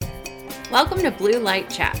Welcome to Blue Light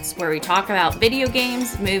Chats, where we talk about video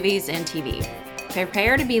games, movies, and TV.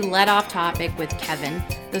 Prepare to be led off topic with Kevin,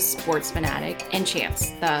 the sports fanatic, and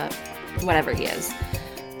Chance, the whatever he is.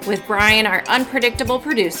 With Brian, our unpredictable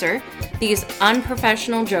producer, these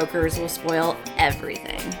unprofessional jokers will spoil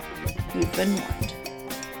everything. You've been warned.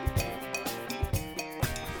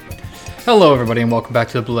 Hello, everybody, and welcome back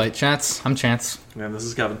to the Blue Light Chats. I'm Chance. And this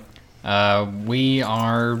is Kevin. We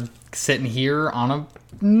are sitting here on a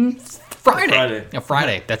Friday. A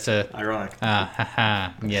Friday. That's ironic.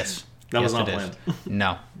 Yes. That was not planned.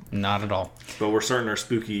 No, not at all. But we're starting our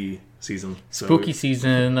spooky season. Spooky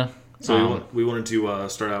season. So we wanted to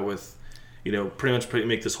start out with, pretty much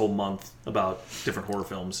make this whole month about different horror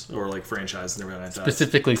films or like franchises and everything like that.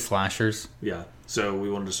 Specifically slashers. Yeah. So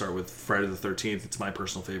we wanted to start with Friday the 13th. It's my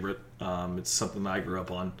personal favorite. It's something that I grew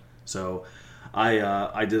up on. So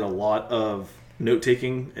I did a lot of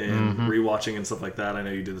note-taking and rewatching and stuff like that. I know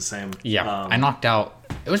you did the same. Yeah. I knocked out...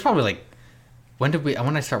 It was probably like... When did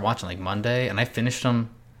I start watching? Like Monday? And I finished them...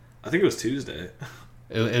 I think it was Tuesday.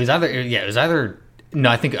 It was either... No,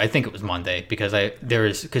 I think it was Monday because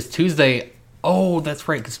because Tuesday... Oh, that's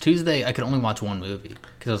right. Because Tuesday I could only watch one movie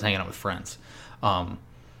because I was hanging out with friends. But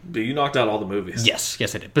you knocked out all the movies. Yes,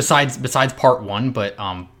 I did. Besides part one, but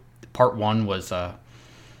part one was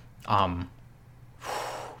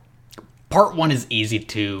part one is easy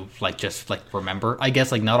to just remember. I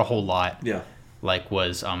guess not a whole lot. Yeah.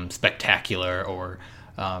 Was spectacular or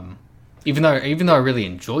even though I really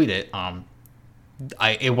enjoyed it,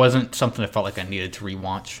 it wasn't something I felt like I needed to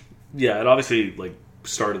rewatch. Yeah, it obviously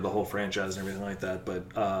started the whole franchise and everything like that, but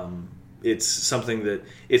it's something that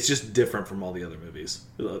it's just different from all the other movies.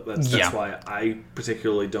 That's why I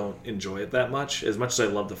particularly don't enjoy it that much as I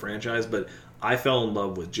love the franchise, but I fell in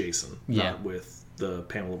love with Jason, not with the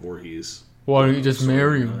Pamela Voorhees. Why don't you just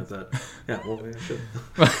marry him? Like that. Yeah, well, maybe I should.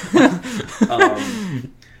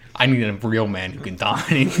 I need a real man who can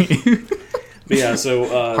dominate me. But yeah, so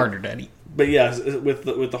harder, daddy. But yeah, with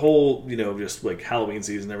the whole, just Halloween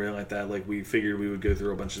season and everything like that, we figured we would go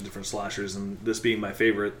through a bunch of different slashers, and this being my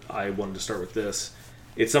favorite, I wanted to start with this.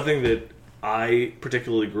 It's something that I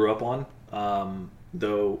particularly grew up on,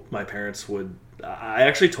 though my parents would... I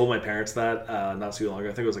actually told my parents that not too long ago.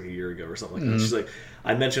 I think it was a year ago or something like that. She's like,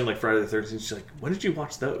 I mentioned Friday the 13th. She's like, when did you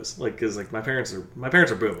watch those? Because my parents are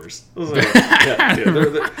boomers. I was like,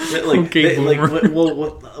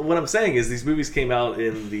 what I'm saying is these movies came out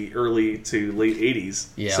in the early to late 80s.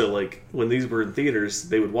 Yeah. So when these were in theaters,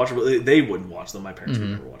 they would watch them. They wouldn't watch them. My parents would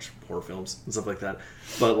never watch horror films and stuff like that.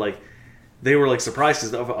 But they were surprised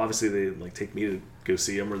because obviously they didn't take me to go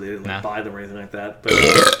see them or they didn't buy them or anything like that. But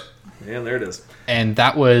yeah, there it is. And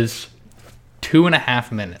that was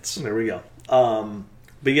 2.5 minutes. There we go.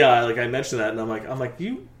 But yeah, I mentioned that, and I'm like,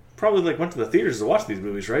 you probably went to the theaters to watch these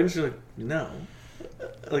movies, right? And she's like, no.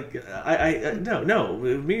 No.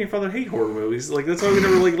 Me and your father hate horror movies. That's why we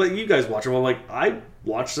never let you guys watch them. I'm I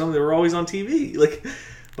watched them. They were always on TV.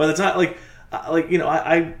 By the time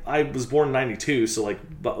I was born in '92, so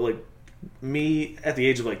me at the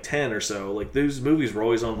age of 10 or so, those movies were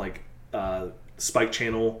always on Spike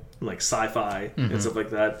Channel, Sci-Fi and stuff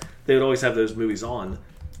like that. They would always have those movies on,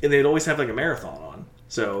 and they'd always have a marathon on.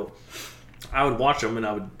 So I would watch them, and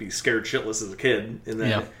I would be scared shitless as a kid, and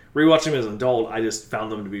then rewatching them as an adult, I just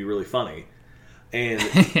found them to be really funny. And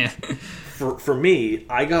for me,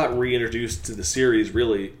 I got reintroduced to the series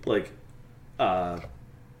really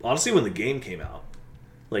honestly when the game came out.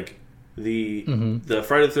 The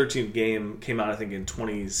Friday the 13th game came out, I think, in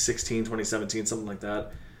 2016, 2017, something like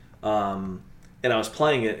that. And I was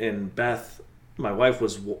playing it, and Beth, my wife,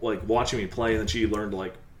 was watching me play, and then she learned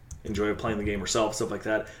to enjoy playing the game herself, stuff like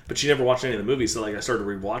that. But she never watched any of the movies, so I started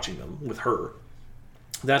rewatching them with her.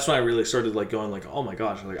 That's when I really started going oh my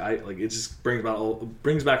gosh, it just brings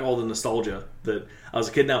back all the nostalgia that I was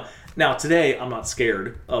a kid. Now today I'm not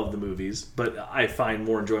scared of the movies, but I find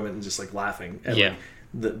more enjoyment in just laughing at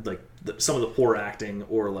some of the poor acting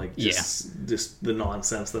or just the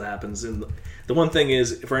nonsense that happens. And the one thing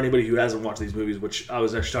is, for anybody who hasn't watched these movies, which I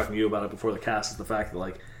was actually talking to you about it before the cast, is the fact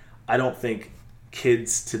that I don't think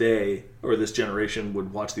kids today or this generation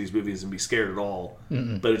would watch these movies and be scared at all.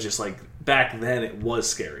 But it's just back then it was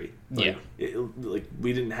scary. We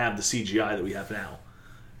didn't have the CGI that we have now.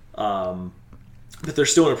 But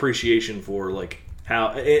there's still an appreciation for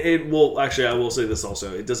how it will. Actually, I will say this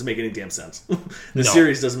also: it doesn't make any damn sense. The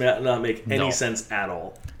series does not make any sense at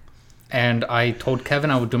all. And I told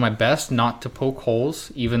Kevin I would do my best not to poke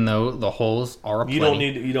holes, even though the holes are You don't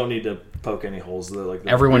need to poke any holes.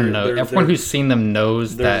 Everyone knows. Everyone who's seen them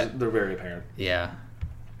knows that they're very apparent. Yeah.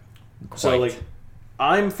 Quite. So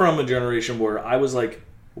I'm from a generation where I was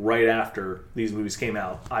right after these movies came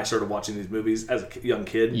out, I started watching these movies as a young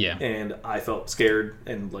kid. Yeah. And I felt scared,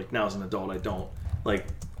 and like now as an adult, I don't. Like,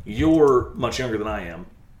 you're much younger than I am,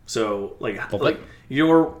 so like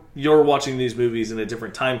you're watching these movies in a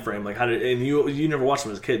different time frame. Like, you never watched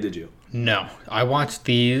them as a kid, did you? No, I watched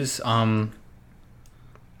these. I'm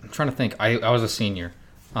trying to think. I was a senior,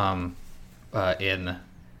 I was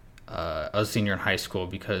a senior in high school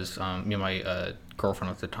because me and my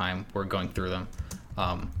girlfriend at the time were going through them.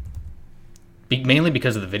 Mainly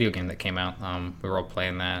because of the video game that came out. We were all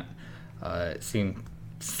playing that. It seemed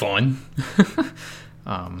fun.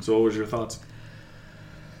 So what was your thoughts?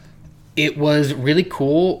 It was really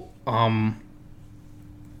cool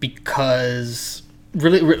because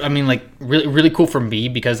really cool for me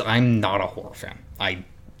because I'm not a horror fan. I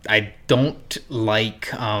don't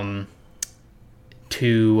like I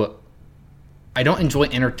don't enjoy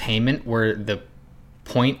entertainment where the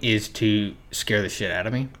point is to scare the shit out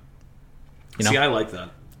of me. You know? See, I like that.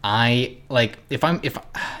 I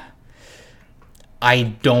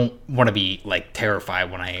don't want to be like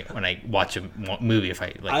terrified when I watch a movie. If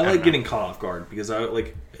I like getting caught off guard because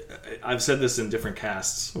I've said this in different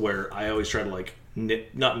casts where I always try to like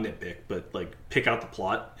not nitpick, but like pick out the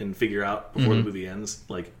plot and figure out before the movie ends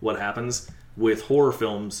like what happens. With horror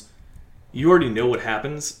films, you already know what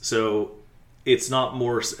happens, so it's not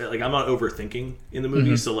more like I'm not overthinking in the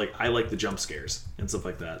movie. So like I like the jump scares and stuff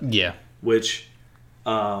like that. Yeah, which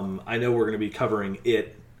I know we're going to be covering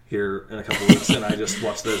it here in a couple of weeks, and I just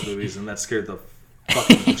watched those movies, and that scared the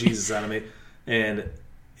fucking Jesus out of me. And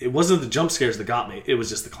it wasn't the jump scares that got me; it was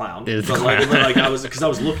just the clown. Like I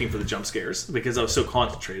was looking for the jump scares because I was so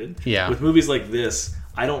concentrated. Yeah. With movies like this,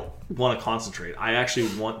 I don't want to concentrate. I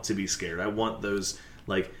actually want to be scared. I want those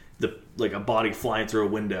like a body flying through a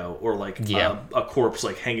window, or like a corpse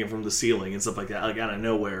like hanging from the ceiling and stuff like that, like out of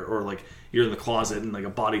nowhere, or like you're in the closet and like a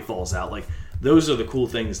body falls out. Like those are the cool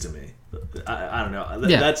things to me. I don't know.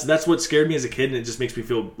 That's what scared me as a kid, and it just makes me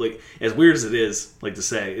feel like, as weird as it is, like to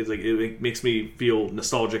say, it's like it makes me feel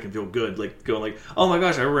nostalgic and feel good, like going like, oh my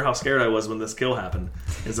gosh, I remember how scared I was when this kill happened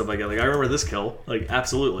and stuff like that. Like I remember this kill, like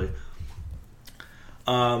absolutely.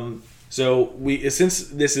 So since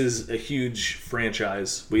this is a huge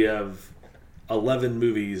franchise, we have 11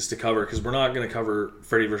 movies to cover because we're not going to cover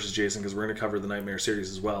Freddy vs. Jason because we're going to cover the Nightmare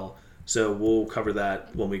series as well. So we'll cover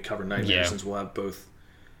that when we cover Nightmare since we'll have both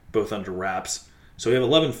under wraps. So we have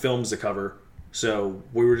 11 films to cover. So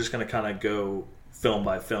we were just going to kind of go film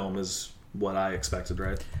by film is what I expected,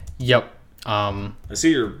 right? Yep. I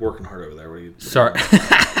see you're working hard over there. What are you? Sorry.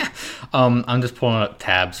 I'm just pulling up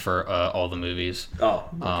tabs for all the movies. Oh,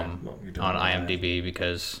 okay. On IMDb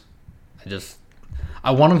because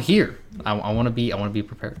I want them here. I want to be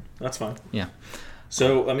prepared. That's fine. Yeah.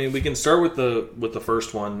 So I mean, we can start with the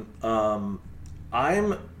first one.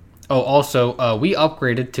 Also, we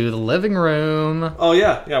upgraded to the living room. Oh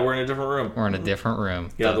yeah, we're in a different room. We're in a different room.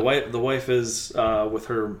 Yeah, the wife is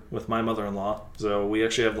with my mother-in-law, so we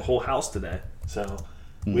actually have the whole house today. So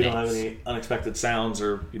we don't have any unexpected sounds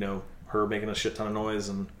or her making a shit ton of noise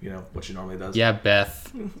and what she normally does. Yeah,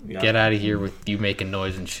 Beth, get out of here with you making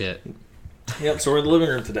noise and shit. Yep. So we're in the living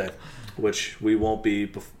room today, which we won't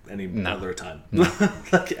be any other time,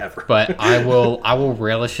 like ever. But I will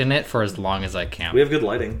relish in it for as long as I can. We have good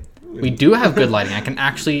lighting. We do have good lighting. I can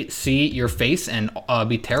actually see your face and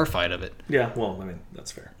be terrified of it. Yeah, well, I mean,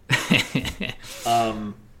 that's fair.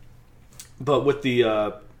 But with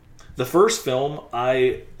the first film,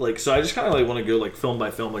 I just kind of want to go film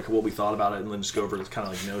by film, like what we thought about it, and then just go over kind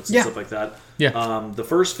of notes and stuff like that. Yeah. The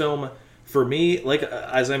first film, for me,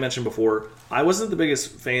 as I mentioned before, I wasn't the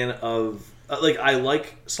biggest fan of I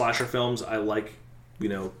like slasher films. I like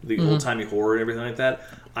the old timey horror and everything like that.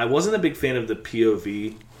 I wasn't a big fan of the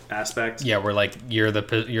POV aspect. Yeah, where you're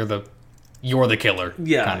the killer.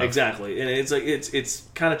 Yeah, kind of. Exactly. And it's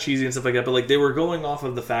kind of cheesy and stuff like that, but they were going off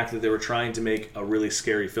of the fact that they were trying to make a really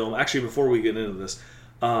scary film. Actually, before we get into this,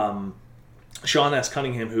 Sean S.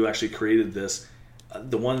 Cunningham, who actually created this,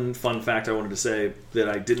 the one fun fact I wanted to say that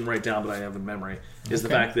I didn't write down but I have in memory is the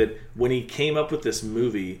fact that when he came up with this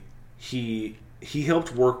movie, he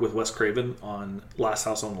helped work with Wes Craven on Last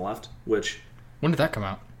House on the Left, which... When did that come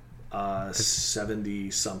out?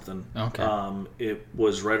 70 something. Okay. It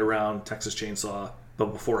was right around Texas Chainsaw,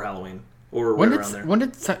 but before Halloween, or around there. When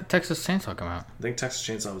did Texas Chainsaw come out? I think Texas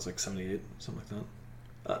Chainsaw was 78, something like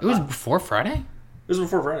that. It was before Friday. It was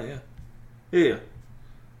before Friday, yeah.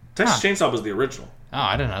 Texas Chainsaw was the original. Oh,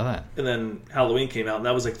 I didn't know that. And then Halloween came out, and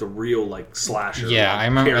that was like the real like slasher. Yeah, like, I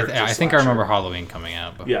remember. I think I slasher. remember Halloween coming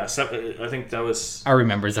out. But Yeah, I think that was. I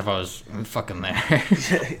remember as if I was fucking there.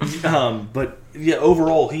 But yeah,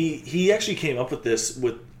 overall, he actually came up with this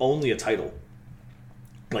with only a title.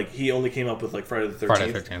 Like he only came up with like Friday the 13th.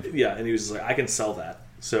 Friday the 13th. Yeah, and he was like, I can sell that.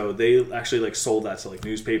 So they actually like sold that to like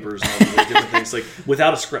newspapers and all these different things, like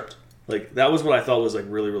without a script. Like that was what I thought was like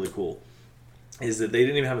really really cool. Is that they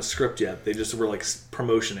didn't even have a script yet. They just were like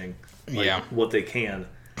promotioning what they can.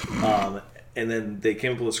 And then they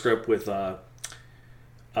came up with a script with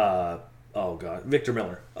Victor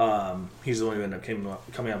Miller. He's the one who ended up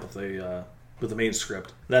coming up with the main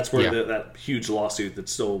script. That's where that huge lawsuit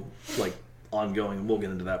that's still like ongoing, and we'll get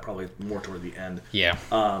into that probably more toward the end. Yeah.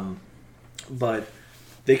 But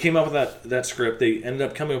they came up with that script. They ended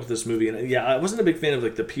up coming up with this movie, and yeah, I wasn't a big fan of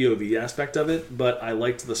like the POV aspect of it, but I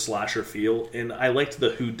liked the slasher feel, and I liked the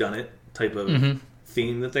whodunit type of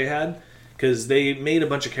theme that they had, because they made a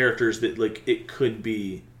bunch of characters that like it could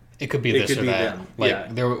be this or that. Them.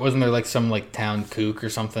 Like there wasn't like some like town kook or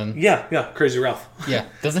something. Yeah, Crazy Ralph. Yeah,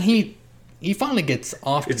 doesn't he? He finally gets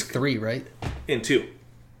off to 3, right? In 2.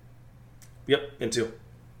 Yep, in 2.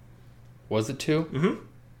 Was it 2? Mm-hmm.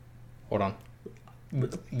 Hold on.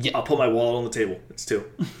 Yeah. I'll put my wallet on the table. It's 2.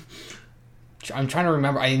 I'm trying to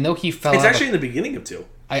remember. I know he fell. It's actually in the beginning of 2.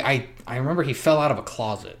 I remember he fell out of a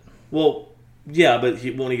closet. Well, yeah, but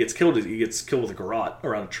when he gets killed with a garrote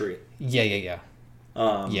around a tree. Yeah. Yeah,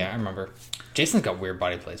 I remember. Jason's got weird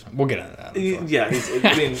body placement. We'll get into that. Yeah,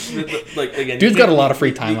 I mean, like again, dude's got a lot of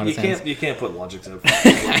free time on his hands. You can't put logic to.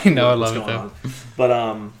 I know, I love it though.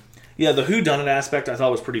 But yeah, the whodunit aspect I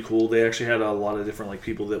thought was pretty cool. They actually had a lot of different like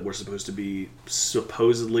people that were supposed to be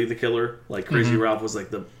supposedly the killer. Like Crazy Ralph was like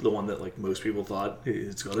the one that like most people thought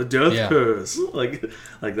it's got a death curse, like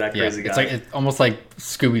that crazy guy. It's almost like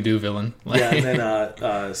Scooby-Doo villain. Yeah, and then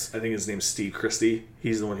I think his name's Steve Christie.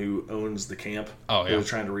 He's the one who owns the camp. Oh yeah, they're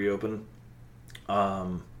trying to reopen.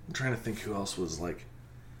 I'm trying to think who else was like.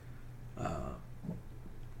 I'm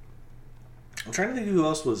trying to think who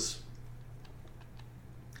else was.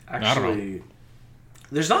 Actually,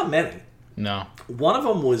 there's not many. No. One of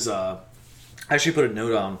them was. I actually put a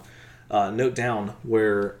note down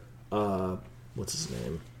where. What's his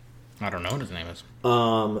name? I don't know what his name is.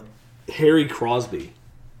 Harry Crosby.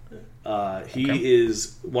 He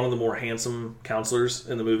is one of the more handsome counselors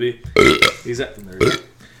in the movie. He's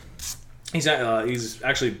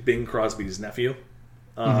actually Bing Crosby's nephew.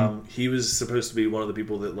 He was supposed to be one of the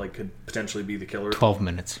people that like could potentially be the killer. 12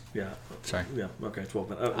 minutes. Yeah. Sorry. Yeah. Okay. 12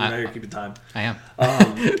 minutes. Now you're keeping time. I am.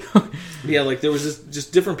 Yeah. Like there was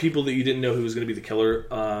just different people that you didn't know who was going to be the killer.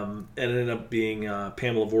 And it ended up being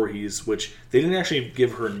Pamela Voorhees, which they didn't actually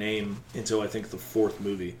give her name until I think the 4th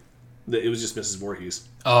movie. It was just Mrs. Voorhees.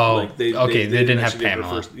 Oh, like they didn't have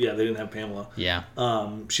Pamela. They didn't have Pamela. Yeah.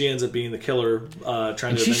 She ends up being the killer.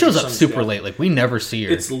 She shows up super late. Like we never see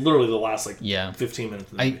her. It's literally the last 15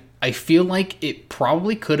 minutes. Of the movie. I feel like it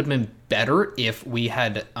probably could have been better if we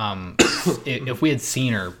had if we had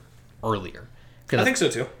seen her earlier. I think so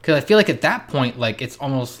too. Because I feel like at that point, like it's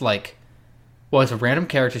almost like, well, it's a random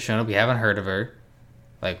character showing up. We haven't heard of her.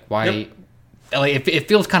 Like why? Yep. Like it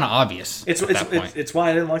feels kind of obvious. It's why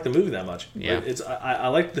I didn't like the movie that much. Yeah, I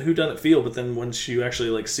like the whodunit feel, but then once you actually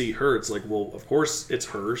like see her, it's like, well, of course it's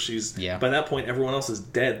her. She's by that point everyone else is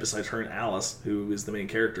dead besides her and Alice, who is the main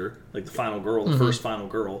character, like the final girl, the first final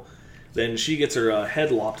girl. Then she gets her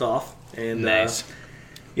head lopped off, and nice.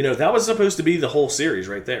 That was supposed to be the whole series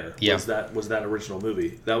right there. Yeah, was that original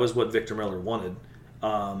movie? That was what Victor Miller wanted.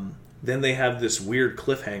 Then they have this weird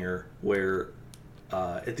cliffhanger where.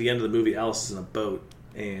 At the end of the movie, Alice is in a boat,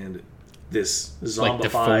 and this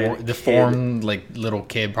zombified, like deformed, like little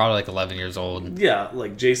kid, probably like 11 years old. Yeah,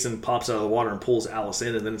 like Jason pops out of the water and pulls Alice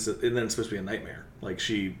in, and then it's supposed to be a nightmare. Like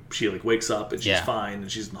she like wakes up and she's fine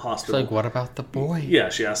and she's in the hospital. It's like, what about the boy? Yeah,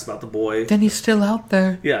 she asks about the boy. Then he's still out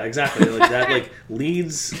there. Yeah, exactly. Like that, like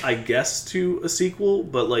leads, I guess, to a sequel,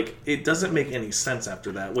 but like it doesn't make any sense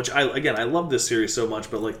after that. Which I love this series so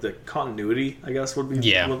much, but like the continuity, I guess would be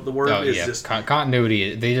the word is just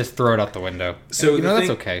continuity. They just throw it out the window. So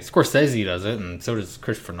that's okay. Scorsese does it, and so does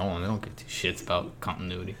Christopher Nolan. They don't give two shits about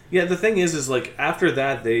continuity. Yeah, the thing is like after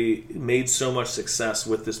that they made so much success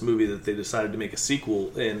with this movie that they decided to make a sequel.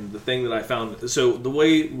 And the thing that I found, so the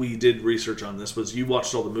way we did research on this was you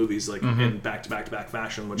watched all the movies like in back-to-back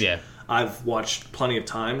fashion, which I've watched plenty of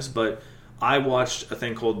times, but I watched a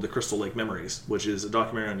thing called The Crystal Lake Memories, which is a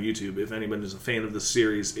documentary on YouTube. If anyone is a fan of this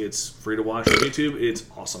series, it's free to watch on YouTube. It's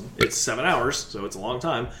awesome. It's 7 hours, so it's a long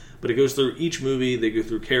time, but it goes through each movie. They go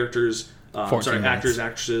through characters, actors,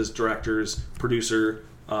 actresses, directors, producer,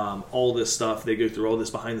 all this stuff. They go through all this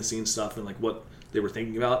behind the scenes stuff and like what they were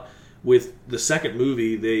thinking about. With the second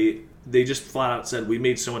movie, they just flat out said, we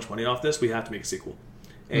made so much money off this, we have to make a sequel.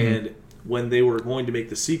 And when they were going to make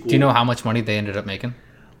the sequel... Do you know how much money they ended up making?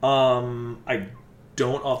 I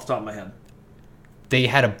don't off the top of my head. They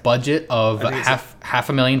had a budget of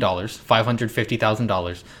 $500,000,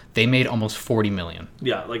 $550,000. They made almost $40 million.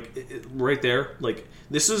 Yeah, like right there. Like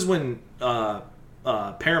this is when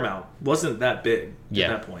Paramount wasn't that big at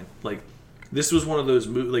that point. Like this was one of those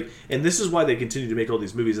movies. Like, and this is why they continue to make all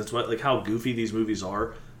these movies. That's why, like, how goofy these movies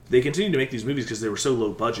are. They continued to make these movies because they were so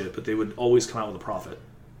low budget, but they would always come out with a profit,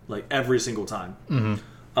 like every single time.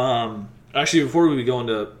 Actually, before we go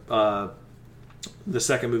into the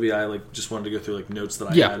second movie, I just wanted to go through like notes that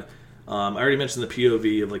I had. I already mentioned the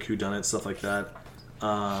POV of like whodunit, stuff like that.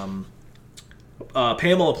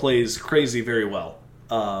 Pamela plays Crazy very well.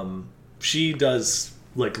 She does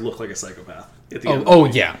like look like a psychopath at the end.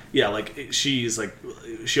 Yeah, like she's like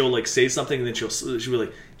she'll like say something and then she'll be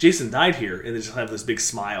like, Jason died here, and then she'll have this big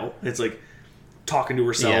smile. It's like talking to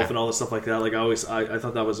herself and all this stuff like that. Like I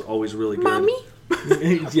thought that was always really good. Mommy.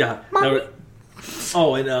 Yeah. Mommy.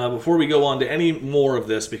 And before we go on to any more of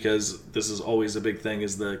this, because this is always a big thing,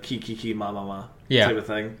 is the ki ma ma ma type of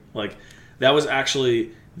thing. Like that was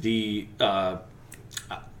actually the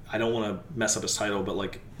I don't want to mess up his title, but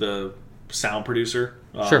like the sound producer,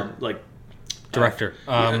 like director.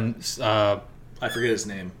 I forget his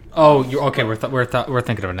name. Oh, you're okay. We're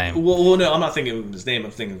thinking of a name. Well, no, I'm not thinking of his name.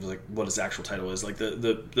 I'm thinking of like what his actual title is, like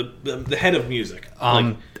the head of music,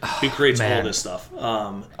 who creates all this stuff.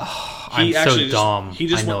 I'm so dumb.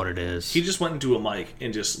 I know what it is. He just went into a mic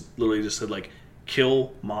and just literally just said like,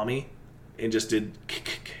 "Kill mommy," and just did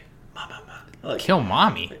like, kill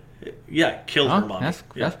mommy. Yeah, kill her mommy.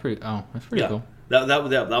 That's pretty cool.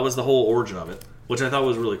 That was the whole origin of it, which I thought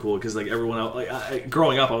was really cool because like everyone else, like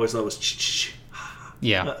growing up, I always thought it was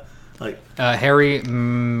Harry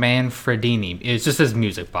Manfredini. It's just his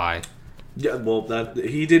music by. Yeah, well, that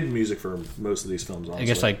he did music for most of these films. Honestly. I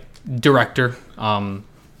guess like director. I don't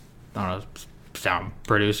know, sound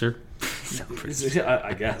producer.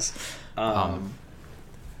 I guess. Go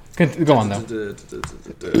on though.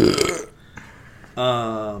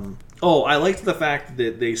 I liked the fact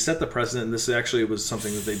that they set the precedent, and this actually was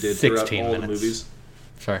something that they did throughout all the movies.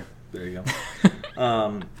 Sorry. There you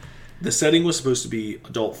go. The setting was supposed to be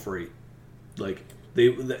adult free. Like they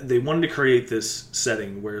wanted to create this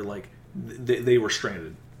setting where like they were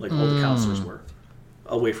stranded, like all the counselors were,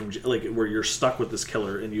 away from like where you're stuck with this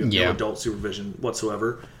killer and you have no adult supervision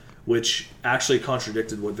whatsoever, which actually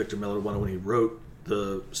contradicted what Victor Miller wanted when he wrote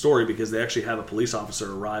the story, because they actually have a police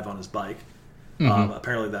officer arrive on his bike.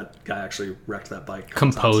 Apparently that guy actually wrecked that bike.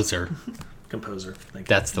 Composer. Thank you.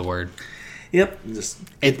 That's the word. Yep.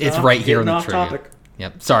 It's right here in the trivia. Topic.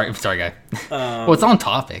 Yep. Sorry, guy. Well, it's on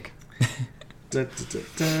topic. I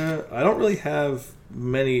don't really have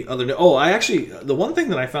many other. The one thing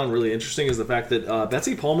that I found really interesting is the fact that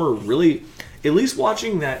Betsy Palmer really, at least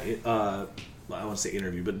watching that, I want to say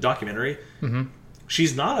interview, but documentary,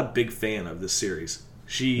 she's not a big fan of this series.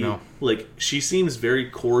 She seems very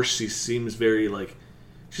coarse. She seems very like,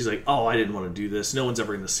 she's like, oh, I didn't want to do this. No one's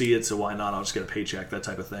ever going to see it, so why not? I'll just get a paycheck, that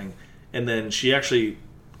type of thing. And then she actually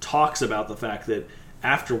talks about the fact that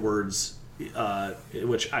afterwards,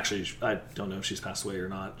 which actually I don't know if she's passed away or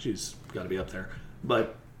not. She's got to be up there,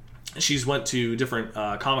 but she's went to different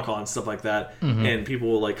Comic-Con and stuff like that, and people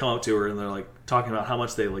will like come up to her and they're like talking about how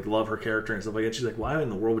much they like love her character and stuff like that. She's like, why in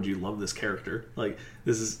the world would you love this character? Like,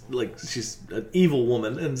 this is like, she's an evil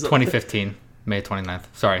woman. And so, 2015, May 29th.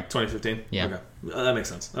 Sorry. 2015? Yeah. Okay. That makes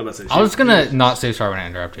sense. I was about to say. I was going to not say sorry when I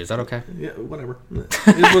interrupt you. Is that okay? Yeah, whatever. It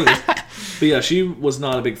is what it is. But yeah, she was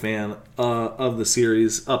not a big fan of the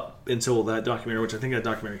series up until that documentary, which I think that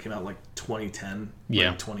documentary came out like 2010,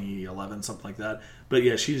 like 2011, something like that. But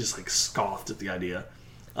yeah, she just like scoffed at the idea.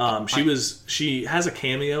 She has a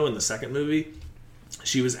cameo in the second movie.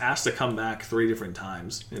 She was asked to come back 3 different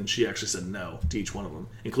times, and she actually said no to each one of them,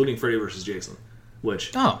 including Freddy vs. Jason,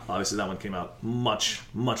 which obviously that one came out much,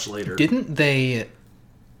 much later. Didn't they...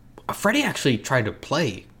 Freddy actually tried to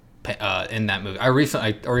play in that movie. I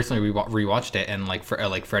recently rewatched it, and like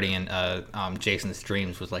Freddy and Jason's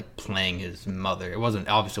dreams was like playing his mother. It wasn't...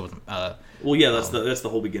 Obviously it wasn't... well, yeah, that's the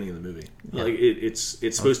whole beginning of the movie. Yeah. Like it's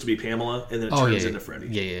supposed to be Pamela, and then it turns into Freddy.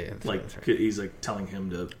 Yeah. Like he's like telling him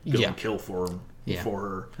to go and kill for him for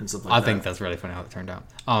her and stuff like I that. think that's really funny how it turned out.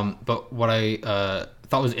 But what I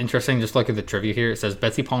thought was interesting, just look at the trivia here. It says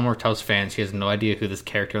Betsy Palmer tells fans she has no idea who this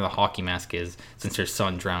character in the hockey mask is since her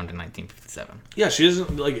son drowned in 1957. Yeah, she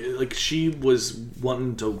doesn't like she was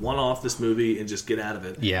wanting to one-off this movie and just get out of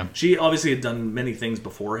it. Yeah. She obviously had done many things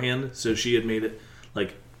beforehand, so she had made it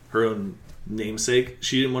like her own namesake.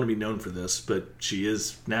 She didn't want to be known for this, but she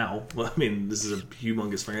is now. Well, I mean, this is a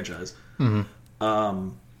humongous franchise.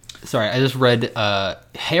 Sorry, I just read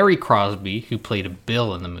Harry Crosby, who played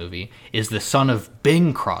Bill in the movie, is the son of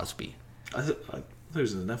Bing Crosby. I thought it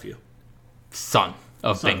was his nephew. Son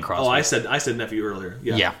of Bing Crosby. Oh, I said nephew earlier.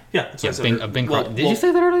 Yeah. That's what I said. Bing Crosby. Did you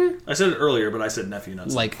say that earlier? I said it earlier, but I said nephew,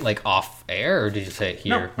 not son. Like off air, or did you say it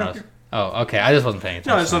here? No, Oh, okay. I just wasn't paying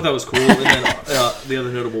attention. No, I just thought that was cool. And then the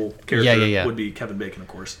other notable character would be Kevin Bacon, of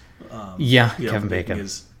course. Kevin Bacon.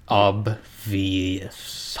 Is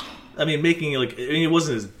obvious. I mean, it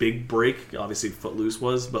wasn't his big break. Obviously, Footloose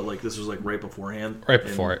was, but this was right beforehand. Right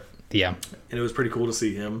before it, yeah. And it was pretty cool to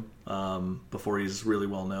see him before he's really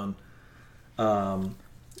well known.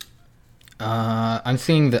 I'm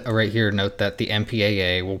seeing right here. Note that the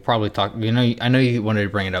MPAA will probably talk. I know you wanted to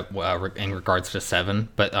bring it up in regards to 7,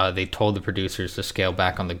 but they told the producers to scale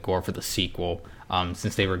back on the gore for the sequel.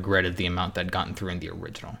 Since they regretted the amount that had gotten through in the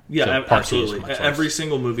original. Yeah, so absolutely. Every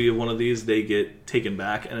single movie of one of these, they get taken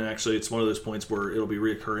back. And actually, it's one of those points where it'll be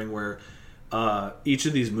reoccurring where each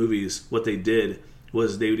of these movies, what they did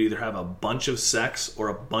was they would either have a bunch of sex or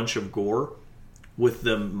a bunch of gore with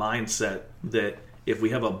the mindset that if we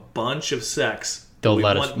have a bunch of sex, we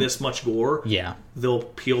want this much gore, they'll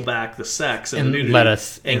peel back the sex and let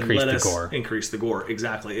us increase the gore.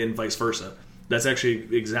 Exactly, and vice versa. That's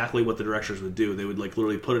actually exactly what the directors would do. They would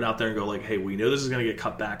literally put it out there and go hey, we know this is going to get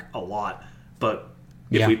cut back a lot, but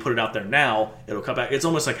if we put it out there now, it'll cut back. It's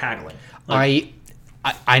almost like haggling. I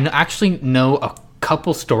actually know a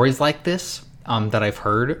couple stories like this that I've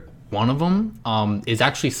heard. One of them is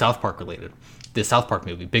actually South Park related. The South Park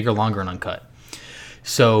movie, Bigger, Longer, and Uncut.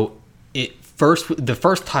 So the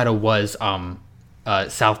first title was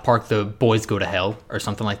South Park: The Boys Go to Hell or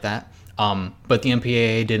something like that. But the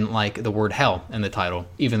MPAA didn't like the word hell in the title,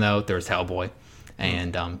 even though there's Hellboy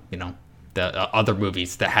and, the other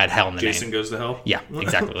movies that had hell in the name. Jason Goes to Hell? Yeah,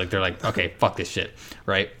 exactly. They're like, okay, fuck this shit,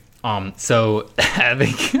 right? So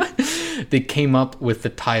they came up with the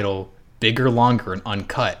title Bigger, Longer, and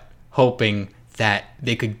Uncut, hoping that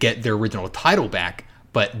they could get their original title back,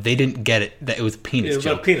 but they didn't get it, that it was a penis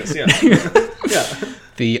joke. It was about penis, yeah.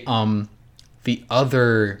 Yeah. The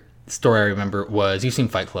other story I remember was, you've seen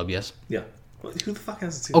Fight Club, yes? Yeah. Well, who the fuck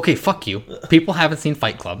hasn't seen Okay, fuck you. People haven't seen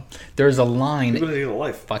Fight Club. There's a line... People need a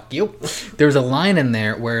life. Fuck you. There's a line in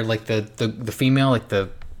there where, the female, the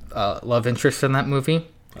love interest in that movie...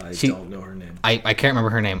 I don't know her name. I can't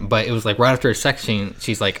remember her name, but it was right after a sex scene,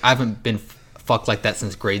 she's like, I haven't been fucked like that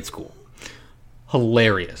since grade school.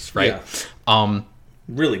 Hilarious, right? Yeah.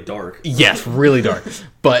 Really dark. Yes, really dark.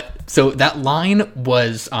 But, so that line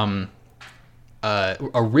was...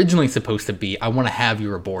 originally supposed to be, I want to have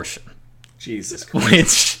your abortion. Jesus Christ.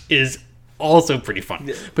 Which is also pretty fun.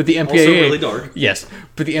 Yeah. But the MPAA... Also really dark. Yes.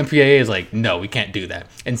 But the MPAA is like, no, we can't do that.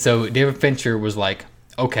 And so David Fincher was like,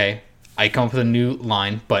 okay, I come up with a new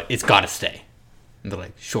line, but it's got to stay. And they're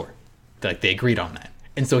like, sure. They agreed on that.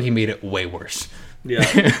 And so he made it way worse. Yeah.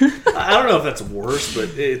 I don't know if that's worse,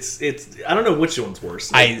 but it's I don't know which one's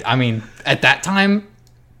worse. I mean, at that time,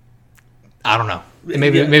 I don't know.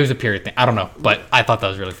 Maybe it was a period thing. I don't know, but I thought that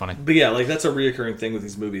was really funny. But yeah, that's a reoccurring thing with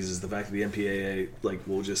these movies is the fact that the MPAA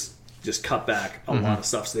will just cut back a lot of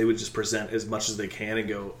stuff. So they would just present as much as they can and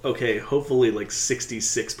go, okay, hopefully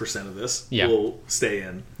 66% of this will stay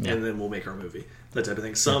in, and then we'll make our movie. That type of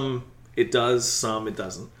thing. Some it does, some it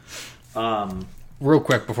doesn't. Real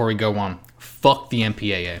quick before we go on, fuck the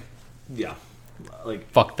MPAA. Yeah,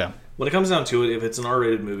 fuck them. When it comes down to it, if it's an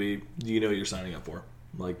R-rated movie, you know what you're signing up for.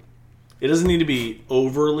 It doesn't need to be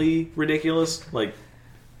overly ridiculous,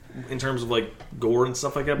 in terms of gore and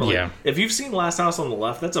stuff like that. But if you've seen Last House on the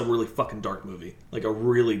Left, that's a really fucking dark movie, a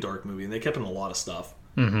really dark movie, and they kept in a lot of stuff.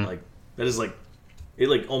 Mm-hmm. That is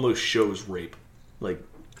it almost shows rape. I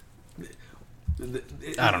don't know.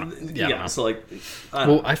 Yeah. I don't know.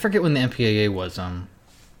 So I forget when the MPAA was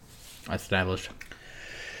established.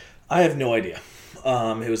 I have no idea.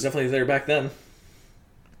 It was definitely there back then.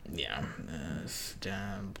 Yeah,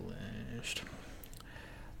 established.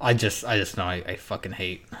 I just know I fucking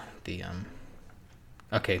hate the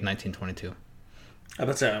 1922.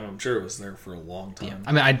 I'm sure it was there for a long time. Yeah.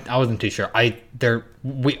 I mean, I wasn't too sure.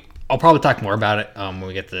 I'll probably talk more about it when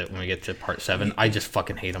we get to part 7. I just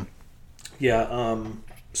fucking hate them. Yeah.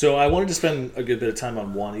 So I wanted to spend a good bit of time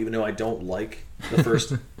on one, even though I don't like the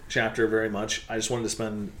first chapter very much. I just wanted to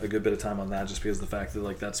spend a good bit of time on that, just because of the fact that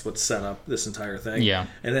like that's what set up this entire thing. Yeah.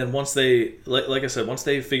 And then once they, like I said, once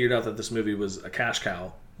they figured out that this movie was a cash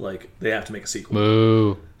cow, like they have to make a sequel.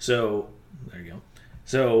 Boo. So there you go.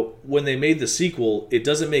 So when they made the sequel, it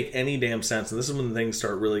doesn't make any damn sense, and this is when things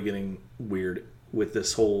start really getting weird with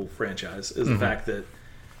this whole franchise. Is the fact that,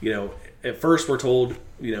 you know, at first we're told,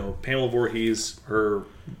 you know, Pamela Voorhees, her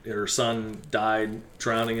son died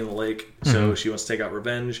drowning in the lake, so she wants to take out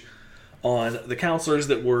revenge on the counselors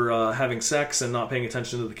that were having sex and not paying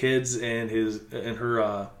attention to the kids, and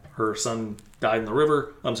her son died in the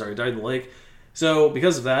river. I'm sorry, died in the lake. So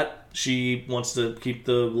because of that, she wants to keep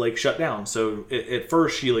the lake shut down. So at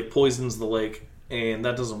first she like poisons the lake, and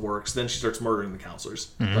that doesn't work. So then she starts murdering the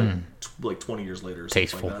counselors, like 20 years later, or something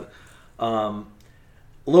Tasteful. like that.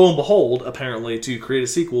 Lo and behold, apparently to create a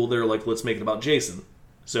sequel, they're like, let's make it about Jason.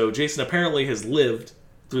 So Jason apparently has lived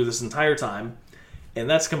through this entire time, and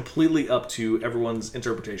that's completely up to everyone's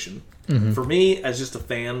interpretation. For me, as just a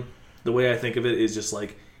fan, the way I think of it is just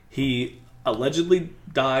like he allegedly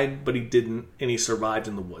died, but he didn't, and he survived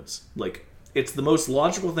in the woods. Like, it's the most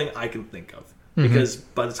logical thing I can think of, because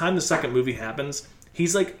by the time the second movie happens,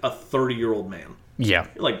 he's like a 30-year-old man. Yeah.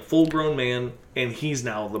 Like, full-grown man, and he's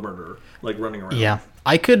now the murderer, like, running around. Yeah.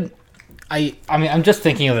 I mean, I'm just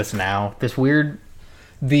thinking of this now. This weird...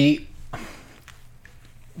 The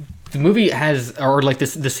movie has, or like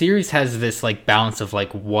this, the series has this like balance of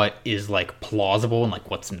like what is like plausible and like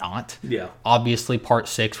what's not. Yeah. Obviously, part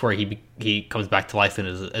 6 where he comes back to life and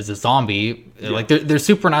as a zombie, like there's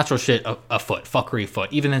supernatural shit afoot, fuckery afoot.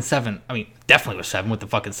 Even in 7, I mean, definitely with 7 with the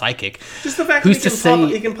fucking psychic. Just the fact that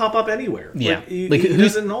he can pop up anywhere. Yeah. Like, he who's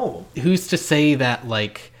does it in all of them. Who's to say that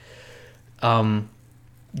like,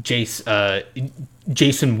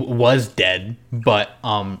 Jason was dead, but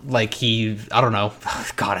like he, I don't know.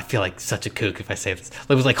 God, I feel like such a kook if I say this.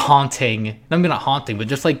 It was like haunting. I mean, not haunting, but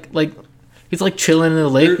just like he's like chilling in the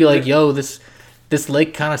lake, be like, "Yo, this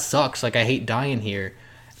lake kind of sucks. Like I hate dying here."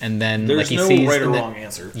 And then there's like he no sees right or wrong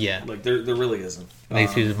answer. Yeah, like there really isn't. And he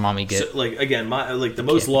sees his mommy get. So, like again, the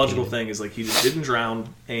most logical thing is like he just didn't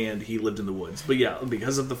drown and he lived in the woods. But yeah,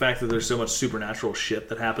 because of the fact that there's so much supernatural shit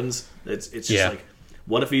that happens, it's just like,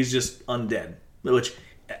 what if he's just undead? Which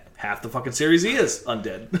half the fucking series he is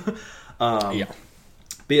undead. Yeah.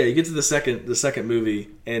 But yeah, you get to the second movie,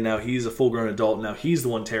 and now he's a full grown adult. Now he's the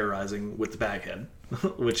one terrorizing with the bag head,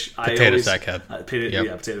 which potato sack head.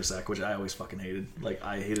 Potato sack, which I always fucking hated. Like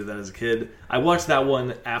I hated that as a kid. I watched that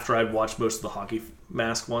one after I'd watched most of the hockey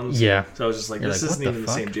mask ones. Yeah. So I was just like, this isn't even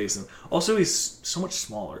the same Jason. Also, he's so much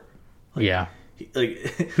smaller. Like, yeah.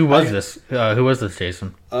 Who was this? Who was this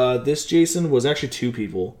Jason? This Jason was actually 2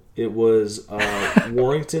 people. It was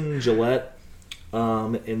Warrington Gillette,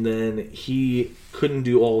 and then he couldn't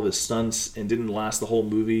do all of his stunts and didn't last the whole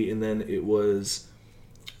movie. And then it was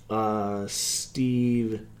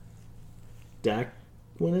Steve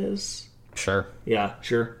Daquinez. Sure. Yeah,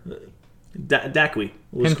 sure. Daqui.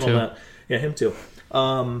 Him too. That. Yeah, him too.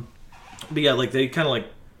 But yeah, like they kind of like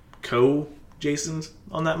Jasons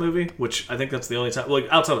on that movie, which I think that's the only time, like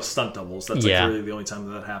outside of stunt doubles, that's like really the only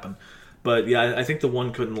time that happened. But yeah, I think the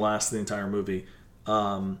one couldn't last the entire movie.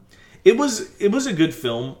 It was a good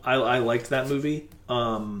film. I liked that movie.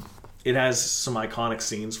 It has some iconic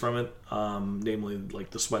scenes from it, namely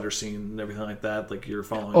like the sweater scene and everything like that. Like you're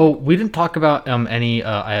following. Oh, we didn't talk about any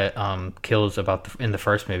kills in the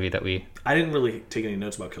first movie that we. I didn't really take any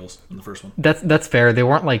notes about kills in the first one. That's fair. They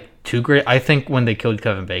weren't like too great. I think when they killed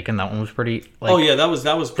Kevin Bacon, that one was pretty. Like, oh yeah, that was.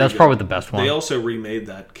 That's good. Probably the best one. They also remade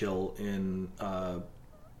that kill in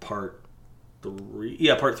part 3.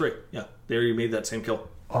 Yeah, part 3. Yeah, they remade that same kill.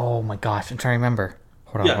 Oh my gosh, I'm trying to remember.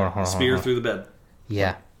 Hold on. Spear through the bed.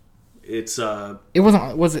 Yeah. It's It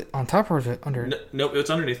wasn't. Was it on top or was it under? No,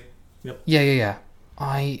 it's underneath. Yep. Yeah.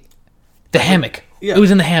 The hammock. Yeah. It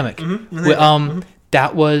was in the hammock.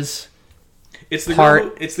 That was. It's the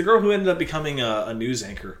girl. It's the girl who ended up becoming a news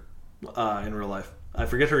anchor in real life. I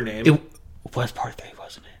forget her name. It was part 3,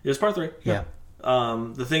 wasn't it? It was part 3. Yeah.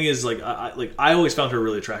 The thing is, like, I always found her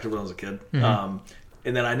really attractive when I was a kid. And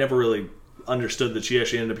then I never really understood that she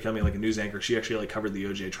actually ended up becoming like a news anchor. She actually like covered the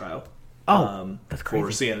OJ trial. That's crazy. For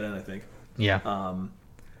CNN, I think. Yeah.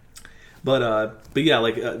 But yeah,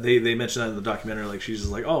 like they mentioned that in the documentary. Like she's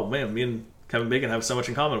just like, oh man, me and Kevin Bacon have so much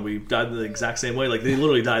in common. We died the exact same way. Like they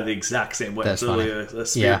literally died the exact same way. That's so funny. like a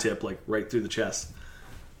spear tip, like right through the chest.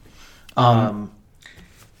 In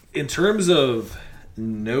terms of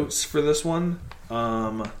notes for this one,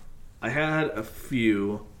 I had a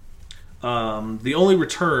few. The only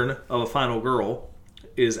return of a final girl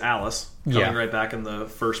is Alice, coming right back in the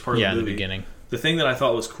first part of the movie. In the beginning. The thing that I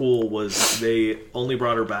thought was cool was they only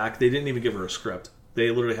brought her back. They didn't even give her a script. They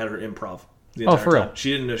literally had her improv the entire for time. real?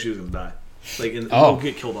 She didn't know she was going to die. Like, or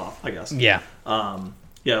get killed off, I guess. Yeah.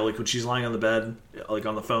 Yeah, like when she's lying on the bed, like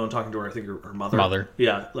on the phone talking to her, I think her mother.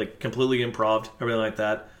 Yeah, like completely improv, everything like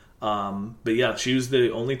that. But yeah, she was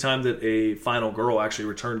the only time that a final girl actually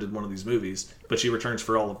returned in one of these movies. But she returns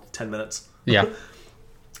for all of 10 minutes. Yeah.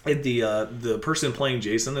 And the person playing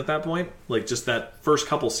Jason at that point, like just that first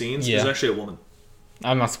couple scenes, is actually a woman.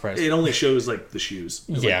 I'm not surprised. It only shows like the shoes,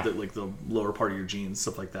 yeah, like the lower part of your jeans,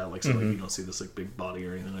 stuff like that. Like so, like you don't see this like big body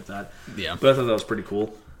or anything like that. Yeah, but I thought that was pretty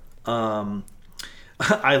cool.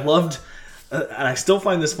 I loved, and I still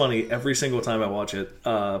find this funny every single time I watch it.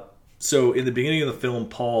 So in the beginning of the film,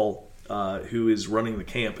 Paul, who is running the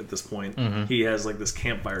camp at this point, he has like this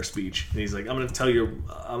campfire speech, and he's like, "I'm going to tell you,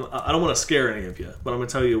 I don't want to scare any of you, but I'm going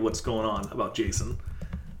to tell you what's going on about Jason."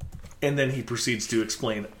 And then he proceeds to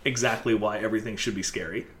explain exactly why everything should be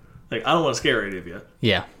scary. Like, I don't want to scare any of you.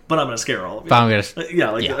 Yeah. But I'm going to scare all of you. But I'm gonna...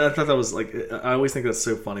 I thought that was, like, I always think that's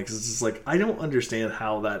so funny, because it's just like, I don't understand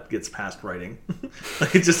how that gets past writing.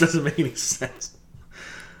 Like, it just doesn't make any sense.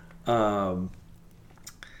 What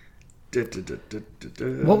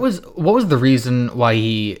was the reason why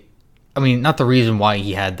he... I mean, not the reason why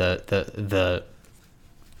he had the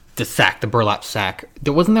sack, the burlap sack.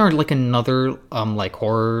 Wasn't there like another like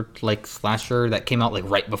horror like slasher that came out like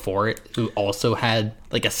right before it who also had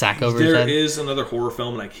like a sack over his head? There is another horror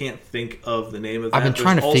film, and I can't think of the name of that. I've been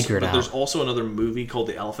trying to figure it out. There's also another movie called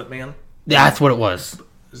The Elephant Man. Yeah, that's what it was.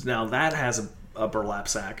 Now that has a burlap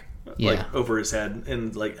sack like over his head,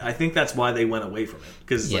 and like I think that's why they went away from it,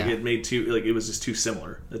 because like it made too like it was just too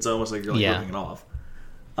similar. It's almost like you're like ripping it off.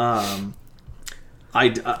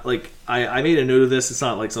 I made a note of this. It's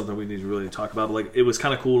not like something we need to really talk about, but like it was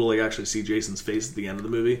kind of cool to like actually see Jason's face at the end of the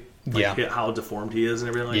movie, like how deformed he is and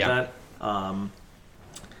everything like that.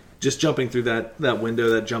 Just jumping through that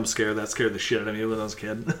window, that jump scare, that scared the shit out of me when I was a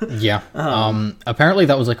kid. Apparently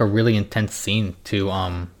that was like a really intense scene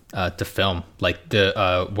to film. Like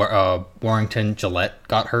the Warrington Gillette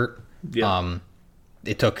got hurt.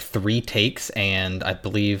 It took 3 takes, and I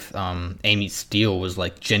believe Amy Steele was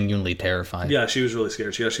like genuinely terrified. Yeah, she was really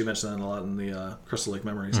scared. She actually mentioned that a lot in the Crystal Lake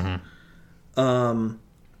Memories.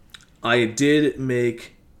 I did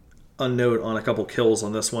make a note on a couple kills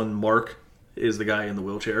on this one. Mark is the guy in the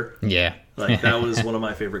wheelchair. Yeah. Like that was one of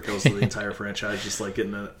my favorite kills of the entire franchise, just like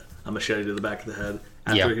getting a machete to the back of the head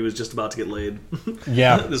after he was just about to get laid.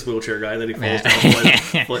 This wheelchair guy, that he falls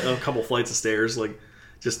down a couple flights of stairs, like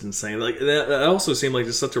just insane. Like that also seemed like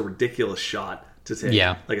just such a ridiculous shot to take,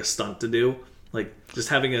 like a stunt to do. Like just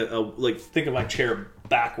having a like think of my chair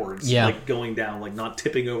backwards, like going down, like not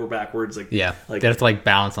tipping over backwards, like like they have to like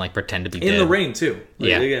balance and like pretend to be in dead. the rain too.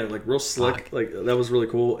 Like, again, like real slick. Like that was really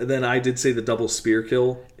cool. And then I did say the double spear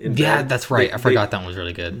kill. That's right. I forgot that one was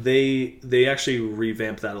really good. They actually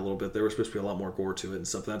revamped that a little bit. There was supposed to be a lot more gore to it and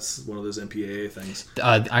stuff. That's one of those MPAA things.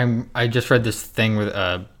 I just read this thing with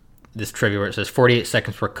this trivia where it says 48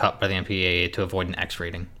 seconds were cut by the MPAA to avoid an X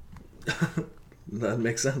rating. That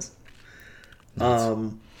makes sense.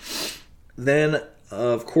 Then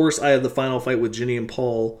of course I had the final fight with Ginny and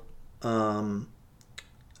Paul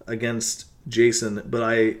against Jason, but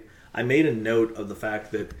I made a note of the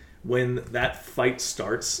fact that when that fight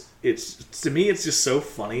starts, it's to me it's just so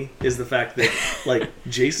funny is the fact that like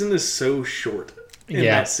Jason is so short in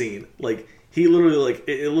that scene. Like he literally like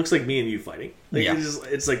it looks like me and you fighting. Like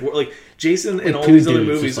it's like Jason in all these other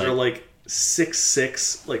movies are like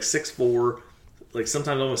 6'6", like 6'4", like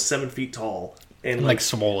sometimes almost 7 feet tall. And like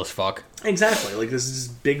swole as fuck. Exactly. Like this is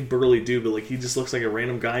big burly dude, but like he just looks like a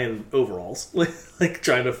random guy in overalls, like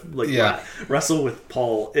trying to wrestle with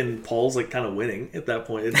Paul, and Paul's like kind of winning at that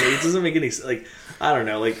point. It doesn't make any like I don't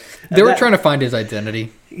know. Like they were trying to find his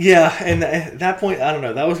identity. Yeah, and at that point, I don't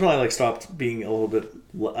know. That was when I like stopped being a little bit.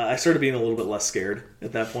 I started being a little bit less scared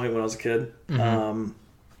at that point when I was a kid.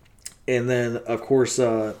 And then, of course,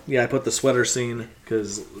 I put the sweater scene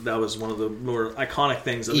because that was one of the more iconic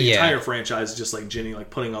things of the entire franchise. Just like Ginny, like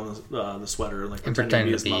putting on the sweater and like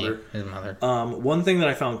pretending to be his mother. One thing that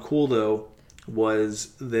I found cool though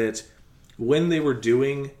was that when they were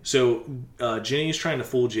doing Ginny's trying to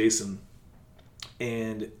fool Jason,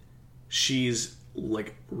 and she's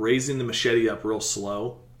like raising the machete up real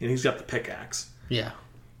slow, and he's got the pickaxe. Yeah.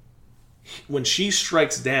 When she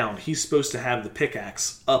strikes down, he's supposed to have the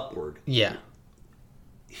pickaxe upward. Yeah.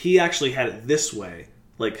 He actually had it this way,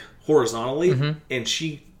 like horizontally, and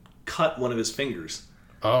she cut one of his fingers.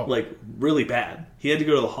 Oh. Like really bad. He had to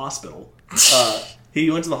go to the hospital. He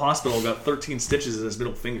went to the hospital and got 13 stitches in his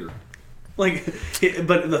middle finger. Like,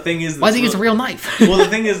 but the thing is, why does he use a real knife? Well, the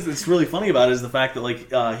thing is, that's really funny about it is the fact that like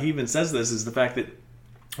he even says this is the fact that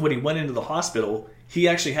when he went into the hospital, he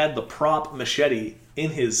actually had the prop machete in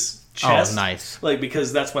his chest. Oh, nice. Like,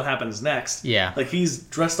 because that's what happens next. Yeah. Like, he's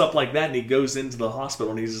dressed up like that, and he goes into the hospital,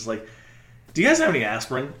 and he's just like, do you guys have any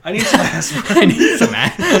aspirin? I need some aspirin. I need some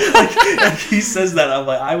aspirin. like, he says that, I'm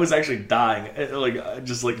like, I was actually dying, like,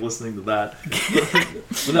 just like listening to that.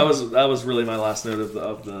 But that was really my last note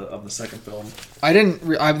of the second film. I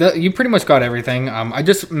didn't. You pretty much got everything. I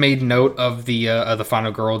just made note of the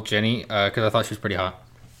final girl, Jenny, because I thought she was pretty hot.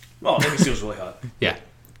 Oh, Amy Steele's really hot. Yeah,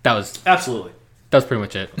 that was absolutely. That was pretty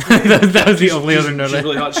much it. that was the only other note. She's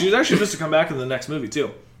really hot. She was actually supposed to come back in the next movie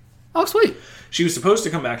too. Oh, sweet. She was supposed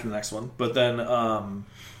to come back in the next one, but then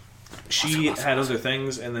she had other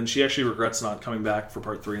things, and then she actually regrets not coming back for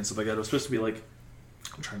part 3 and stuff like that. It was supposed to be like,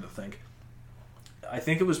 I'm trying to think. I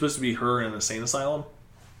think it was supposed to be her in an insane asylum.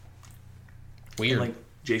 Weird. And, like,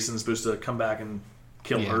 Jason's supposed to come back and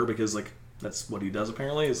kill her because like that's what he does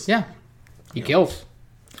apparently. Is he kills.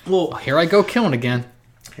 Well, here I go killing again.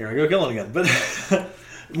 Here I go killing again. But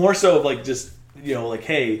more so of like just, like,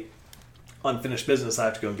 hey, unfinished business, I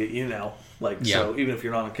have to go and get you now. Like, so even if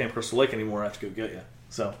you're not on Camp Crystal Lake anymore, I have to go get you.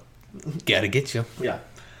 So gotta get you. Yeah.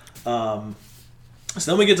 So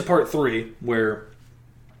then we get to part 3 where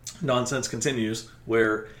nonsense continues,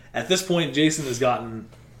 where at this point Jason has gotten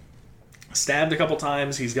stabbed a couple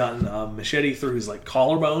times. He's gotten a machete through his like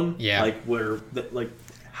collarbone. Yeah. Like like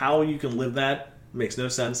how you can live that makes no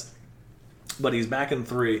sense. But he's back in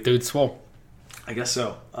 3. Dude, swole. I guess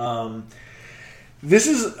so. This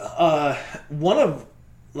is one of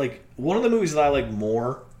the movies that I like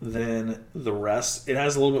more than the rest. It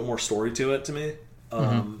has a little bit more story to it to me.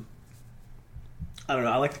 I don't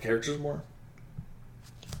know. I like the characters more.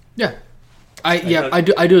 Yeah, I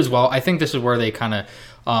do as well. I think this is where they kind of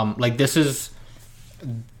this is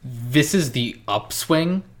the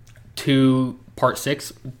upswing to part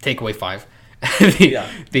 6. Take away 5.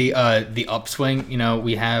 The upswing.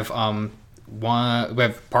 We have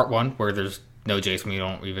part 1 where there's no Jason. We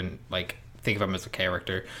don't even like think of him as a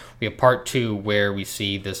character. We have part 2 where we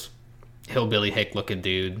see this hillbilly hick looking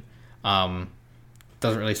dude. Doesn't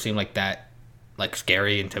really seem like that like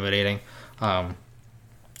scary, intimidating. And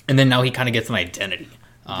then now he kind of gets an identity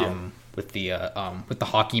with the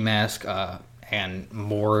hockey mask and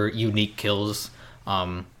more unique kills.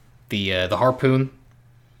 The harpoon,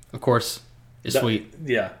 of course, is sweet.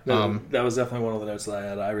 Yeah, that was definitely one of the notes that I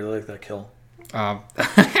had. I really like that kill. I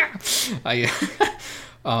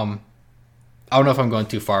don't know if I'm going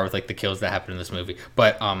too far with like the kills that happen in this movie,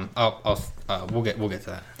 but we'll get to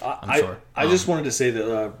that. I'm sure. I just wanted to say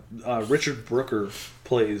that Richard Brooker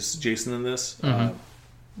plays Jason in this.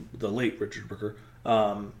 The late Richard Brooker.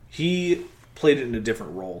 He played it in a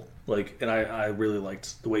different role. And I really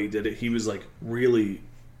liked the way he did it. He was like really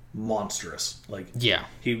monstrous.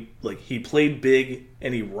 He played big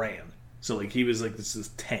and he ran. So like he was like this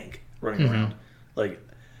tank running around. Like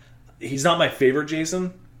he's not my favorite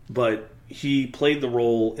Jason, but he played the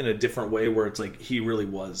role in a different way where it's like he really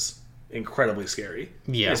was incredibly scary.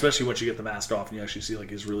 Yeah. Especially once you get the mask off and you actually see like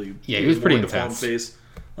his really he was pretty intense face.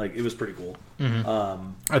 Like it was pretty cool.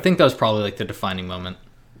 I think that was probably like the defining moment.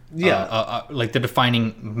 Yeah. Like the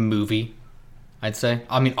defining movie, I'd say.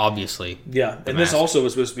 I mean, obviously. Yeah. And this also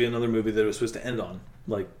was supposed to be another movie that it was supposed to end on.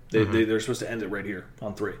 Like they were supposed to end it right here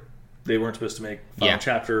on 3. They weren't supposed to make final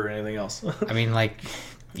chapter or anything else. I mean, it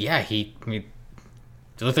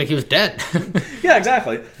looked like he was dead. Yeah,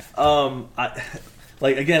 exactly. I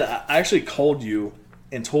actually called you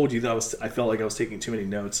and told you that I felt like I was taking too many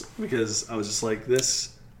notes because I was just like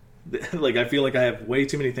this. Like I feel like I have way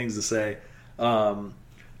too many things to say. I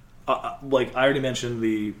already mentioned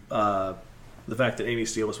the fact that Amy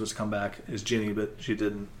Steele was supposed to come back as Ginny, but she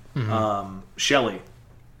didn't. Shelley.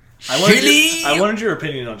 I wanted your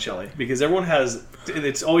opinion on Shelley because everyone has.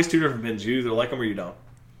 It's always two different opinions. You either like them or you don't.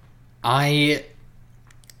 I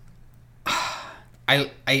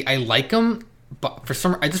like him, but for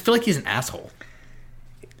some, I just feel like he's an asshole.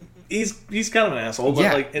 He's kind of an asshole,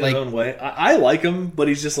 but in his own way. I like him, but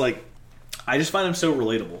he's just like, I just find him so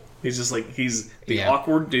relatable. He's just like he's the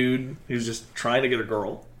awkward dude who's just trying to get a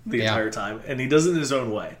girl the entire time, and he does it in his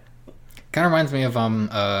own way. Kind of reminds me of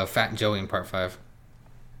Fat Joey in Part 5.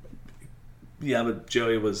 Yeah, but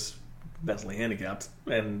Joey was mentally handicapped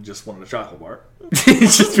and just wanted a chocolate bar. He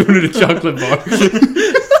just wanted a chocolate bar.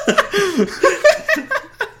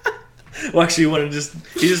 Well, actually,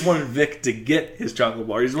 he just wanted Vic to get his chocolate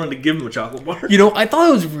bar. He just wanted to give him a chocolate bar. I thought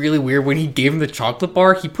it was really weird when he gave him the chocolate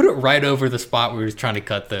bar. He put it right over the spot where he was trying to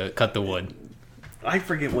cut the wood. I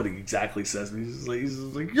forget what he exactly says. But he's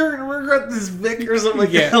like, you're gonna regret this, Vic, or something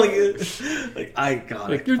like that.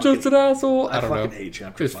 You're just an asshole. I don't know. fucking hate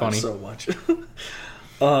Chapter 5 funny. so much.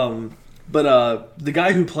 But the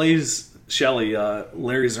guy who plays Shelley,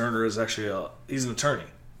 Larry Zerner, is actually he's an attorney,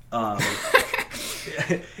 and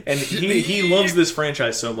he loves this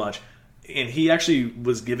franchise so much. And he actually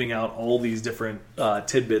was giving out all these different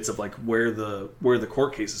tidbits of like where the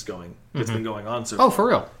court case is going. It's been going on so far. Oh, for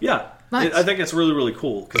real? Yeah. Nice. I think it's really, really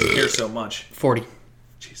cool because he cares so much. 40.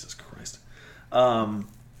 Jesus Christ. But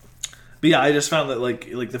yeah, I just found that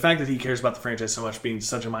like the fact that he cares about the franchise so much, being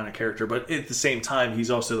such a minor character, but at the same time,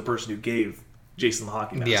 he's also the person who gave Jason the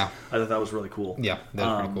hockey mask. Yeah. I thought that was really cool. Yeah, that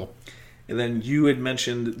was pretty cool. And then you had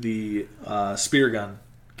mentioned the spear gun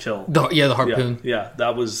kill. The harpoon. Yeah,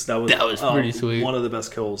 that was pretty sweet. One of the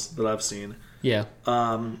best kills that I've seen. Yeah.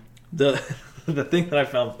 The thing that I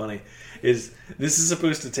found funny is this is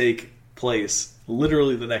supposed to take place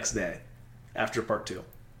literally the next day after part 2.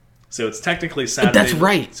 So it's technically Saturday. That's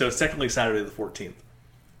right. So it's technically Saturday the 14th.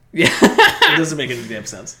 Yeah. It doesn't make any damn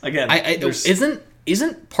sense. Again,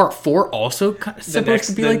 isn't part 4 also supposed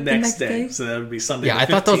to be like the next day? So that would be Sunday. Yeah, the 15th. I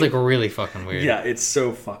thought that was like really fucking weird. Yeah, it's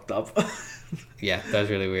so fucked up. Yeah, that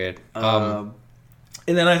was really weird. And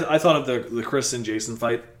then I thought of the Chris and Jason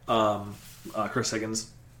fight. Chris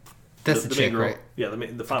Higgins. That's the chick, girl. right? Yeah,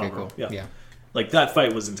 the final Okay, girl. cool. Yeah. Like, that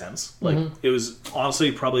fight was intense. Like, it was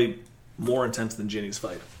honestly probably more intense than Ginny's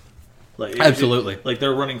fight. Like, absolutely. Like,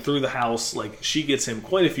 they're running through the house. Like, she gets him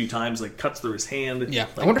quite a few times. Like, cuts through his hand. Yeah.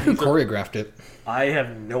 Like, I wonder who choreographed it. I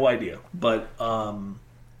have no idea. But, well,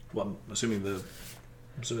 I'm assuming the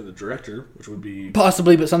director, which would be...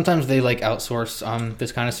 Possibly, but sometimes they, like, outsource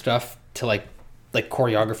this kind of stuff to, like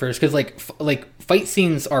choreographers. Because, like fight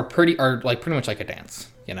scenes are pretty much like a dance.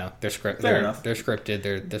 You know, they're scripted. Fair enough. They're scripted.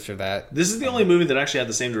 They're this or that. This is the only movie that actually had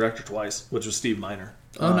the same director twice, which was Steve Miner.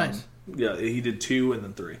 Oh, nice. Yeah, he did 2 and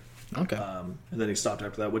then 3. Okay. And then he stopped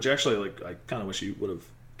after that, which actually, like, I kind of wish he would have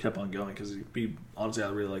kept on going because honestly, I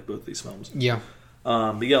really like both these films. Yeah.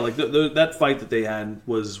 But yeah, like that fight that they had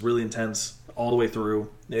was really intense all the way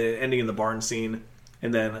through, ending in the barn scene,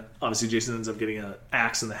 and then obviously Jason ends up getting an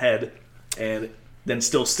axe in the head, and then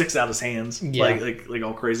still sticks out his hands, like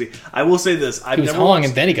all crazy. I will say this: he was hung,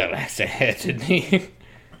 and then he got an axe in the head, didn't he?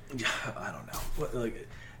 Yeah, I don't know. Like,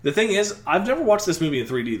 the thing is, I've never watched this movie in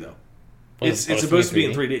 3D though. It's supposed to be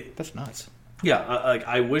in 3D. That's nuts. Yeah,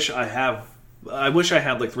 I wish I had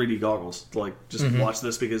like 3D goggles to like just watch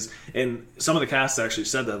this because, and some of the cast actually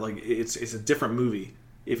said that like it's a different movie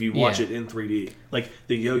if you watch it in 3D. Like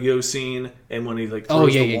the yo-yo scene and when he like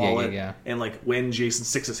throws the wallet and like when Jason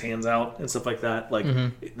sticks his hands out and stuff like that. Like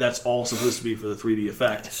that's all supposed to be for the 3D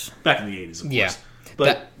effect back in the 80s, of course.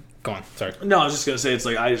 But go on. Sorry. No, I was just gonna say it's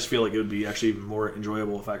like I just feel like it would be actually even more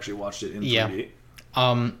enjoyable if I actually watched it in 3D.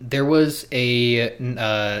 There was a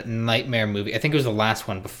Nightmare movie. I think it was the last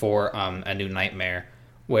one before A New Nightmare,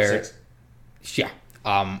 where 6.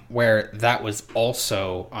 Where that was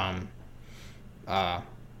also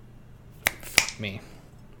fuck me.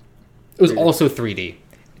 It was also 3D.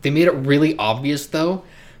 They made it really obvious though,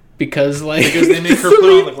 because they make her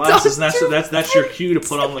put on the glasses, and that's your cue to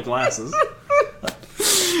put on the glasses.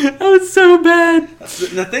 That was so bad.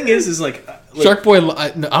 The thing is like Shark Boy. I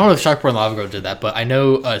don't know if Shark Boy and Lava Girl did that, but I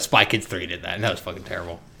know Spy Kids 3 did that, and that was fucking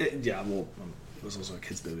terrible. It was also a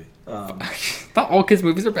kids movie. Not all kids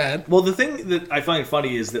movies are bad. Well, the thing that I find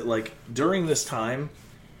funny is that like during this time,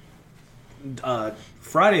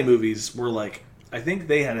 Friday movies were like, I think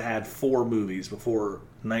they had 4 movies before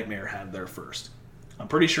Nightmare had their first. I'm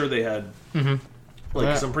pretty sure they had.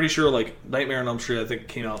 Cause I'm pretty sure like Nightmare on Elm Street I think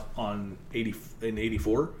came out in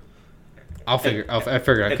 84. I figure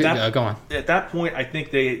out. Go on. At that point, I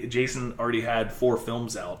think Jason already had 4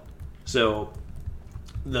 films out. So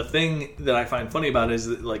the thing that I find funny about it is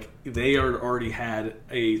that like they already had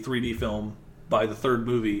a 3D film by the 3rd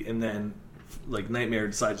movie, and then like Nightmare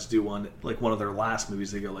decides to do one of their last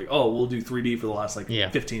movies. They go like, oh, we'll do 3D for the last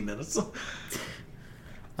 15 minutes.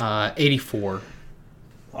 84.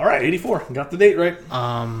 All right, 84. Got the date right.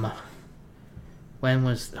 When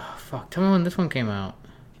was... Oh, fuck. Tell me when this one came out.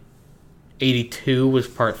 82 was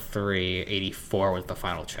part 3. 84 was the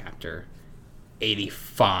final chapter.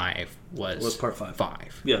 85 was part 5.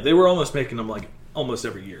 5. Yeah, they were almost making them like almost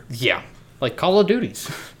every year. Yeah. Like Call of Duties.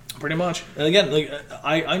 Pretty much. And again, like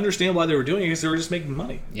I understand why they were doing it because they were just making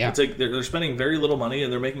money. Yeah. It's like they're spending very little money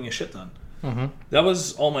and they're making a shit ton. That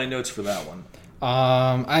was all my notes for that one.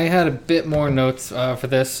 I had a bit more notes for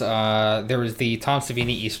this. There was the Tom Savini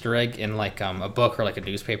Easter egg in like a book or like a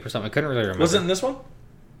newspaper or something. I couldn't really remember. Was it in this one?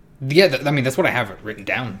 Yeah, I mean that's what I have written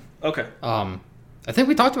down. Okay. I think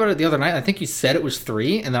we talked about it the other night. I think you said it was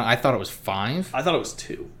 3, and then I thought it was 5. I thought it was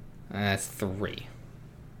 2. That's 3.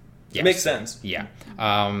 Yes. Makes sense. Yeah.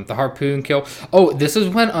 The harpoon kill. Oh, this is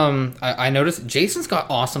when I noticed Jason's got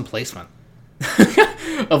awesome placement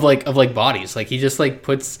of bodies. Like he just like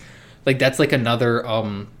puts like that's like another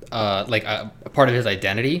like a part of his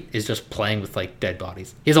identity is just playing with like dead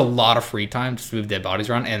bodies. He has a lot of free time to move dead bodies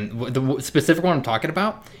around, and the specific one I'm talking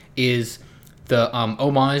about is the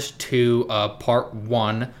homage to part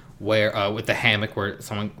 1 where with the hammock where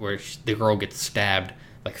the girl gets stabbed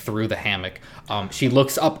like through the hammock. She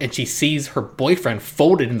looks up and she sees her boyfriend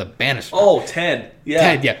folded in the banister. Oh, Ted. Yeah.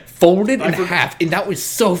 Ted, yeah. Folded in half. And that was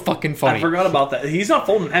so fucking funny. I forgot about that. He's not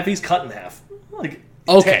folded in half, he's cut in half. Like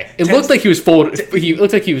okay. It looked like he was folded. He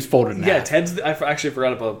looked like he was folded in half. Yeah, I actually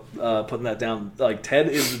forgot about putting that down. Like Ted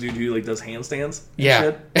is the dude who like does handstands.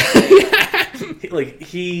 Yeah.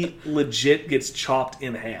 He legit gets chopped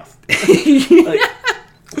in half.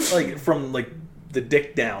 like from like the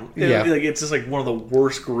dick down. Yeah. Like it's just like one of the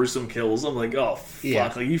worst gruesome kills. I'm like, oh fuck.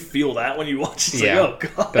 Yeah. Like you feel that when you watch it. It's yeah.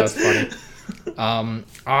 like, oh god. That was funny.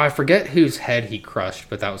 I forget whose head he crushed,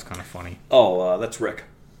 but that was kind of funny. Oh, that's Rick.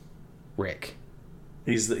 Rick.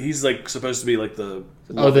 He's like supposed to be like the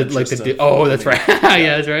that's right.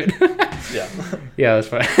 Yeah, that's right. Yeah. Yeah, that's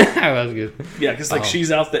fine. That was good. Yeah, because like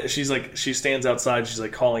she's out there. She's like she stands outside. She's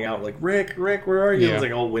like calling out like Rick, where are you? Yeah. It's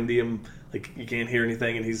like all windy and like you can't hear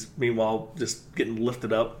anything, and he's meanwhile just getting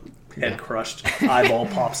lifted up, head crushed, eyeball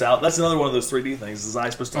pops out. That's another one of those 3D things. His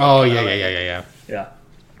eye's supposed to. Oh yeah.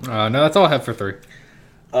 No, that's all I have for 3.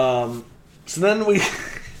 So then we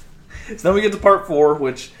get to part 4,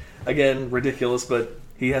 which again ridiculous, but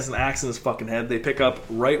he has an axe in his fucking head. They pick up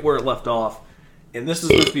right where it left off. And this is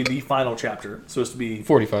supposed to be the final chapter. It's supposed to be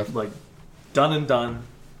 45. Like done and done.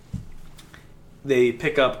 They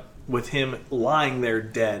pick up with him lying there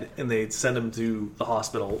dead, and they send him to the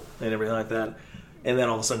hospital and everything like that. And then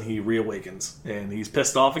all of a sudden he reawakens, and he's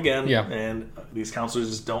pissed off again. Yeah. And these counselors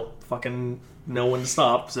just don't fucking know when to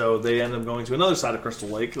stop, so they end up going to another side of Crystal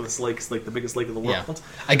Lake. This lake is like the biggest lake in the world.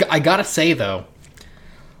 Yeah. I gotta say though,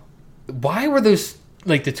 why were those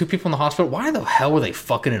like the 2 people in the hospital? Why the hell were they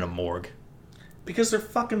fucking in a morgue? Because they're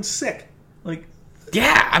fucking sick. Like,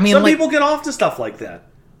 yeah, I mean, some people get off to stuff like that.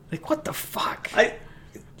 Like, what the fuck?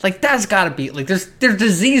 That's gotta be like there's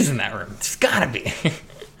disease in that room. There's gotta be.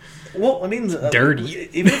 Well, I mean, dirty.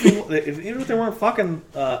 Even if they weren't fucking,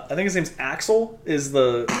 I think his name's Axel. Is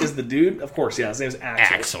the dude? Of course, yeah. His name's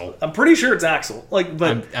Axel. Axel. I'm pretty sure it's Axel. Like,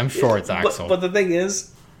 but I'm sure it's Axel. But the thing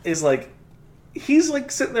is like. He's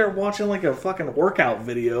like sitting there watching like a fucking workout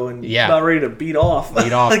video and about ready to beat off.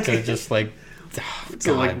 Like, to just like,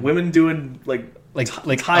 so like women doing like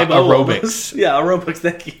aerobics. Yeah, aerobics.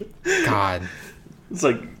 Thank you. God, it's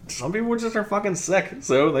like some people just are fucking sick,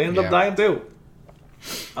 so they end up dying too.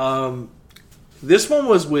 This one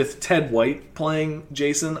was with Ted White playing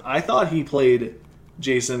Jason. I thought he played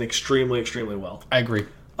Jason extremely well. I agree.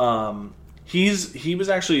 He was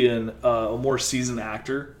actually a more seasoned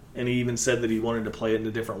actor. And he even said that he wanted to play it in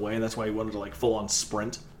a different way, and that's why he wanted to like full on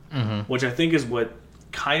sprint, which I think is what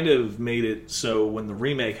kind of made it so when the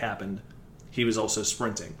remake happened, he was also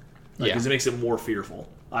sprinting, because it makes it more fearful.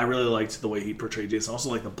 I really liked the way he portrayed Jason. Also,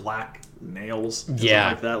 like the black nails, and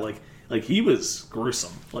stuff like that. Like he was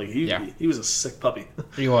gruesome. Like he was a sick puppy.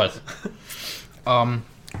 He was.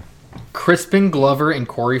 Crispin Glover and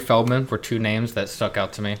Corey Feldman were 2 names that stuck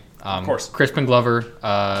out to me. Of course, Crispin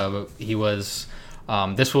Glover. He was.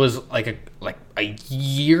 This was like a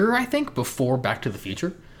year, I think, before Back to the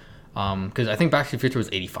Future, because I think Back to the Future was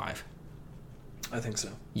 85. I think so.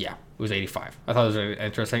 Yeah, it was 85. I thought it was very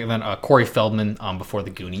interesting. And then Corey Feldman before the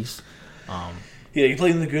Goonies. Yeah, he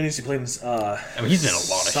played in the Goonies. He played in. He's in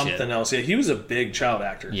a lot of something shit. else. Yeah, he was a big child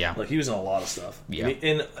actor. Yeah, like he was in a lot of stuff. Yeah,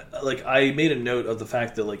 and like I made a note of the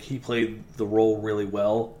fact that like he played the role really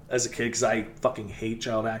well as a kid, because I fucking hate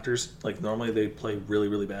child actors. Like normally they play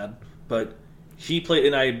really bad, but. He played,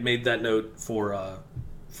 and I made that note for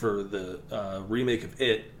the remake of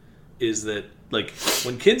It, is that like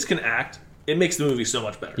when kids can act, it makes the movie so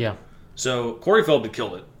much better. Yeah. So Corey Feldman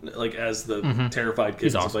killed it, like as the terrified kid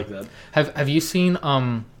and stuff like that. Have you seen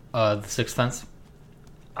The Sixth Sense?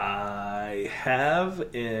 I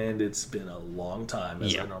have, and it's been a long time,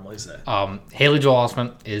 as I normally say. Haley Joel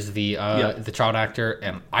Osment is the child actor,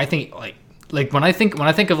 and I think like when I think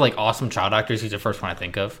of like awesome child actors, he's the first one I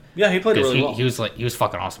think of. Yeah, he played it really well. He was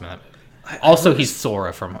fucking awesome in that movie. He's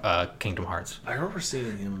Sora from Kingdom Hearts. I remember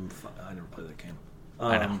seeing him. I never played that game.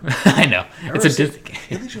 I know. I know. It's a Disney game.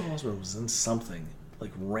 Haley Joel Osment was in something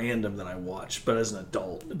like random that I watched, but as an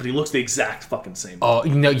adult. But he looks the exact fucking same. Oh,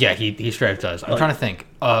 yeah, he straight up does. I'm trying to think.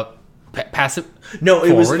 Passive. No,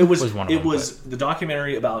 it was one of them, the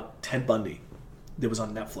documentary about Ted Bundy that was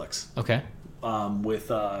on Netflix. Okay. With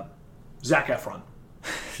Zac Efron.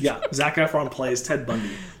 Yeah, Zac Efron plays Ted Bundy,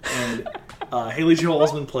 and Haley Joel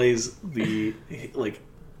Osment plays the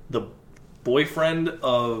boyfriend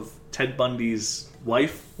of Ted Bundy's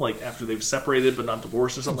wife, like after they've separated but not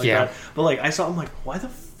divorced or something like that. But like I saw, I'm like, why the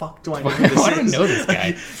fuck do I know who this is? I don't know this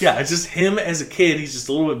guy. Yeah, it's just him as a kid. He's just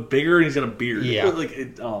a little bit bigger and he's got a beard. Yeah, like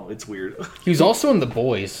it's weird. He was also in The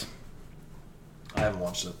Boys. I haven't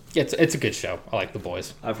watched it. Yeah, it's a good show. I like The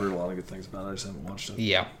Boys. I've heard a lot of good things about it. I just haven't watched it.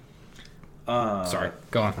 Yeah. Sorry,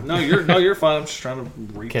 go on. No, you're fine. I'm just trying to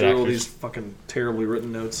read through all actors. these fucking terribly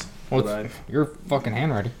written notes. Well, your fucking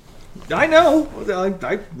handwriting. I know.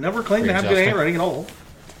 I never claimed to have good handwriting at all.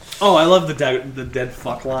 Oh, I love the dead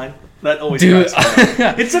fuck line. That always cracks me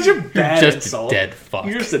up. It's such a bad insult. Dead fuck.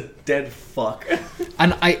 You're just a dead fuck.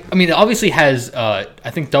 And I mean, it obviously has, I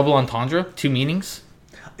think, double entendre, 2 meanings.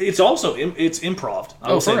 It's also it's improv.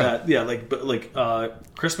 I will say real? that. Yeah, like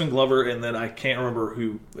Crispin Glover, and then I can't remember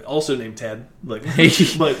who also named Ted. Like, but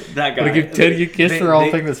that guy. Like if Ted you kiss her, I'll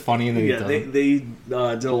think that's funny, and then they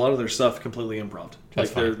did a lot of their stuff completely improv.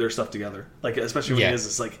 That's like their stuff together. Like especially when he has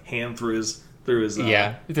this like hand through his through his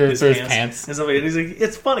pants and stuff. And he's like,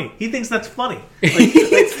 it's funny. He thinks that's funny.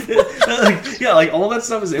 Like all that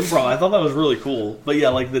stuff is improv. I thought that was really cool. But yeah,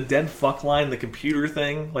 like the dead fuck line, the computer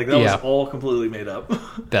thing, like that was all completely made up.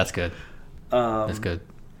 That's good. That's good.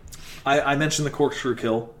 I mentioned the corkscrew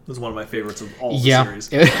kill. It was one of my favorites of all the series.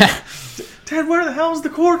 Dad, where the hell is the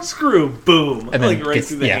corkscrew? Boom! And like right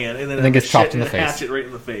through the hand, and then gets chopped in the face. Hatchet right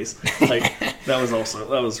in the face. Like that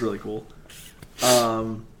was really cool.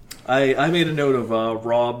 I made a note of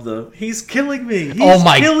Rob. He's killing me. Oh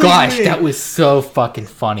my gosh, that was so fucking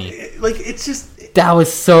funny. Like it's just that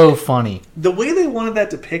was so funny. The way they wanted that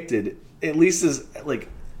depicted, at least is like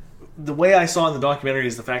the way I saw in the documentary,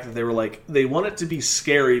 is the fact that they were like they want it to be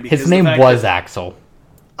scary because his name was Axel.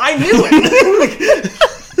 I knew it.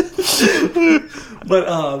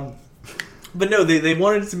 But no, they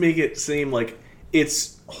wanted to make it seem like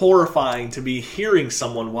it's horrifying to be hearing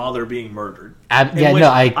someone while they're being murdered.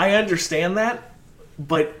 I understand that,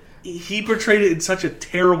 but he portrayed it in such a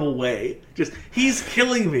terrible way. Just he's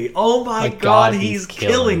killing me. Oh my god, he's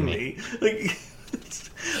killing me. Like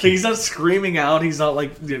he's not screaming out. He's not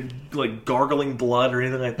like gargling blood or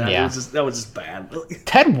anything like that. Yeah. That was just bad.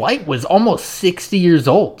 Ted White was almost 60 years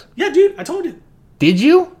old. Yeah, dude, I told you. Did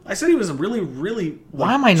you? I said he was a really, really.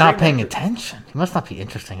 Why am I not paying attention? He must not be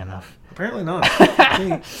interesting enough. Apparently not.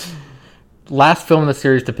 Last film in the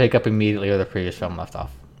series to pick up immediately where the previous film left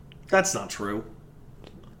off. That's not true.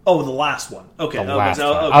 Oh, the last one. Okay.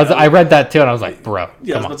 I read that too, and I was like, bro.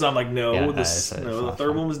 Yeah, but I'm like, no, the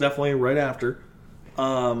third one was definitely right after.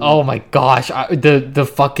 Oh my gosh,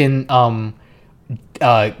 the fucking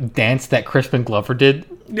dance that Crispin Glover did.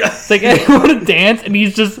 It's like I want to dance, and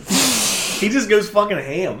he just goes fucking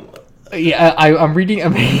ham. Yeah, I'm reading.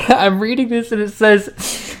 I'm reading this, and it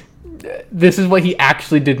says this is what he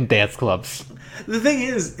actually did in dance clubs. The thing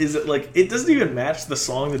is that like it doesn't even match the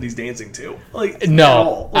song that he's dancing to. Like no, at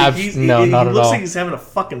all. Like, he looks like he's having a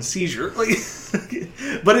fucking seizure. Like,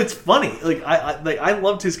 but it's funny. Like I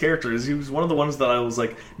loved his characters. He was one of the ones that I was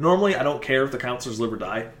like, normally I don't care if the counselors live or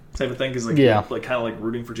die type of thing, because like kind of like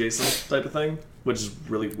rooting for Jason type of thing, which is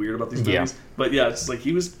really weird about these movies. But yeah, it's just like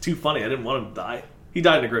he was too funny. I didn't want him to die. He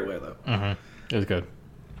died in a great way though. Mm-hmm. It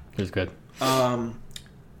was good.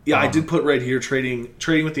 Yeah, I did put right here trading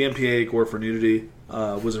with the MPA Corps for nudity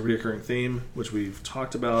was a recurring theme, which we've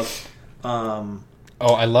talked about.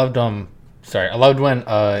 I loved I loved when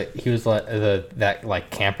he was like that like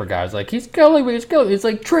camper guy was like, he's killing me. It's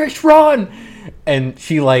like, Trish, run, and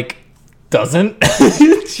she like doesn't.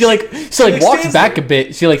 she walks back a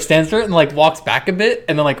bit. She like stands there and like walks back a bit,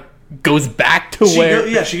 and then like goes back to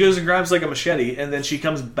where. She goes and grabs like a machete, and then she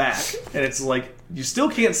comes back, and it's like you still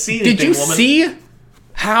can't see anything. Did you see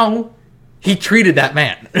how he treated that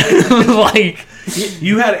man? Like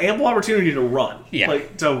you had ample opportunity to run. Yeah,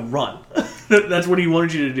 like to run. That's what he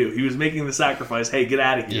wanted you to do. He was making the sacrifice. Hey, get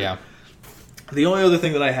out of here. Yeah. The only other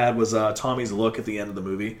thing that I had was Tommy's look at the end of the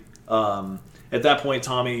movie. At that point,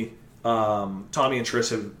 Tommy and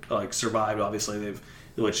Trish have like survived. Obviously,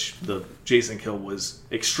 which the Jason kill was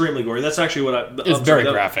extremely gory. That's actually what it's very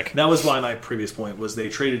graphic. That was why my previous point was they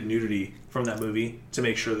traded nudity from that movie to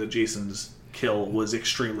make sure that Jason's kill was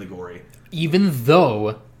extremely gory. Even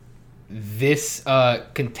though this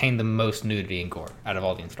contained the most nudity and gore out of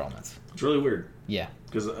all the installments. It's really weird. Yeah.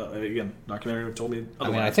 Because, again, documentary told me otherwise. I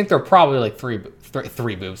mean, I think there are probably like three boobs.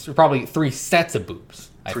 There are probably 3 sets of boobs.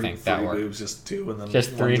 I think three that were boobs, just 2, and then just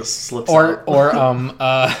 3. one just slips or out.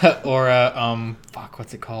 fuck,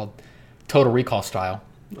 what's it called? Total Recall style.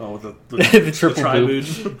 Oh, the triple tri-boob.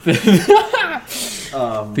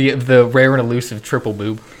 The rare and elusive triple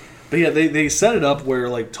boob. But yeah, they set it up where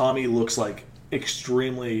like Tommy looks like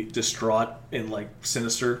extremely distraught and like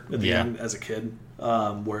sinister at the end as a kid.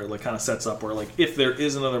 Where it like kind of sets up where like if there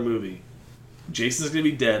is another movie, Jason's gonna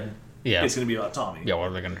be dead. Yeah, it's gonna be about Tommy. Yeah, what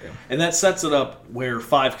are they gonna do? And that sets it up where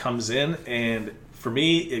 5 comes in, and for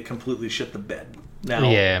me, it completely shit the bed.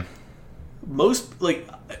 Now, most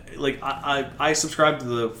I subscribe to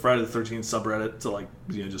the Friday the 13th subreddit to like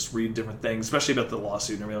just read different things, especially about the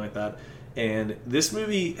lawsuit and everything like that. And this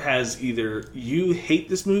movie has either you hate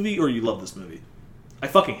this movie or you love this movie. I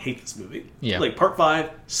fucking hate this movie. Yeah. Like, Part 5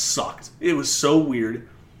 sucked. It was so weird.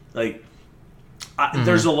 Like,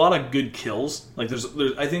 there's a lot of good kills. Like, there's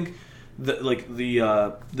I think,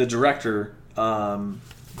 the director,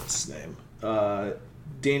 what's his name?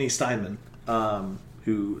 Danny Steinman,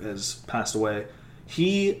 who has passed away.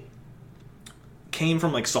 He came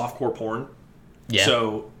from, like, softcore porn. Yeah.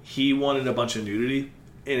 So, he wanted a bunch of nudity,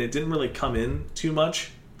 and it didn't really come in too much.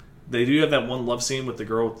 They do have that one love scene with the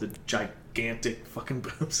girl with the gigantic fucking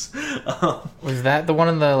boobs. Was that the one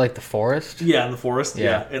in the forest? Yeah, in the forest.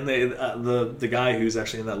 Yeah, and they the guy who's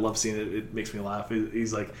actually in that love scene, it makes me laugh.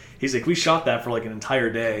 He's like we shot that for like an entire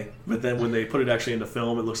day, but then when they put it actually into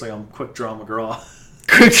film, it looks like I'm Quick Draw McGraw.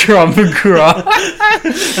 Quick Draw McGraw.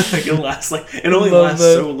 Like it only lasts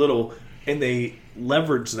so little, and they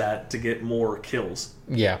leverage that to get more kills.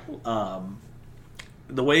 Yeah.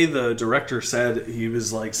 The way the director said, he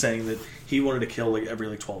was like saying that he wanted to kill like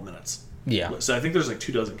every 12 minutes. Yeah. So I think there's like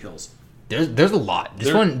 24 kills. There's a lot.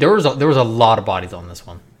 There was a lot of bodies on this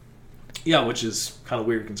one. Yeah, which is kind of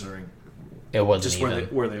weird considering it wasn't just even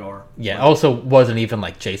where they are. Yeah. Like, also wasn't even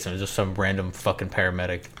like Jason. It was just some random fucking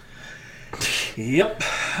paramedic. Yep.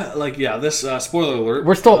 Like this spoiler alert.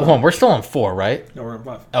 We're still We're still on 4, right? No, we're on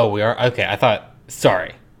 5. Oh, we are. Okay. I thought.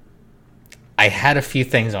 Sorry. I had a few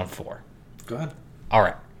things on 4. Go ahead. All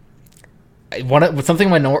right. Something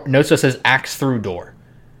in my notes that says axe through door.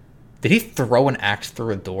 Did he throw an axe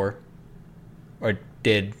through a door? Or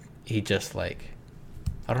did he just I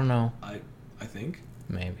don't know. I think.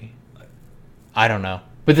 Maybe. I don't know.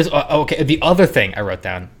 But this... okay, the other thing I wrote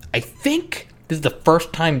down. I think this is the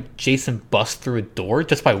first time Jason busts through a door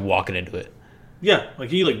just by walking into it. Yeah,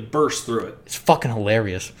 he burst through it. It's fucking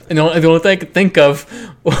hilarious. And the only thing I could think of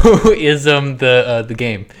is the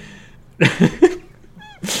game.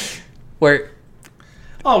 Where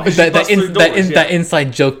that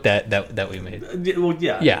inside joke that we made. Well,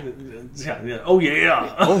 yeah. Oh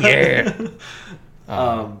yeah. Oh yeah.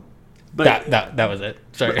 But that was it.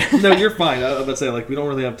 Sorry. No, you're fine. I was about to say we don't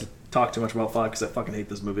really have to talk too much about 5 because I fucking hate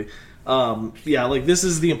this movie. This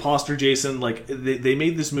is the imposter Jason. They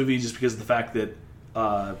made this movie just because of the fact that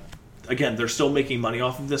again they're still making money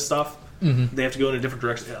off of this stuff. Mm-hmm. They have to go in a different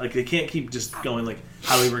direction. They can't keep just going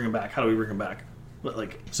how do we bring him back? How do we bring him back?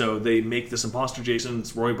 But so they make this imposter Jason.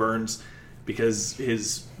 It's Roy Burns because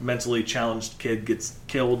his mentally challenged kid gets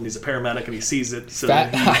killed and he's a paramedic and he sees it. So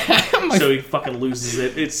he fucking loses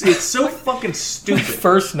it. It's so fucking stupid.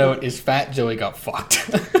 First note is Fat Joey got fucked.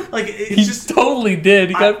 He just totally did.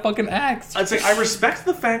 He got fucking axed. I'd say I respect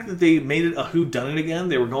the fact that they made it a whodunit again.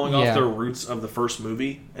 They were going off their roots of the first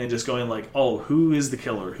movie and just going who is the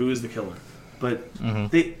killer? Who is the killer? But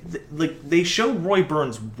they show Roy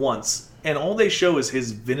Burns once. And all they show is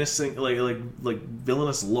his villainous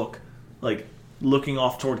look, looking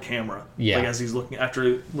off toward camera, as he's looking at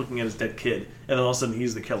his dead kid, and then all of a sudden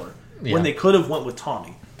he's the killer. Yeah. When they could have went with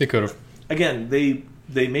Tommy, they could have. Again,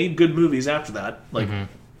 they made good movies after that.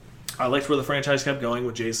 I liked where the franchise kept going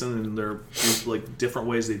with Jason and their different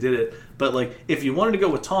ways they did it. But if you wanted to go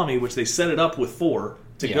with Tommy, which they set it up with 4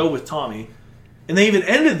 to go with Tommy. And they even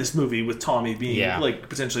ended this movie with Tommy being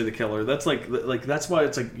potentially the killer. That's that's why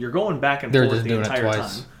it's you're going back and forth the entire time.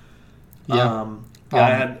 Yeah.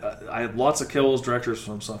 I had lots of kills, directors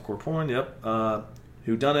from softcore porn. Yep.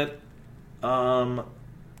 Who done it?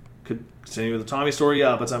 Could continue with the Tommy story.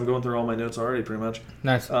 Yeah, but I'm going through all my notes already, pretty much.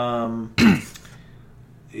 Nice.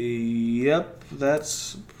 Yep.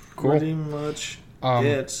 That's pretty much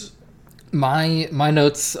it. My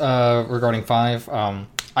notes regarding 5.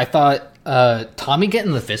 I thought Tommy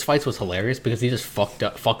getting the fist fights was hilarious because he just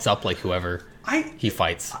fucks up like whoever he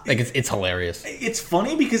fights. Like it's hilarious. It's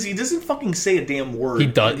funny because he doesn't fucking say a damn word. He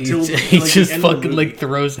does. He just fucking like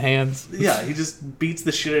throws hands. Yeah, he just beats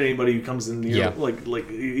the shit out of anybody who comes in near. Yeah. Like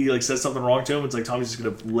he like says something wrong to him. It's like Tommy's just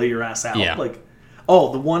gonna lay your ass out. Yeah. Like,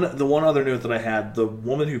 oh, the one other note that I had, the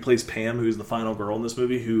woman who plays Pam, who's the final girl in this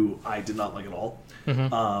movie, who I did not like at all.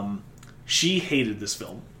 Mm-hmm. She hated this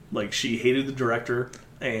film. Like, she hated the director,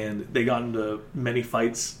 and they got into many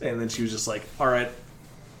fights, and then she was just like, all right,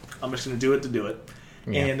 I'm just going to do it to do it.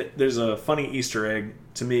 Yeah. And there's a funny Easter egg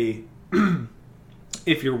to me.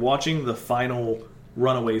 If you're watching the final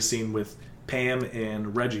runaway scene with Pam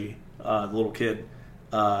and Reggie, the little kid,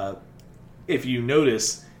 if you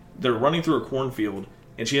notice, they're running through a cornfield,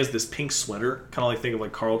 and she has this pink sweater, kind of like think of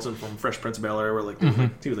like Carlton from Fresh Prince of Bel-Air, where like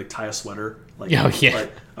he would like tie a sweater like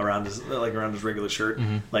around his regular shirt.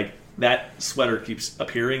 Mm-hmm. Like that sweater keeps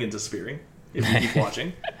appearing and disappearing if you keep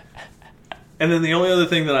watching. And then the only other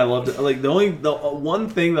thing that I loved, like the one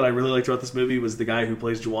thing that I really liked about this movie was the guy who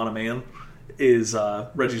plays Juana Man is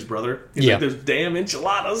Reggie's brother. He's like, there's damn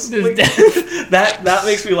enchiladas. Like, that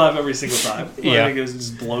makes me laugh every single time. Yeah, like, it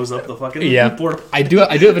just blows up the fucking board. I do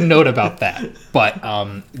have a note about that. But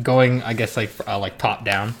going, I guess like top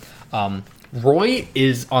down, Roy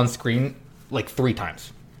is on screen like 3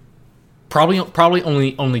 times. Probably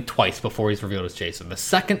only twice before he's revealed as Jason. The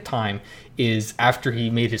second time is after he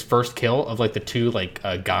made his first kill of like the 2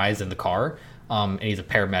 guys in the car. And he's a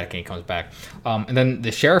paramedic and he comes back. And then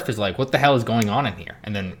the sheriff is like, what the hell is going on in here?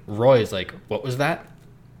 And then Roy is like, what was that?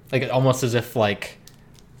 Like almost as if like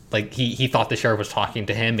he thought the sheriff was talking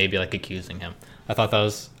to him, maybe like accusing him. I thought that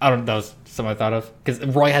was something I thought of. Because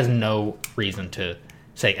Roy has no reason to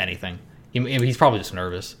say anything. He's probably just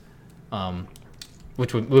nervous.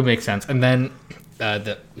 Which would make sense. And then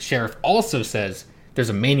the sheriff also says there's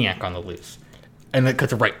a maniac on the loose. And that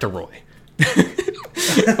cuts right to Roy.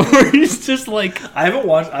 Or he's just like, I've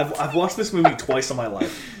watched this movie twice in my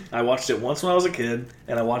life. I watched it once when I was a kid,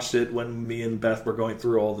 and I watched it when me and Beth were going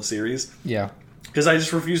through all the series. Yeah. Because I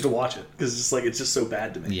just refused to watch it because it's just so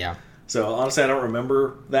bad to me. Yeah. So honestly, I don't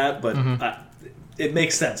remember that, but it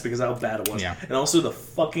makes sense because of how bad it was. Yeah. And also the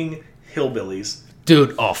fucking hillbillies.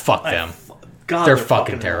 Dude, oh fuck them. God, they're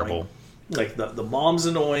fucking terrible. Like the mom's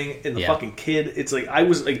annoying and the fucking kid. It's like I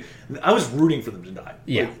was rooting for them to die.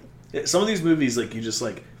 Yeah. Like, some of these movies, like you just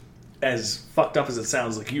like, as fucked up as it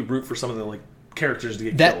sounds, like you root for some of the like characters to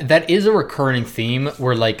get killed. That is a recurring theme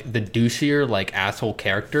where like the douchier like asshole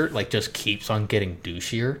character like just keeps on getting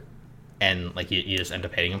douchier, and like you just end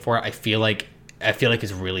up hating him for it. I feel like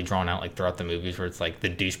it's really drawn out like throughout the movies where it's like the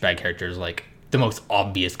douchebag character is like the most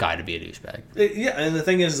obvious guy to be a douchebag. Yeah, and the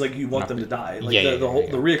thing is, like, you want them to die. Like,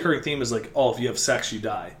 the reoccurring theme is like, oh, if you have sex, you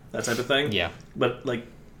die. That type of thing. Yeah. But like,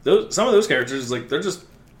 some of those characters, like, they're just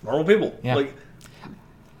normal people. Yeah. Like,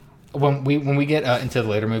 when we get into the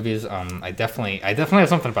later movies, I definitely have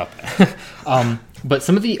something about that. But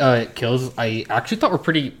some of the kills I actually thought were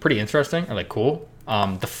pretty interesting or like cool.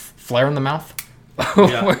 The flare in the mouth.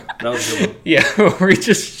 Yeah, that was a good one. Yeah, where he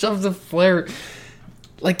just shoves the flare.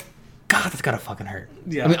 Like, God, that's gotta fucking hurt.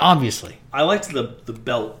 Yeah, I mean, obviously. I liked the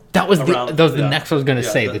belt. That was the next I was gonna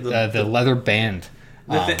say. The leather band.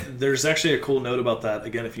 There's actually a cool note about that.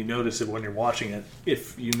 Again, if you notice it when you're watching it,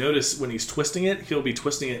 if you notice when he's twisting it, he'll be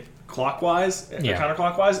twisting it clockwise,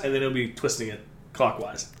 counterclockwise, and then he'll be twisting it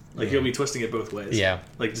clockwise. Like he'll be twisting it both ways. Yeah,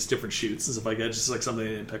 like just different shoots and stuff like that. Just like something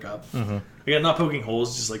they didn't pick up. Mm-hmm. Again, not poking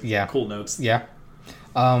holes, just like cool notes. Yeah.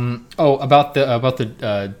 About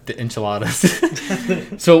the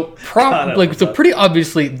enchiladas. So pretty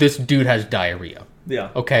obviously this dude has diarrhea. Yeah.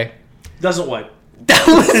 Okay. Doesn't wipe. That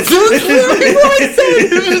was literally what I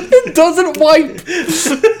said. It doesn't wipe.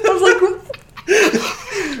 I was like,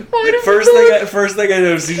 first thing I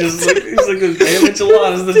noticed, he's like those damn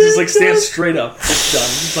enchiladas that just like stand straight up. It's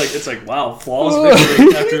done. It's like wow, flawless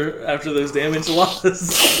victory after those damn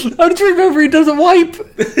enchiladas. How did you remember he doesn't wipe?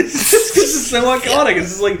 It's just because it's so iconic.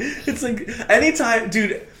 It's like anytime,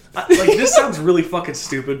 dude. Like this sounds really fucking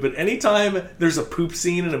stupid, but anytime there's a poop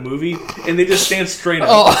scene in a movie and they just stand straight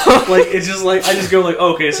up, like it's just like I just go like,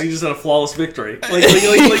 okay, so you just had a flawless victory. Like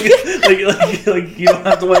you don't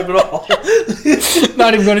have to wipe it all.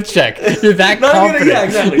 Not even gonna check. You're that confident. Yeah,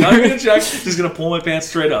 exactly. Not even gonna check. Just gonna pull my pants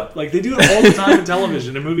straight up. Like they do it all the time in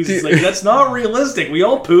television and movies. It's like that's not realistic. We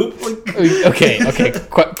all poop. Like, okay.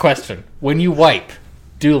 Question: when you wipe,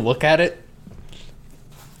 do you look at it?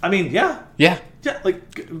 I mean, yeah. Yeah. Yeah, like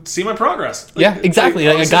see my progress. Like, yeah, exactly.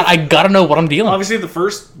 Like, I gotta know what I'm dealing. Obviously, the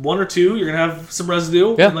first 1 or 2, you're gonna have some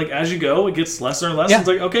residue. Yeah. And like as you go, it gets lesser and less. Yeah. And it's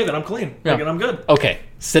like okay, then I'm clean. Yeah. Like, and I'm good. Okay,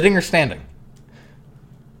 sitting or standing?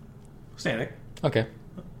 Standing. Okay.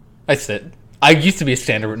 I sit. I used to be a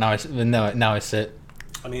stander, but now I sit.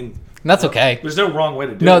 I mean... And that's okay. There's no wrong way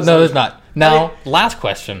to do it. No, there's not. Now, last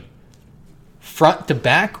question. Front to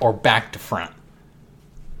back or back to front?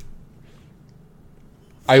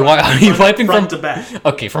 Are you wiping front to back?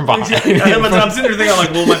 Okay, from behind. I'm sitting there thinking,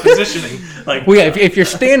 like, well, my positioning. Like, well, yeah, if you're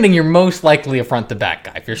standing, you're most likely a front to back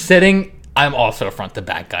guy. If you're sitting, I'm also a front to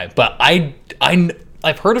back guy. But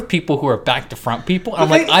I've heard of people who are back to front people. And I'm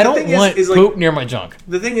like, I don't want poop near my junk.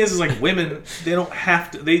 The thing is like women, they don't have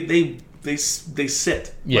to. They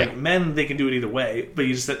sit. Yeah. Like men, they can do it either way. But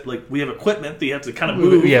you just like we have equipment that you have to kind of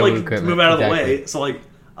move, move out of the way. So like,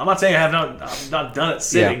 I'm not saying I've not done it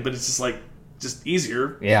sitting, but it's just like just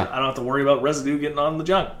easier. Yeah. I don't have to worry about residue getting on the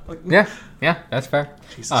junk. Like, yeah, that's fair.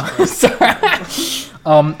 Jesus Christ.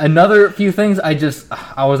 Another few things I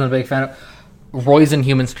wasn't a big fan of. Roy's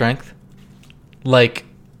Inhuman Strength. Like,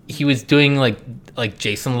 he was doing like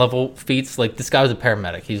Jason level feats. Like, this guy was a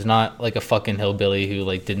paramedic. He's not like a fucking hillbilly who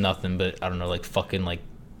like did nothing but I don't know, like fucking like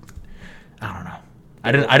I don't know.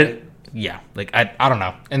 I didn't yeah, like I don't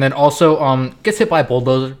know. And then also gets hit by a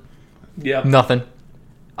bulldozer. Yeah. Nothing.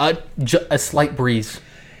 A slight breeze.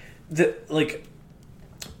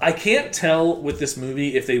 I can't tell with this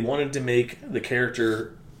movie if they wanted to make the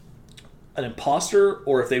character an imposter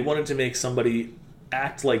or if they wanted to make somebody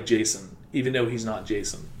act like Jason, even though he's not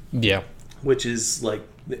Jason. Yeah. Which is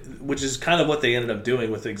kind of what they ended up doing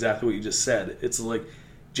with exactly what you just said. It's like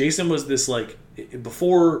Jason was this like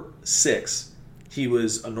before 6, he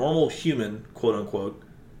was a normal human, quote unquote,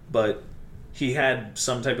 but he had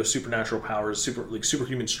some type of supernatural powers,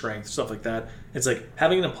 superhuman strength, stuff like that. It's like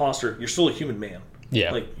having an imposter, you're still a human man.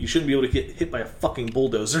 Yeah. Like you shouldn't be able to get hit by a fucking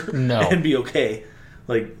bulldozer and be okay.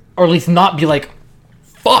 Like, or at least not be like,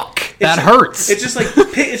 fuck, that hurts. It's just like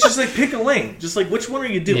pick a lane. Just like, which one are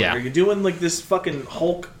you doing? Yeah. Are you doing like this fucking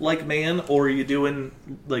Hulk-like man, or are you doing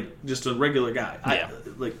like just a regular guy? Yeah.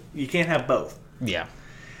 Like you can't have both. Yeah.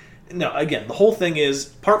 No, again, the whole thing is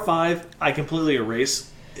part 5. I completely erase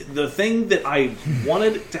the thing that I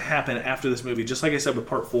wanted to happen after this movie. Just like I said with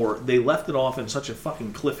part 4, they left it off in such a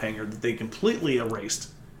fucking cliffhanger that they completely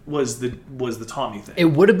erased. Was the Tommy thing. It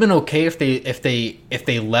would have been okay if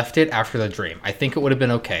they left it after the dream. I think it would have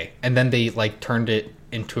been okay. And then they like turned it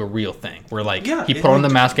into a real thing. Where like he put on the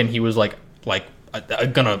mask and he was like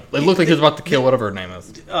gonna. It looked like he was about to kill whatever her name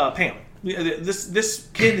is. Pam. This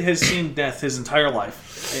kid has seen death his entire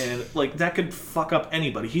life, and like that could fuck up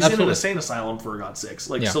anybody. He's in an insane asylum for God's sakes.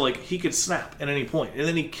 Like so, like he could snap at any point, and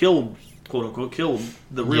then he killed, quote unquote, killed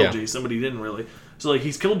the real Jason, but he didn't really. So, like,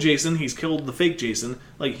 he's killed Jason, he's killed the fake Jason.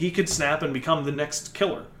 Like, he could snap and become the next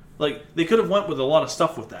killer. Like, they could have went with a lot of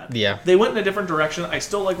stuff with that. Yeah. They went in a different direction. I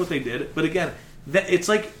still like what they did. But again, it's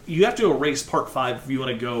like, you have to erase part 5 if you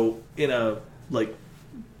want to go in a, like,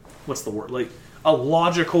 what's the word? Like, a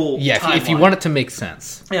logical timeline. If you want it to make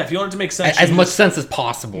sense. Yeah, if you want it to make sense. As much sense as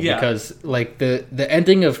possible. Yeah. Because, like, the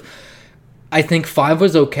ending of... I think 5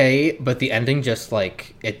 was okay, but the ending just,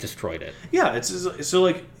 like, it destroyed it. Yeah, it's so,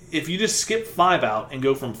 like... If you just skip 5 out and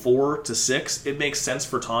go from 4 to 6, it makes sense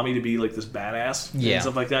for Tommy to be like this badass and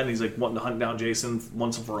stuff like that. And he's like wanting to hunt down Jason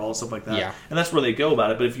once and for all, stuff like that. Yeah. And that's where they go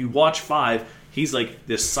about it. But if you watch 5, he's like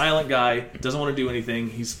this silent guy, doesn't want to do anything.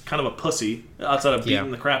 He's kind of a pussy outside of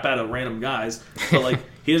beating the crap out of random guys. But like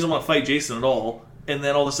he doesn't want to fight Jason at all. And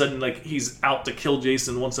then all of a sudden, like he's out to kill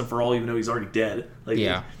Jason once and for all, even though he's already dead. Like,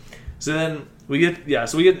 so then we get.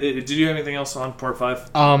 Did you have anything else on part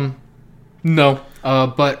 5? No,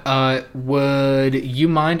 but would you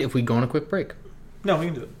mind if we go on a quick break? No, we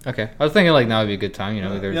can do it. Okay, I was thinking like now would be a good time. You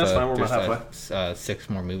know, there's that's fine. We're about halfway. 6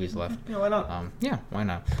 more movies left. Yeah, why not? Why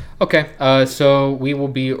not? Okay, so we will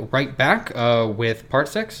be right back with part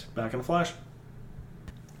 6. Back in a flash.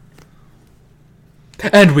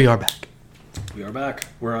 And we are back. We are back.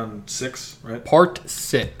 We're on 6, right? Part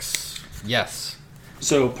 6. Yes.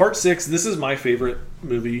 So part 6. This is my favorite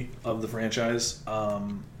movie of the franchise.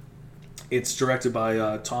 It's directed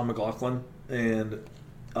by Tom McLaughlin, and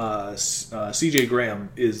C.J. Graham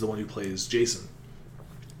is the one who plays Jason.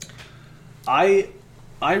 I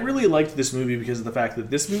really liked this movie because of the fact that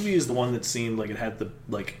this movie is the one that seemed like it had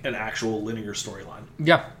an actual linear storyline.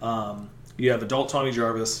 Yeah. You have adult Tommy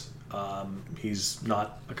Jarvis. He's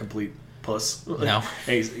not a complete puss. No.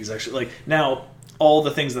 He's actually now. All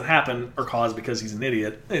the things that happen are caused because he's an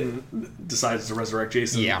idiot and decides to resurrect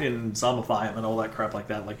Jason and zombify him and all that crap like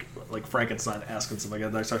that, like Frankenstein-esque and stuff like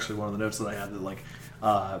that. That's actually one of the notes that I had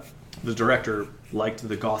that the director liked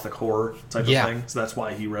the gothic horror type of thing, so that's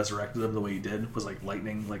why he resurrected him the way he did. Was like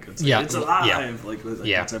lightning, like it's alive, like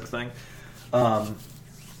that type of thing.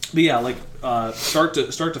 But yeah, like start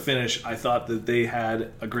to finish, I thought that they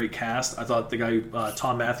had a great cast. I thought the guy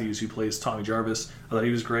Tom Matthews, who plays Tommy Jarvis, I thought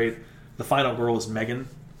he was great. The final girl is Megan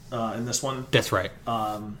in this one. That's right.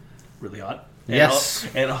 Really hot. Yes.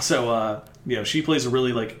 And also, she plays a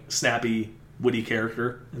really like snappy, witty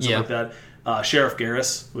character and stuff like that. Sheriff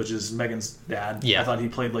Garris, which is Megan's dad. Yeah. I thought he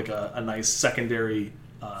played like a nice secondary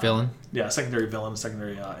villain. Yeah, secondary villain,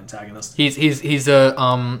 secondary antagonist. He's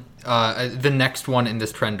the next one in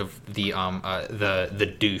this trend of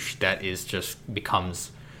the douche that is just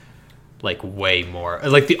becomes like way more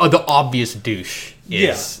like the obvious douche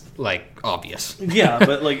is like obvious. Yeah,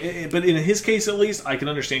 but but in his case at least, I can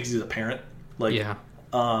understand because he's a parent. Like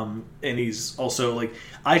and he's also like,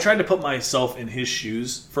 I tried to put myself in his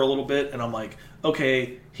shoes for a little bit, and I'm like,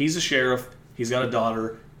 okay, he's a sheriff, he's got a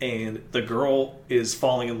daughter, and the girl is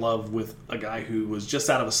falling in love with a guy who was just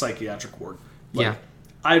out of a psychiatric ward. Like,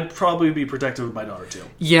 I'd probably be protective of my daughter too.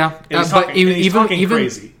 Yeah, but even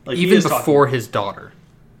crazy. Like, even before his daughter,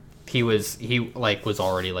 he was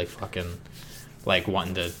already like fucking like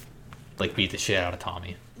wanting to like beat the shit out of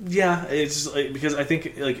Tommy. Yeah, it's just, like, because I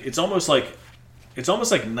think like it's almost like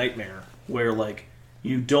Nightmare, where like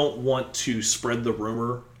you don't want to spread the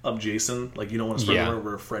rumor of Jason, like you don't want to spread the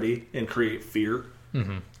rumor of Freddy and create fear.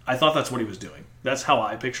 Mm-hmm. I thought that's what he was doing. That's how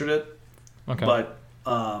I pictured it. Okay. But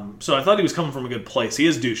so I thought he was coming from a good place. He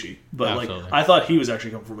is douchey, but Absolutely. Like I thought he was actually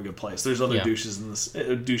coming from a good place. There's other douches in this,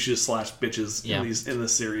 douches / bitches in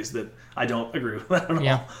this series that I don't agree with at all.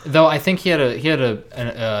 Yeah, though I think he had a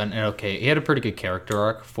pretty good character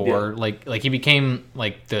arc for like he became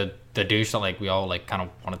like the douche that like we all like kind of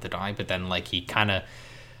wanted to die, but then like he kind of,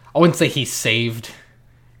 I wouldn't say he saved,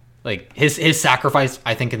 like his sacrifice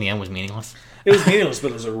I think in the end was meaningless. It was meaningless,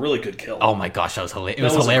 but it was a really good kill. Oh my gosh, that was hilarious. It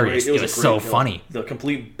was hilarious. It was so funny. The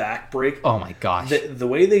complete back break. Oh my gosh. The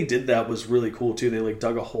way they did that was really cool too. They like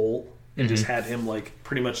dug a hole and just had him like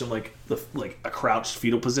pretty much in like a crouched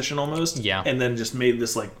fetal position almost. Yeah. And then just made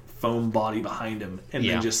this like foam body behind him and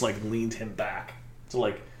then just like leaned him back. So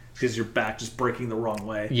like, because your back just breaking the wrong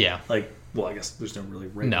way. Yeah. Like, well, I guess there's no really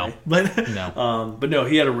right way. But but no,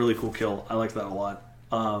 he had a really cool kill. I liked that a lot.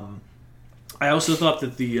 I also thought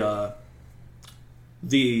that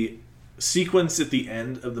the sequence at the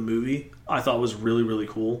end of the movie I thought was really, really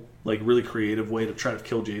cool. Like, really creative way to try to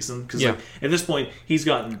kill Jason. Because like, at this point, he's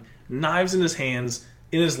gotten knives in his hands,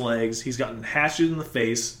 in his legs. He's gotten hatcheted in the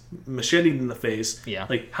face, macheted in the face. Yeah.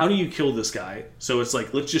 Like, how do you kill this guy? So it's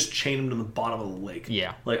like, let's just chain him to the bottom of the lake.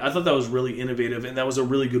 Yeah. Like, I thought that was really innovative, and that was a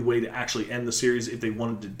really good way to actually end the series if they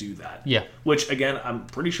wanted to do that. Yeah. Which, again, I'm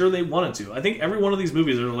pretty sure they wanted to. I think every one of these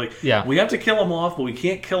movies are like, we have to kill him off, but we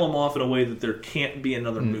can't kill him off in a way that there can't be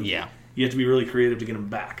another movie. Yeah. You have to be really creative to get him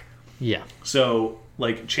back. Yeah. So,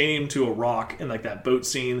 like, chaining him to a rock in, like, that boat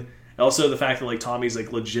scene. Also, the fact that, like, Tommy's,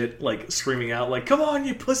 like, legit, like, screaming out, like, come on,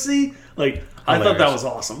 you pussy! Like, hilarious. I thought that was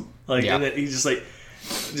awesome. Like, and then he just, like,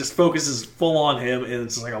 just focuses full on him, and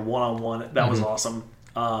it's, like, a one-on-one. That was awesome.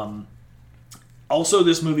 Also,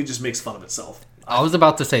 this movie just makes fun of itself. I was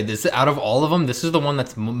about to say, this out of all of them, this is the one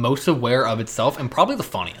that's most aware of itself and probably the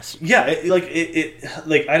funniest. Yeah, like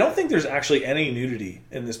I don't think there's actually any nudity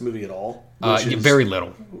in this movie at all. Very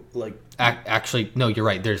little. Like, actually, no, you're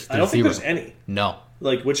right. There's I don't zero. think there's any. No.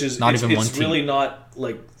 Like, which is not even one. It's really not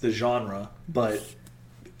like the genre, but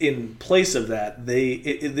in place of that,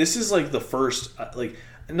 this is like the first like.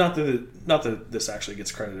 Not that this actually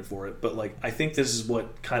gets credited for it, but like I think this is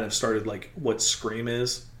what kind of started like what Scream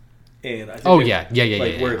is. And I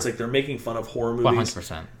think where it's like they're making fun of horror movies.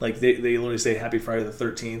 100%. Like they literally say Happy Friday the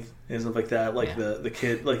 13th and stuff like that. Like the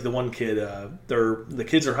kid, like the one kid, the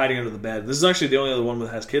kids are hiding under the bed. This is actually the only other one that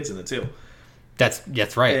has kids in it too.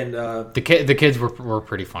 That's right. And the kids were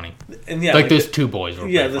pretty funny. And like those two boys were.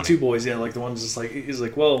 Yeah, the funny. Two boys. Yeah, like the one's just like he's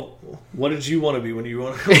like, well, what did you want to be when you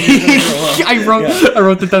want to grow up? I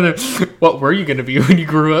wrote the down there. What were you going to be when you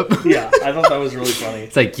grew up? Yeah, I thought that was really funny.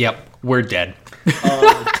 It's like, yep, we're dead.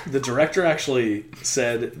 The director actually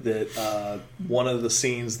said that one of the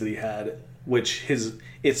scenes that he had,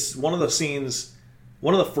 it's one of the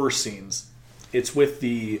first scenes. It's with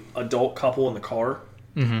the adult couple in the car.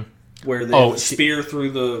 Mm-hmm. Where they spear through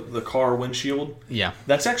the car windshield. Yeah.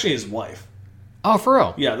 That's actually his wife. Oh, for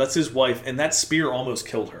real? Yeah, that's his wife, and that spear almost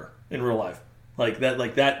killed her in real life. Like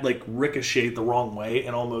that ricocheted the wrong way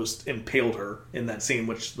and almost impaled her in that scene,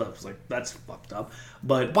 which I was like, that's fucked up.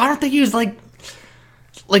 But why don't they use like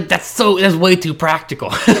that's way too practical.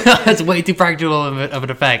 That's way too practical of an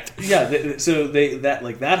effect. Yeah, so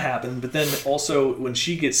that happened, but then also when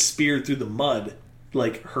she gets speared through the mud,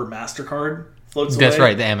 like her MasterCard floats away. That's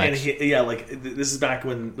right, the Amex. And this is back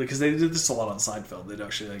when, because they did this a lot on Seinfeld. They'd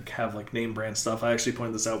actually like have like name brand stuff. I actually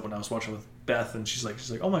pointed this out when I was watching with Beth, and she's like,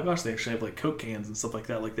 oh my gosh, they actually have like Coke cans and stuff like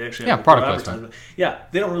that. Like they actually have product advertisement. Yeah,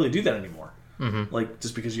 they don't really do that anymore. Mm-hmm. Like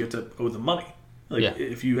just because you have to owe them money. Like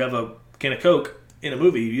if you have a can of Coke in a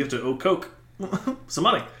movie, you have to owe Coke some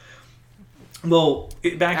money. Well,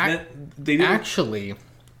 back then they didn't. Actually,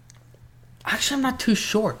 I'm not too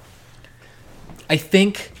sure. I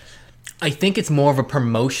think it's more of a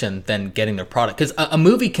promotion than getting their product, because a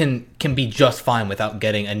movie can be just fine without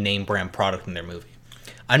getting a name brand product in their movie.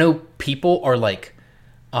 I know people are like,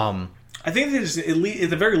 I think they just at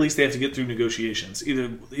the very least they have to get through negotiations.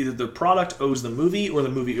 Either the product owes the movie or the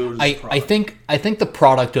movie owes the product. I think the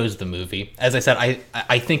product owes the movie. As I said,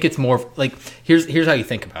 I think it's more like here's how you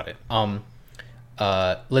think about it.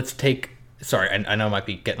 Let's take. Sorry, I know I might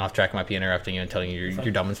be getting off track. I might be interrupting you and telling you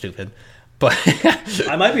you're dumb and stupid. But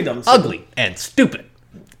I might be dumb and stupid. Ugly and stupid.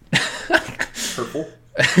 Hurtful.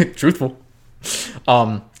 Truthful.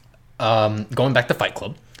 Going back to Fight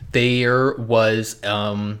Club, there was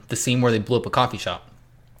the scene where they blew up a coffee shop.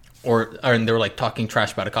 And they were like talking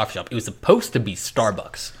trash about a coffee shop. It was supposed to be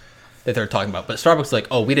Starbucks that they were talking about. But Starbucks was like,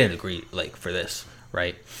 oh, we didn't agree like for this,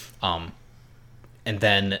 right? And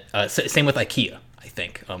then same with IKEA, I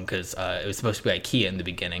think, because it was supposed to be IKEA in the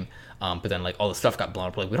beginning. But then, like, all the stuff got blown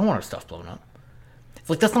up. Like, we don't want our stuff blown up. It's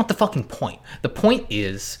like, that's not the fucking point. The point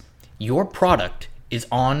is, your product is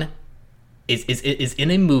in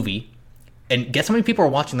a movie, and guess how many people are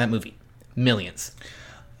watching that movie? Millions.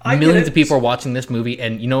 Millions of people are watching this movie,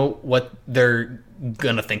 and you know what they're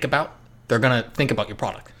gonna think about? They're gonna think about your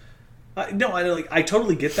product. I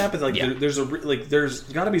totally get that, but like, there's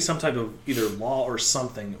got to be some type of either law or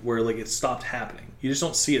something where like it stopped happening. You just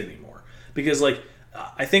don't see it anymore because like.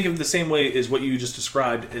 I think of the same way as what you just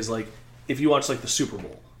described is like if you watch like the Super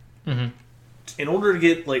Bowl. Mm-hmm. In order to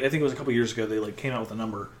get like I think it was a couple years ago they like came out with a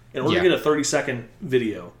number. In order to get a 30-second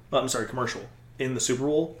commercial in the Super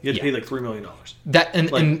Bowl, you had to pay like $3 million.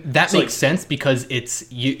 And that makes sense because it's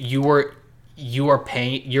you are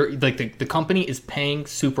paying the company is paying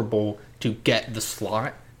Super Bowl to get the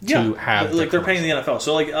slot. To have like they're paying the NFL,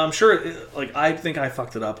 so like I'm sure like I think I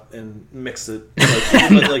fucked it up and mixed it. But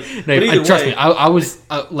trust me, I was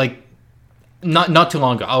like not too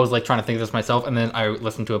long ago. I was like trying to think of this myself, and then I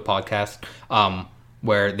listened to a podcast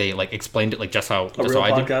where they like explained it like just how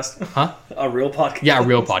I do. Huh? A real podcast? Yeah, a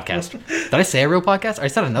real podcast. Did I say a real podcast? Or I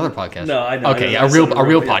said another podcast. No, I know. Okay, a real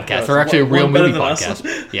podcast, or actually a real movie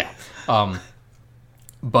podcast. Yeah.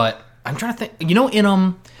 But I'm trying to think. You know, in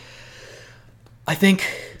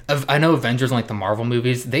I know Avengers and like the Marvel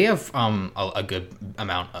movies, they have a good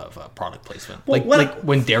amount of product placement. Like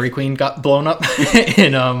when Dairy Queen got blown up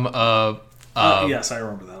in yes, I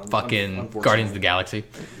remember that. Fucking Guardians of the Galaxy.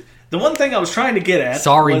 The one thing I was trying to get at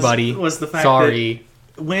was the fact that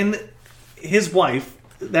when his wife,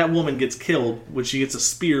 that woman gets killed when she gets a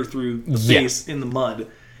spear through the face in the mud,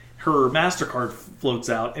 her MasterCard floats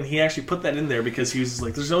out, and he actually put that in there because he was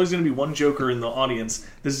like, there's always going to be one Joker in the audience.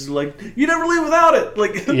 This is like, you never leave without it.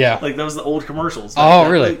 Like, like that was the old commercials.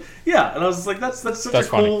 Really? Like, yeah. And I was just like, that's such a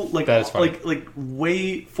cool, like, like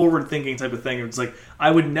way forward thinking type of thing. It's like,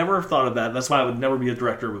 I would never have thought of that. That's why I would never be a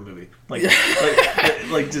director of a movie. Like,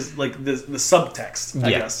 just like the subtext,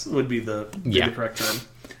 I guess, would be the correct term.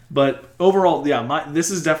 But overall,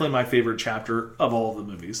 this is definitely my favorite chapter of all of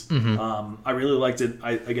the movies. Mm-hmm. I really liked it.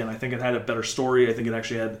 I think it had a better story. I think it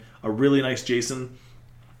actually had a really nice Jason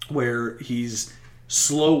where he's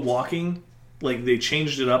slow walking. Like, they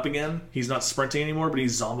changed it up again. He's not sprinting anymore, but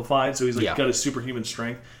he's zombified, so he's like got a superhuman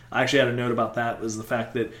strength. I actually had a note about that, was the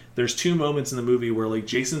fact that there's two moments in the movie where like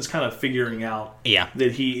Jason's kind of figuring out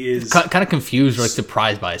that he is... kind of confused or like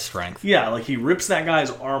surprised by his strength. Yeah, like he rips that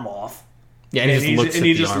guy's arm off. Yeah, and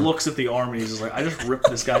he just looks at the arm and he's just like, I just ripped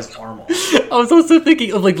this guy's arm off. I was also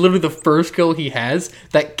thinking of like literally the first kill he has.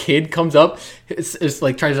 That kid comes up, is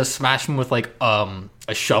like tries to smash him with like a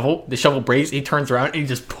shovel. The shovel breaks. He turns around and he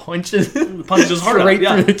just punches his heart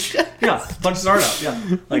out. Through the chest. Yeah, punches his heart out.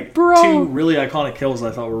 Yeah, like two really iconic kills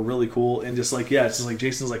I thought were really cool, and just like it's just like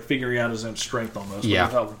Jason's like figuring out his own strength almost. Yeah, I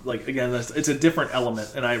thought, like again, it's a different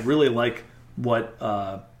element, and I really like what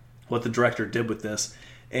the director did with this.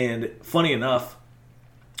 And funny enough,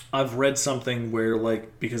 I've read something where,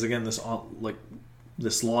 like, because again, this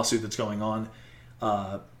lawsuit that's going on,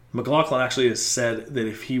 McLaughlin actually has said that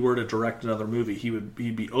if he were to direct another movie,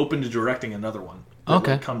 he'd be open to directing another one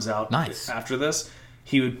that comes out after this.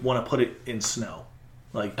 He would want to put it in snow.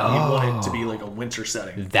 Like, he'd want it to be like a winter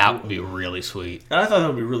setting. That would be really sweet. And I thought that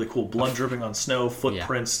would be really cool. Blood dripping on snow,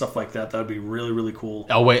 footprints, stuff like that. That would be really, really cool.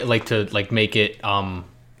 Oh, wait, like to like make it...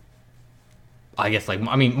 I guess like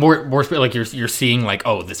I mean more like you're seeing like,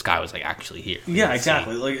 oh, this guy was like actually here. Yeah,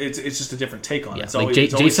 exactly. Like it's just a different take on it. It's like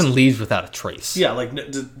Jason leaves without a trace. Yeah, like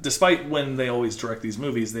despite when they always direct these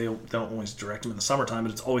movies, they don't always direct them in the summertime,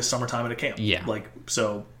 but it's always summertime at a camp. Yeah, like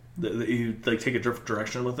so you like take a different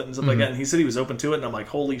direction with it and stuff like that. And he said he was open to it, and I'm like,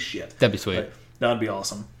 holy shit, that'd be sweet. Like, that'd be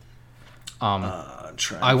awesome.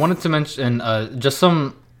 I wanted to mention just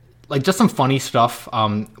some funny stuff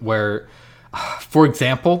where, for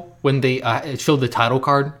example, when they showed the title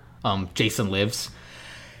card, Jason Lives,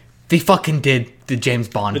 they fucking did the James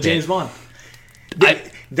Bond bit. James Bond.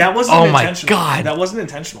 That wasn't oh intentional. My God. That wasn't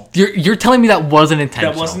intentional. You're telling me that wasn't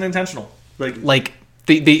intentional? That wasn't intentional. Like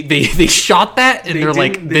they shot that and they're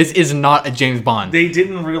like, this is not a James Bond. They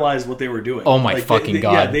didn't realize what they were doing. Oh my fucking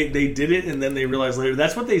God. Yeah, they did it and then they realized later.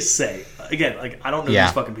 That's what they say. Again, like I don't know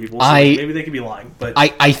these fucking people, so maybe they could be lying. But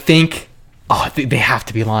I think they have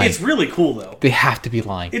to be lying. It's really cool though. They have to be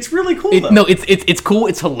lying. It's really cool though. No, it's cool.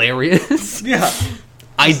 It's hilarious. Yeah.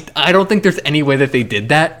 I don't think there's any way that they did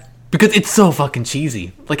that because it's so fucking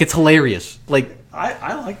cheesy. Like it's hilarious. Like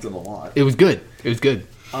I liked it a lot. It was good. It was good.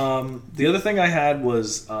 The other thing I had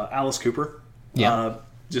was Alice Cooper. Yeah.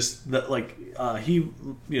 Just that like he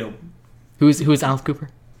Who is Alice Cooper?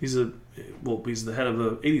 He's the head of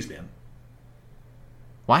the 80s band.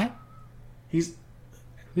 What? Who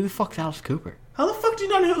the fuck's Alice Cooper? How the fuck do you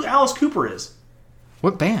not know who Alice Cooper is?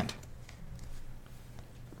 What band?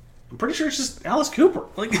 I'm pretty sure it's just Alice Cooper.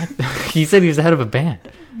 Like he said he was the head of a band.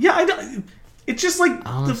 Yeah, I don't. It's just like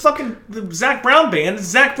the Zac Brown band. It's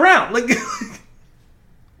Zac Brown. Like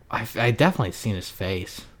I definitely seen his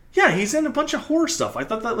face. Yeah, he's in a bunch of horror stuff. I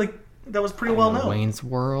thought that was pretty well known. Wayne's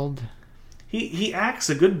World. He acts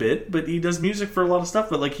a good bit, but he does music for a lot of stuff.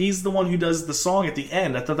 But like he's the one who does the song at the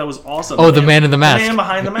end. I thought that was awesome. Oh, the man in the mask. The man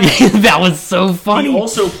behind the mask. That was so funny. He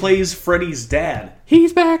also plays Freddy's dad.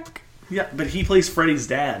 He's back. Yeah, but he plays Freddy's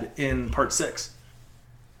dad in Part 6.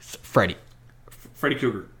 Freddy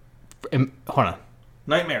Cougar. Hold on.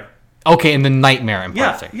 Nightmare. Okay, in the Nightmare in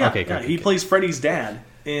Part 6. Yeah, okay, good. He plays Freddy's dad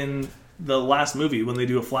in the last movie when they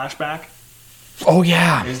do a flashback. Oh,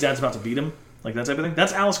 yeah. And his dad's about to beat him. Like that type of thing.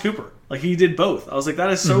 That's Alice Cooper. Like he did both. I was like,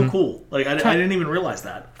 that is so cool. Like I didn't even realize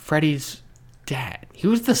that. Freddy's dad. He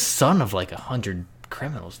was the son of like 100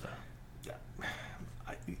 criminals, though.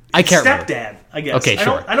 I can't remember. Stepdad, I guess. Okay,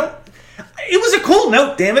 sure. I don't. It was a cool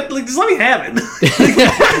note. Damn it! Like just let me have it.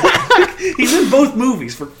 He's in both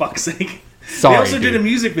movies for fuck's sake. Sorry, they also did a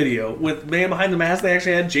music video with Man Behind the Mask. They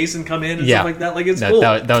actually had Jason come in and stuff like that. Like it's cool.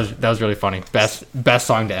 That was really funny. Best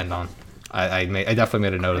song to end on. I definitely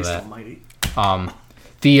made a note of that. Almighty.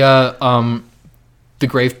 The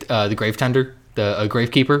grave tender, the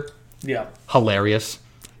gravekeeper. Yeah. Hilarious.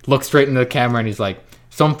 Looks straight into the camera and he's like,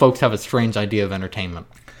 "Some folks have a strange idea of entertainment."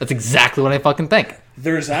 That's exactly what I fucking think.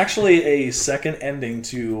 There's actually a second ending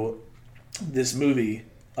to this movie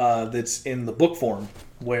that's in the book form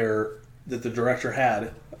that the director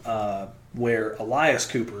had, where Elias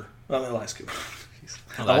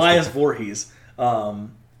Voorhees,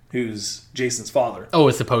 who's Jason's father. Oh,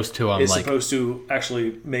 is supposed to supposed to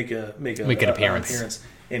actually make an appearance.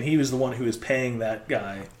 And he was the one who was paying that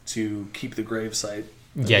guy to keep the gravesite.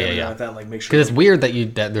 Yeah. Like that, like make sure. Because it's weird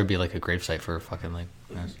that there'd be like a gravesite for a fucking like.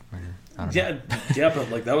 Yeah,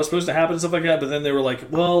 but like that was supposed to happen and stuff like that. But then they were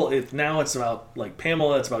like, well, now it's about like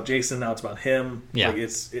Pamela, it's about Jason, now it's about him. Yeah,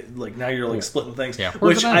 like now you're like splitting things. Yeah,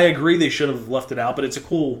 which I agree they should have left it out, but it's a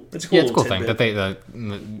cool thing that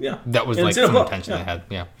that was like some intention they had.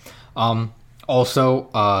 Yeah. Also,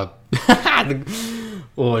 what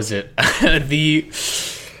was it? the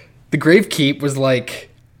Gravekeep was like.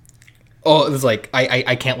 Oh, it was like,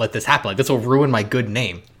 I can't let this happen. Like, this will ruin my good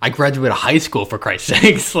name. I graduated high school, for Christ's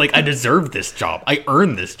sakes. Like, I deserve this job. I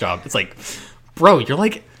earned this job. It's like, bro, you're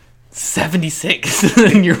like 76.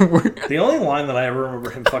 And the only line that I ever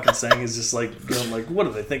remember him fucking saying is just like, going like, what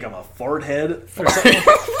do they think, I'm a fart head? Or something?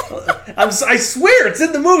 I swear, it's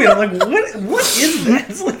in the movie. I'm like, what is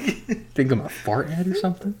that? It's like, think I'm a fart head or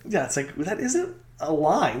something? Yeah, it's like, that isn't a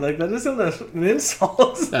line. Like, that isn't an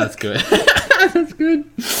insult. That's good. That's good.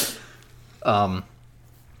 I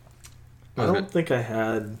don't think I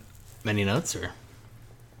had many notes, or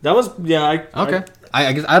that was okay.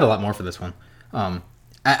 I guess I had a lot more for this one.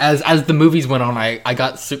 As the movies went on, I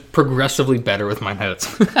got progressively better with my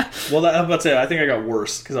notes. Well, I'm about to say I think I got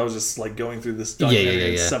worse because I was just like going through this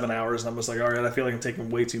documentary in 7 hours, and I'm just like, all right, I feel like I'm taking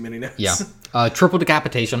way too many notes. Yeah, triple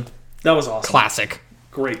decapitation. That was awesome. Classic.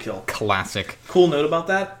 Great kill. Classic. Cool note about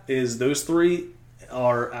that is those three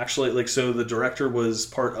are actually like, so the director was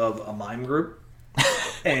part of a mime group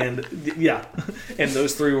and and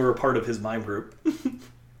those three were a part of his mime group.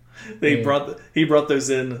 He brought those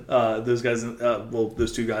in, those guys,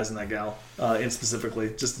 those two guys and that gal, in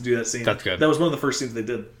specifically just to do that scene. That's good. That was one of the first scenes they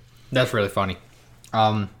did. That's really funny.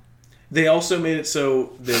 They also made it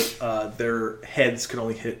so that their heads could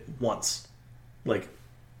only hit once. Like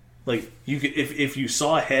you could, if you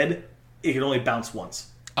saw a head, it could only bounce once.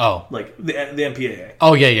 Oh, Like the MPAA.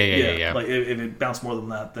 Oh yeah. Like if it bounced more than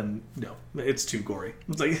that, then no, it's too gory.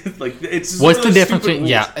 It's like it's. What's the difference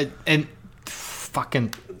between and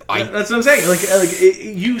fucking? That's what I'm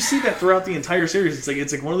saying. You see that throughout the entire series.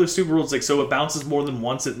 It's like one of those super rules. Like, so it bounces more than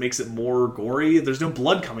once, it makes it more gory. There's no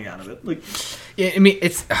blood coming out of it. Like, yeah, I mean,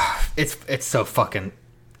 it's so fucking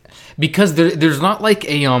because there's not like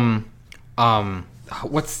a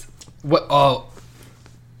what's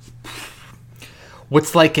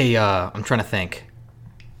like a I'm trying to think.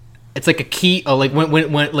 It's like a key like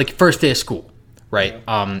when like first day of school, right?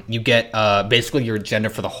 Yeah. You get basically your agenda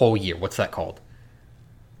for the whole year. What's that called?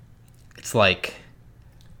 It's like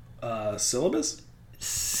syllabus.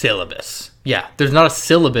 Yeah, there's not a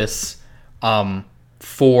syllabus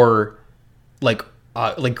for like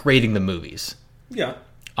grading the movies. Yeah.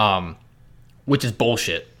 Which is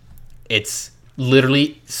bullshit. It's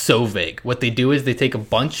literally so vague. What they do is they take a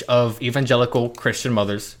bunch of evangelical Christian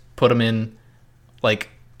mothers, put them in like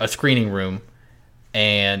a screening room,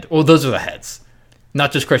 and those are the heads.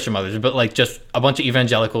 Not just Christian mothers, but like just a bunch of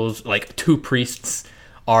evangelicals, like two priests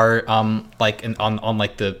are like on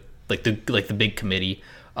like the big committee,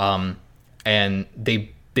 and they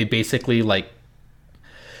basically like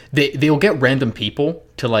they'll get random people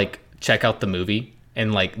to like check out the movie,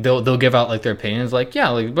 and like they'll give out like their opinions, like yeah,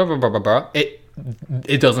 like blah blah blah blah blah.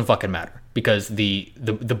 It doesn't fucking matter because the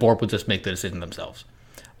board will just make the decision themselves.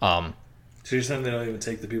 So you're saying they don't even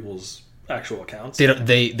take the people's actual accounts? They don't.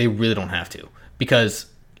 They really don't have to, because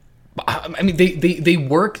I mean they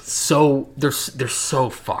work so they're so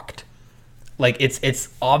fucked. Like it's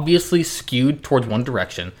obviously skewed towards one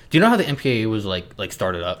direction. Do you know how the MPAA was like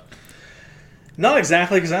started up? Not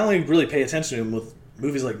exactly, because I only really pay attention to them with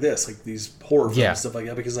movies like this, like these horror films and stuff like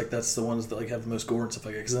that, because like that's the ones that like have the most gore and stuff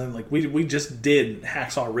like that. Because then like we just did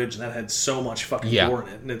Hacksaw Ridge, and that had so much fucking gore in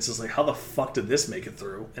it, and it's just like, how the fuck did this make it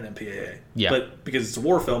through an MPAA? Yeah. But because it's a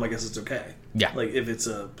war film, I guess it's okay. Yeah. Like if it's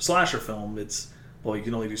a slasher film, you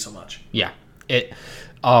can only do so much. Yeah. And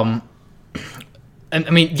I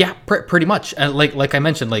mean, yeah, pretty much. Like I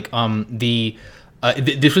mentioned, like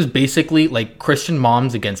this was basically like Christian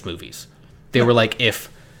moms against movies. They were like, if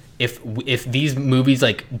these movies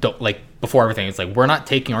like don't, like, before everything, it's like, we're not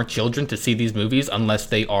taking our children to see these movies unless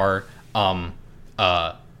they are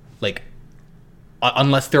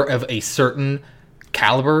unless they're of a certain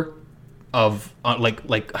caliber of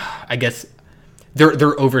I guess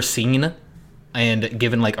they're overseen and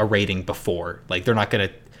given like a rating before. Like they're not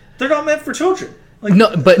meant for children. Like,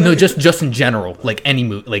 just in general, like any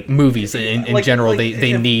movies in general,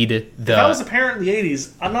 they need the. If I was a parent in the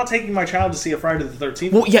 '80s, I'm not taking my child to see a Friday the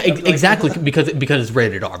 13th. Well, yeah, exactly, because it's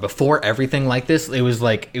rated R. Before everything like this, it was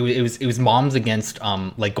like it was moms against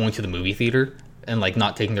like going to the movie theater and like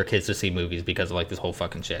not taking their kids to see movies because of like this whole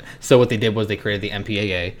fucking shit. So what they did was they created the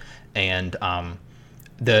MPAA, and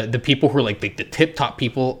the people who are like the tip top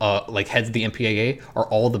people, like heads of the MPAA, are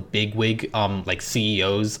all the bigwig like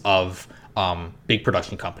CEOs of big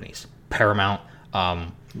production companies, Paramount,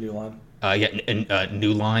 New Line,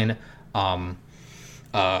 New Line,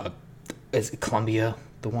 is Columbia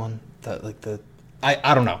the one that like the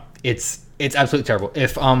I don't know. It's absolutely terrible.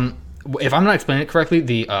 If I'm not explaining it correctly,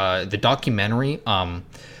 the documentary,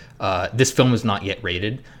 this film is not yet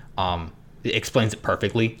rated. It explains it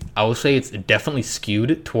perfectly. I will say it's definitely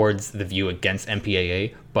skewed towards the view against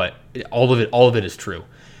MPAA, but all of it is true.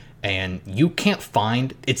 And you can't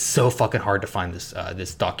find, it's so fucking hard to find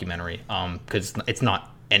this documentary because it's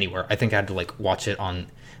not anywhere. I think I had to like watch it on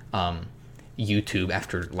YouTube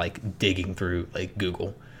after like digging through like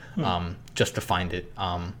Google just to find it.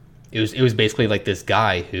 It was basically like this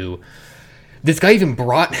guy even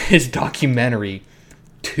brought his documentary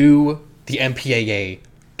to the MPAA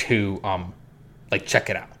to like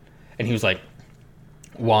check it out, and he was like,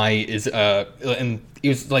 why is and he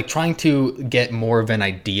was like trying to get more of an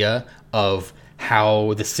idea of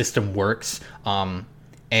how the system works, and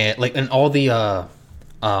all the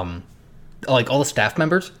all the staff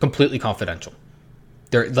members, completely confidential.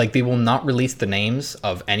 They will not release the names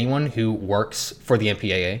of anyone who works for the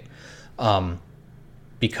MPAA,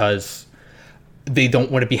 because they don't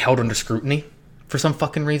want to be held under scrutiny for some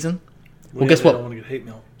fucking reason. Well, guess what? Don't want to get hate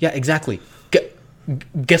mail. Yeah, exactly.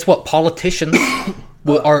 Guess what? Politicians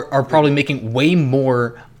are probably making way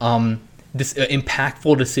more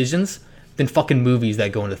impactful decisions than fucking movies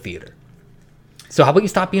that go into theater. So how about you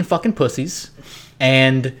stop being fucking pussies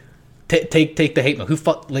and take the hate mail?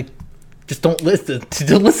 Just don't listen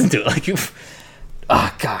to it. Like you.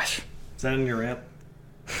 Oh gosh. Is that in your rant?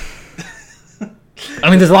 I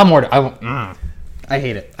mean, there's a lot more. I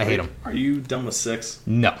hate it. I hate them. Are you done with 6?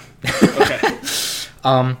 No. Okay.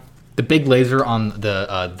 The big laser on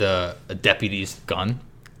the deputy's gun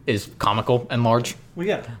is comical and large. Well,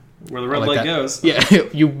 yeah. Where the red light goes. Yeah,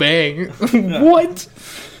 you bang. What?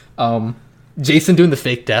 Jason doing the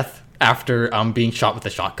fake death after being shot with a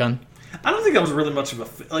shotgun. I don't think that was really much of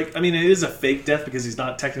a it is a fake death because he's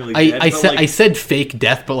not technically dead. I said fake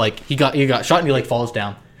death, but like he got shot and he like falls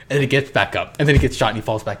down and then he gets back up and then he gets shot and he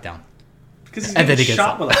falls back down. Because he's getting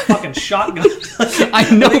shot with a fucking shotgun.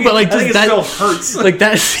 I know, but like just that still hurts. Like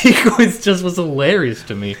that sequence just was hilarious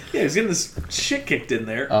to me. Yeah, he's getting this shit kicked in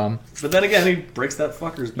there. But then again, he breaks that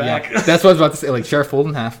fucker's back. Yeah, that's what I was about to say. Like sheriff fold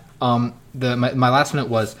in half. My last minute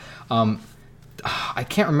was I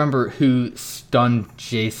can't remember who stunned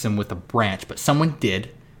Jason with a branch, but someone did.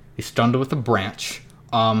 They stunned him with a branch.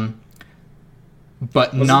 But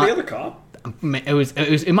was not it the other cop?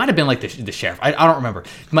 It might have been like the sheriff. I don't remember.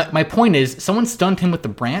 My point is, someone stunned him with the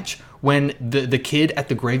branch when the kid at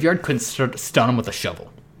the graveyard couldn't stun him with a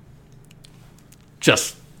shovel.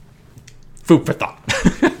 Just food for thought.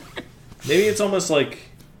 Maybe it's almost like,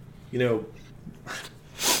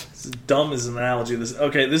 it's dumb as an analogy.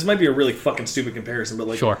 This might be a really fucking stupid comparison, but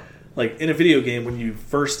like, sure. Like in a video game, when you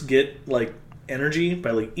first get like energy by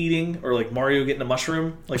like eating, or like Mario getting a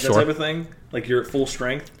mushroom, like that type of thing, like you're at full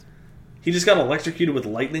strength. He just got electrocuted with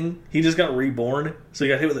lightning. He just got reborn, so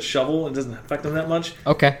he got hit with a shovel and it doesn't affect him that much.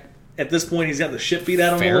 Okay. At this point, he's got the shit beat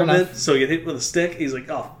out of him Fair a little enough. bit, so he get hit with a stick. He's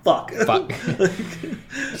like, oh, fuck.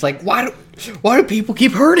 It's like, why do people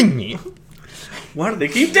keep hurting me? Why do they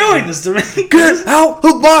keep doing this to me? Get out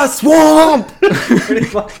of my swamp! Pretty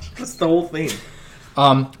much. That's the whole theme.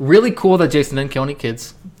 Really cool that Jason didn't kill any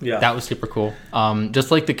kids. Yeah. That was super cool.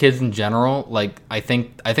 Just like the kids in general, like I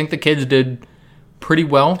think the kids did pretty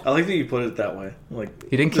well. I like that you put it that way. Like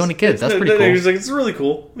he didn't kill any kids. That's pretty cool. He's like, it's really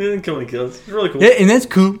cool. He didn't kill any kids. It's really cool. Yeah, and that's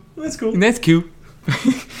cool. That's cool. And that's cute.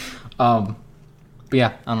 But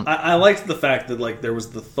yeah, I liked the fact that like there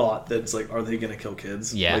was the thought that it's like, are they going to kill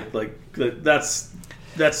kids? Yeah. Like that's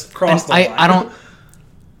crossed the line. I don't.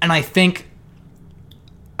 And I think,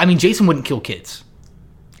 I mean, Jason wouldn't kill kids.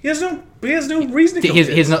 He has no reason to kill kids.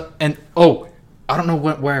 He has no, and I don't know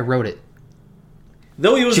where I wrote it.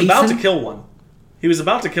 Though he was about to kill one. He was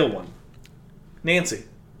about to kill one. Nancy.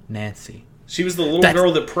 She was the little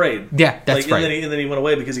girl that prayed. Yeah, that's right. And then he went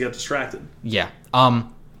away because he got distracted. Yeah.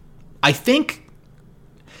 I think,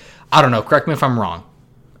 I don't know, correct me if I'm wrong,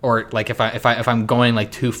 or like if I'm going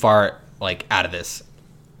like too far like out of this.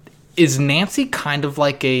 Is Nancy kind of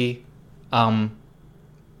like a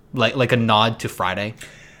like a nod to Friday?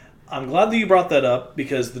 I'm glad that you brought that up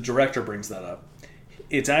because the director brings that up.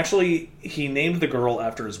 It's actually, he named the girl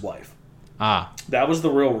after his wife. That was the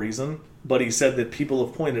real reason, but he said that people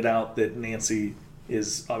have pointed out that Nancy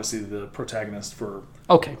is obviously the protagonist for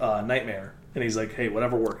Nightmare, and he's like, hey,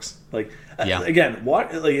 whatever works. Like, again,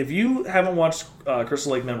 if you haven't watched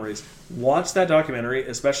Crystal Lake Memories, watch that documentary,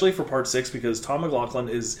 especially for part 6, because Tom McLaughlin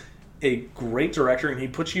is a great director, and he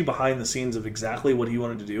puts you behind the scenes of exactly what he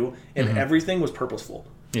wanted to do, and everything was purposeful.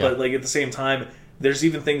 Yeah. But like at the same time, there's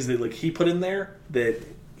even things that like he put in there that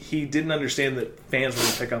he didn't understand that fans were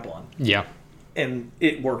going to pick up on. Yeah. And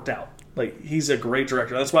it worked out. Like, he's a great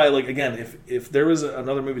director. That's why, like, again, if there was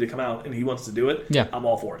another movie to come out and he wants to do it, I'm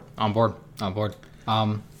all for it. On board.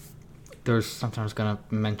 There's something I was going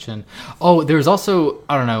to mention. Oh, there's also,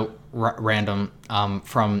 I don't know, random,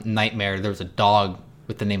 from Nightmare, there was a dog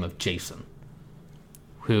with the name of Jason,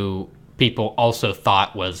 who people also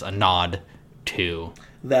thought was a nod to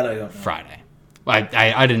that I don't know. Friday.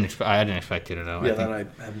 I didn't expect you to know. Yeah, that I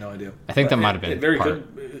have no idea. I think that might have been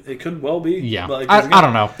it could well be. Yeah, like, I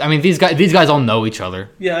don't know. I mean, these guys all know each other.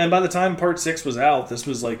 Yeah, and by the time Part 6 was out, this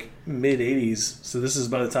was like mid '80s. So this is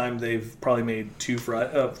by the time they've probably made two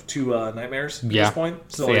Nightmares at this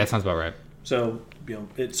point. So yeah, that sounds about right. So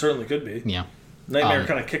it certainly could be. Yeah, Nightmare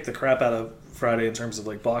kind of kicked the crap out of Friday in terms of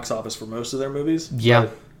like box office for most of their movies. Yeah,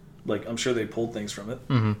 but, like I'm sure they pulled things from it.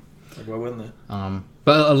 Mm-hmm. Like, why wouldn't they?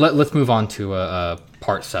 But let's move on to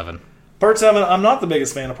Part 7. Part 7, I'm not the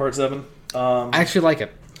biggest fan of Part 7. I actually like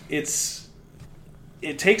it.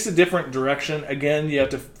 It takes a different direction. Again, you have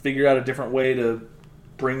to figure out a different way to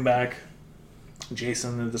bring back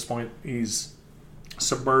Jason at this point. He's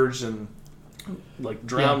submerged and like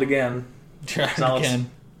drowned again.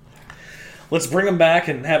 Let's bring him back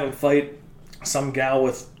and have him fight some gal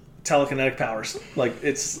with telekinetic powers. Like,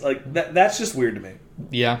 it's like that's just weird to me.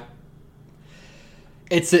 Yeah.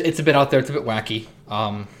 It's a bit out there. It's a bit wacky.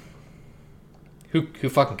 Who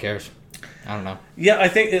fucking cares? I don't know. Yeah, I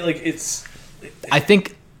think it's. I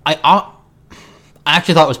think I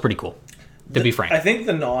actually thought it was pretty cool. To be frank, I think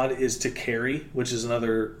the nod is to Carrie, which is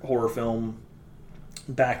another horror film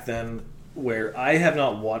back then, where I have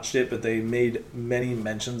not watched it, but they made many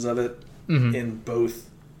mentions of it in both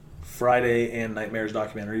Friday and Nightmares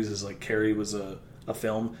documentaries. Is like Carrie was a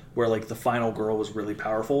film where like the final girl was really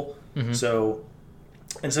powerful. So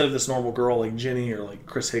instead of this normal girl like Ginny or like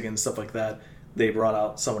Chris Higgins, stuff like that, they brought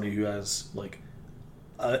out somebody who has like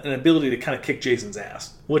an ability to kind of kick Jason's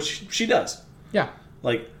ass, which she does. Yeah.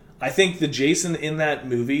 Like, I think the Jason in that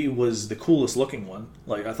movie was the coolest looking one.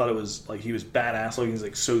 Like, I thought it was, like, he was badass looking. He's,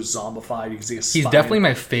 like, so zombified. You can see his spine. He's definitely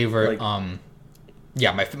my favorite,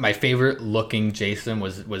 like, my favorite looking Jason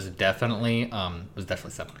was definitely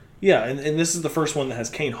 7. Yeah, and this is the first one that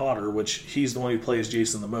has Kane Hodder, which he's the one who plays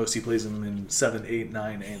Jason the most. He plays him in 7, 8,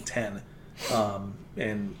 9, and 10.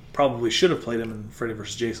 And probably should have played him in Freddy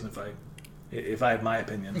vs. Jason if I had my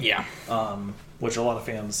opinion. Yeah. Which a lot of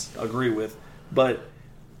fans agree with. But,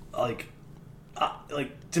 like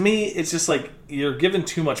to me, it's just, like, you're giving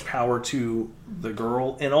too much power to the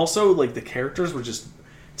girl. And also, like, the characters were just,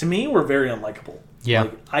 to me, were very unlikable. Yeah.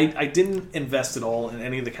 Like, I didn't invest at all in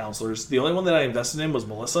any of the counselors. The only one that I invested in was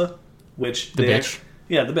Melissa, which... The bitch?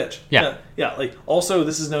 Yeah, the bitch. Yeah. Yeah, like, also,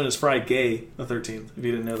 this is known as Fry Gay the 13th, if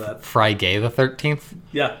you didn't know that. Fry Gay the 13th?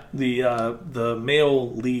 Yeah, the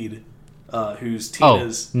male lead, who's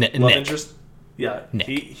Tina's love Nick. interest. Yeah, Nick.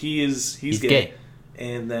 he's gay.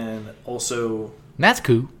 And then also... That's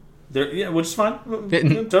cool. Which is fine.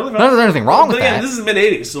 Totally fine. There's anything wrong with that. This is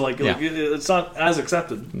mid-'80s, so like it's not as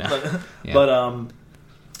accepted. No. But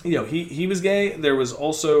he was gay. There was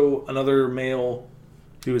also another male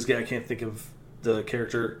who was gay. I can't think of the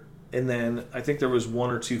character. And then I think there was 1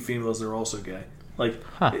 or 2 females that were also gay. Like,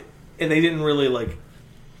 and they didn't really like.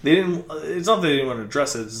 They didn't. It's not that they didn't want to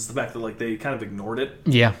address it. It's just the fact that like they kind of ignored it.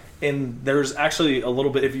 Yeah. And there's actually a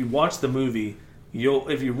little bit. If you watch the movie.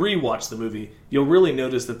 If you rewatch the movie, you'll really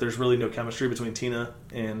notice that there's really no chemistry between Tina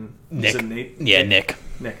and Nick. Nate. Yeah, Nick.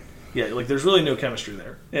 Yeah, like there's really no chemistry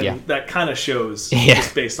there, and that kind of shows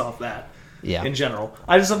just based off that. Yeah. In general,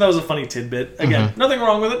 I just thought that was a funny tidbit. Again, nothing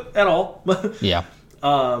wrong with it at all. Yeah.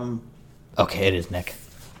 Okay, it is Nick.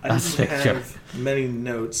 I didn't have many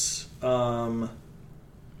notes. Why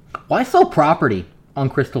sell property on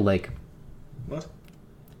Crystal Lake? What?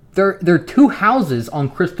 There are 2 houses on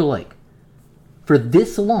Crystal Lake. For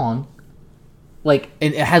this long, like,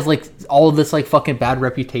 and it has like all of this like fucking bad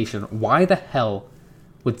reputation. Why the hell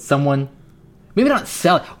would someone, maybe not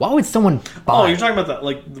sell it? Why would someone buy? Oh, you're talking about that,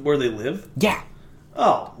 like where they live? Yeah.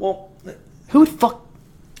 Oh well. Who would fuck?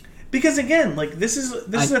 Because again, like this is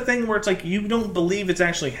a thing where it's like you don't believe it's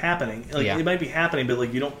actually happening. Like it might be happening, but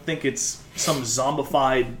like you don't think it's some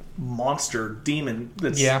zombified monster demon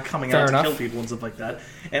that's coming out to kill people and stuff like that.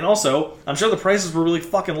 And also, I'm sure the prices were really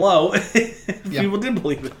fucking low if people did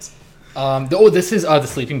believe it. This is the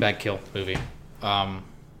sleeping bag kill movie. That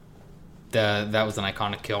was an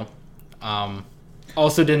iconic kill.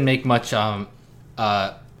 Also didn't make much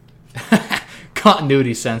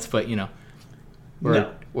continuity sense, but you know,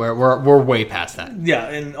 we're way past that. Yeah,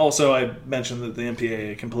 and also I mentioned that the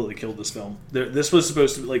MPAA completely killed this film. This was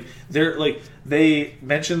supposed to be they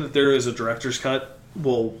mentioned that there is a director's cut.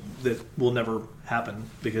 Well, that will never happen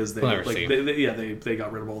because they got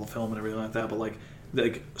rid of all the film and everything like that. But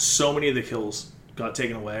like so many of the kills got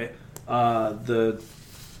taken away. I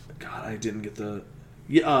didn't get the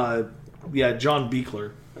John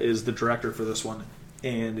Beekler is the director for this one,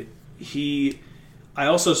 and I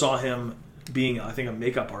also saw him being, I think, a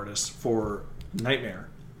makeup artist for Nightmare.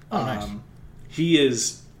 Oh, nice. He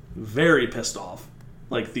is very pissed off,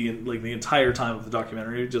 like the entire time of the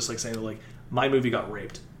documentary, just like saying that like my movie got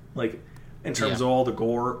raped, like in terms of all the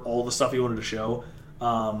gore, all the stuff he wanted to show.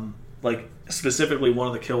 Like specifically, one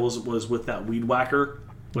of the kills was with that weed whacker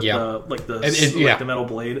with the metal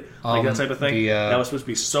blade, like that type of thing. That was supposed to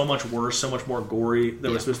be so much worse, so much more gory.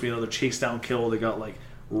 There was supposed to be another chase down kill that got like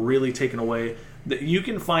really taken away. That you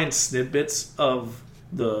can find snippets of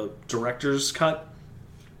the director's cut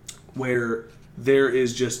where there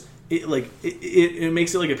is just it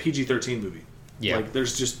makes it like a PG-13 movie. Yeah, like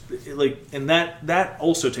there's just and that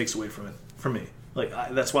also takes away from it for me. Like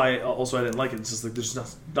that's why I didn't like it. It's just like there's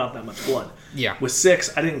not that much blood. Yeah, with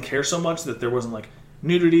 6, I didn't care so much that there wasn't like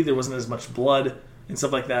nudity, there wasn't as much blood and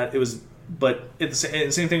stuff like that. It was, but it's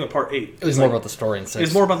the same thing with part 8. It was more about the story in 6.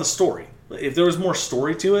 It's more about the story. If there was more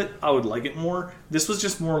story to it, I would like it more. This was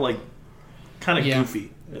just more like kind of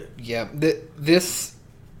goofy. Yeah. This.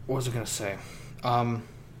 What was I gonna say?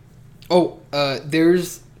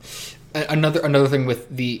 There's another thing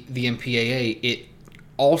with the MPAA. It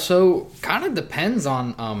also kind of depends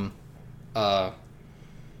on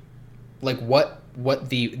like what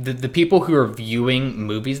the people who are viewing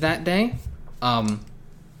movies that day.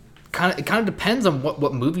 Kind of depends on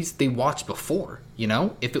what movies they watched before. You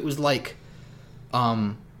know, if it was like,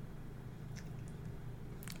 I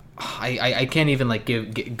can't even like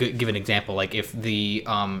give an example. Like if the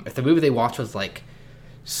movie they watched was like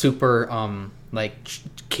super like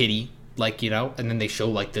kiddie, like, you know, and then they show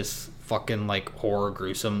like this fucking like horror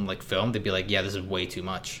gruesome like film, they'd be like, yeah, this is way too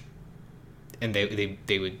much, and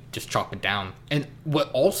they would just chop it down. And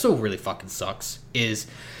what also really fucking sucks is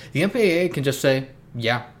the MPAA can just say,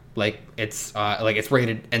 yeah, like it's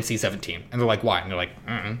rated NC-17, and they're like, why? And they're like,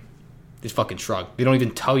 just fucking shrug. They don't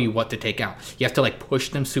even tell you what to take out. You have to like push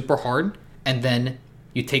them super hard, and then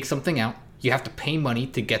you take something out. You have to pay money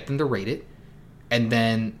to get them to rate it, and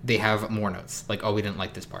then they have more notes. Like, oh, we didn't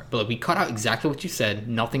like this part, but like, we cut out exactly what you said.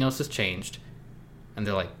 Nothing else has changed, and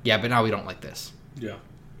they're like, yeah, but now we don't like this. Yeah,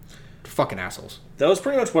 they're fucking assholes. That was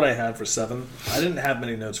pretty much what I had for 7. I didn't have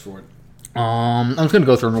many notes for it. I'm just gonna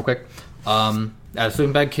go through them real quick. As a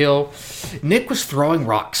sleeping bag kill, Nick was throwing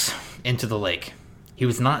rocks into the lake. He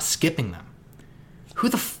was not skipping them. Who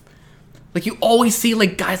the like, you always see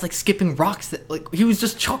like guys like skipping rocks that like he was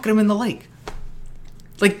just chucking them in the lake.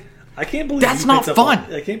 Like, I can't believe that's not fun.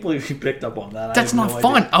 I can't believe you picked up on that. That's not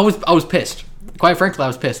fun. I was pissed. Quite frankly, I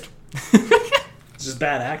was pissed. It's just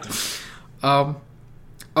bad acting.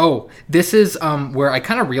 This is where I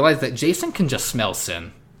kind of realized that Jason can just smell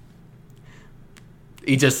sin.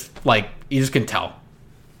 He just can tell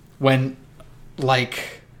when,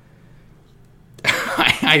 like,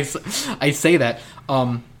 I say that.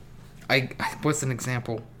 What's an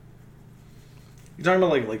example? You're talking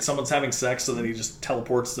about like someone's having sex, so then he just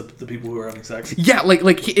teleports the people who are having sex. Yeah,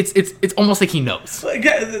 it's almost like he knows. Like,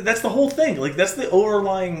 yeah, that's the whole thing. Like, that's the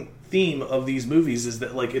overlying theme of these movies, is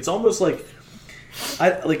that like it's almost like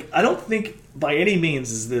I don't think by any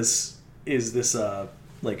means is this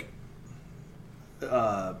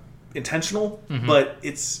intentional, but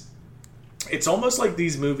it's almost like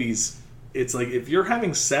these movies. It's like, if you're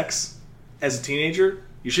having sex as a teenager,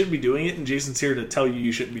 you shouldn't be doing it, and Jason's here to tell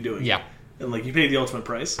you shouldn't be doing it. And like, you pay the ultimate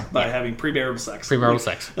price by having premarital sex.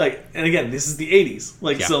 Sex. Like, and again, this is the 80s.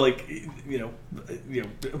 Like, so like, you know,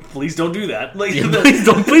 please don't do that. Like, please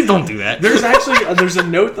don't do that. There's a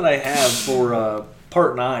note that I have for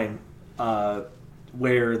part 9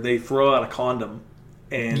 where they throw out a condom,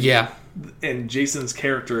 and Jason's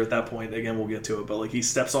character at that point, again, we'll get to it, but like, he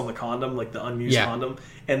steps on the condom, like the unused condom,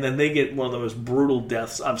 and then they get one of the most brutal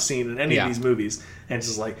deaths I've seen in any of these movies. And it's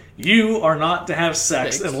just like, you are not to have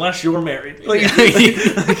sex unless you're married. Like,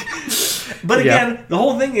 but again, the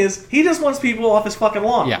whole thing is, he just wants people off his fucking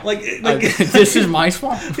lawn. Like this is my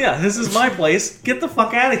swamp. Yeah, this is my place. Get the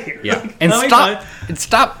fuck out of here. Yeah, and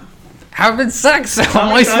stop having sex on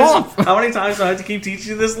my swamp. How many times do I have to keep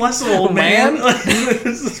teaching you this lesson, old man?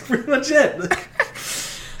 This is pretty much it.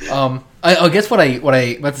 I guess what I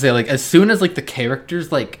meant to say, like, as soon as like the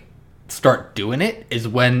characters like start doing it is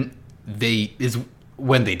when they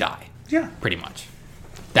die. Yeah, pretty much.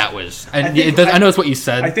 That was, and I know it's what you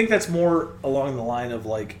said. I think that's more along the line of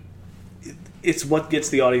like, it's what gets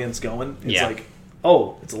the audience going. It's like,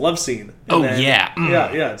 oh, it's a love scene. And yeah.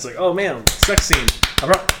 It's like, oh man, sex scene.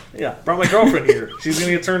 Brought my girlfriend here. She's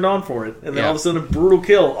gonna get turned on for it, and then all of a sudden, a brutal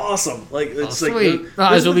kill. Awesome! Like, it's sweet.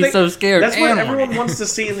 I was really so scared. That's what everyone wants to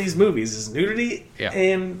see in these movies: is nudity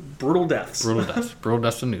and brutal deaths. Brutal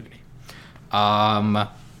deaths and nudity.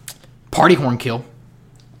 Party horn kill.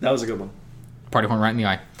 That was a good one. Party horn right in the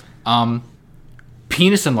eye.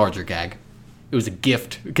 Penis enlarger gag. It was a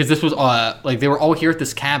gift, because this was like, they were all here at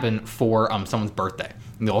this cabin for someone's birthday,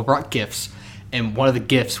 and they all brought gifts. And one of the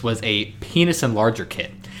gifts was a penis enlarger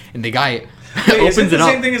kit. And the guy opens it up. Is it the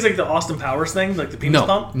same thing as like the Austin Powers thing, like the penis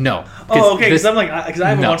pump? No. Oh, okay. Because I'm like, because I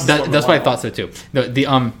haven't watched this one. That's why I thought so too.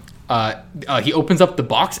 He opens up the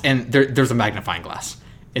box, and there's a magnifying glass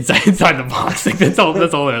inside the box. Like, that's all there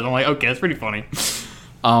is. I'm like, okay, that's pretty funny.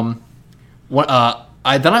 Then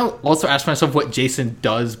I also asked myself what Jason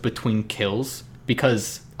does between kills,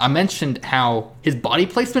 because I mentioned how his body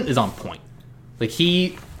placement is on point. Like,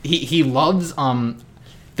 he loves the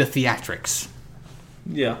theatrics.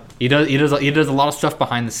 Yeah, he does a lot of stuff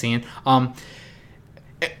behind the scene. Where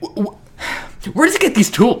does he get these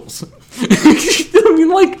tools? I mean,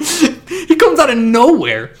 like, he comes out of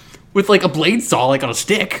nowhere with like a blade saw, like, on a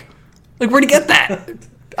stick. Like, where'd he get that?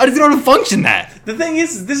 How does he know how to function that? The thing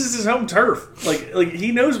is, this is his home turf. Like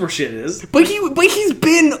he knows where shit is. But he's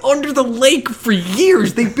been under the lake for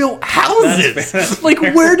years. They built houses. That's fair. Like,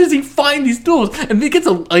 where does he find these tools? And he gets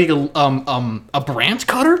a branch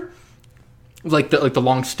cutter, like the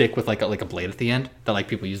long stick with like a blade at the end that like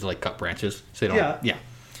people use to like cut branches. So they don't. Yeah.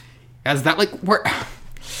 As that like where.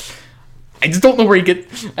 I just don't know where he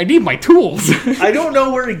gets. I need my tools. I don't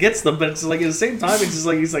know where he gets them, but it's like at the same time, it's just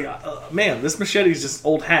like he's like, man, this machete is just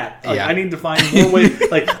old hat. Like, I need to find more ways.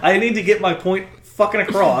 Like I need to get my point fucking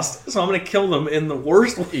across, so I'm gonna kill them in the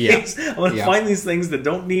worst ways. Yeah. I'm gonna find these things that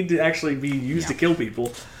don't need to actually be used to kill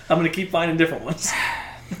people. I'm gonna keep finding different ones.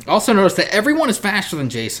 Also, notice that everyone is faster than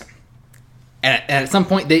Jason, and at some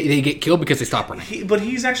point they get killed because they stop running. But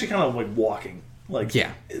he's actually kind of like walking. Like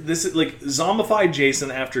this is like zombified Jason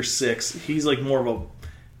after 6. He's like more of a,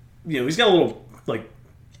 he's got a little like,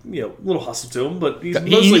 little hustle to him, but he's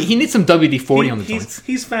mostly, he needs some WD-40 on the joints.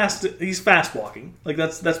 He's fast walking. Like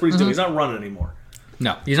that's what he's doing. He's not running anymore.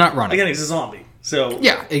 No, he's not running. Again, he's a zombie. So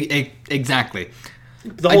yeah, exactly.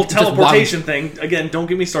 The whole teleportation thing. Again, don't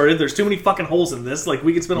get me started. There's too many fucking holes in this. Like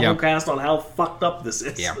we could spend a whole cast on how fucked up this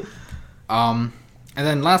is. Yeah. And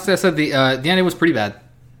then lastly, I said the ending was pretty bad.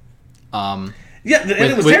 Yeah, and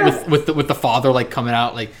it was terrible. With the father like coming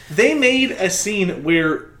out like they made a scene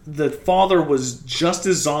where the father was just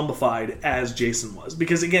as zombified as Jason was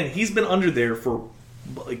because again he's been under there for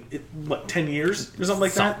like 10 years or something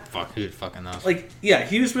like that. Who fucking knows? Like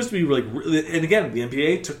he was supposed to be like, and again the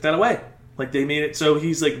MPA took that away. Like they made it so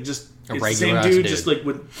he's like just a it's the same dude just like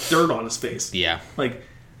with dirt on his face. Yeah. Like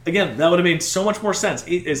again that would have made so much more sense.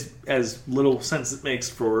 As little sense it makes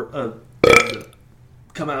for to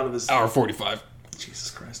come out of this hour 45. Jesus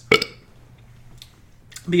Christ. But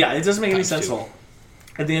yeah, it doesn't make any sense at all.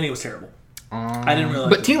 At the end, it was terrible. I didn't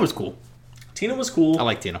realize. But Tina was cool. Tina was cool. I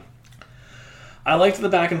like Tina. I liked the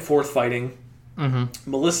back and forth fighting.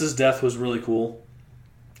 Mm-hmm. Melissa's death was really cool.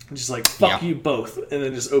 Just like, fuck you both. And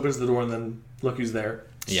then just opens the door and then look who's there.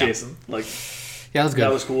 It's Jason. Like, that was good.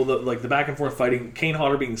 That was cool. The back and forth fighting. Kane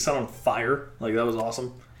Hodder being set on fire. Like, that was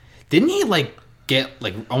awesome. Didn't he, like, get,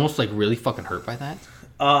 like, almost, like, really fucking hurt by that?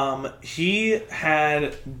 He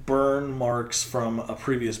had burn marks from a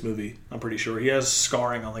previous movie. I'm pretty sure he has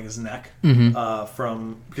scarring on like his neck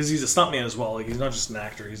from because he's a stuntman as well. Like he's not just an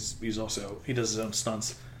actor. He's also he does his own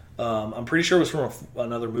stunts. I'm pretty sure it was from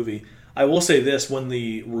another movie. I will say this: when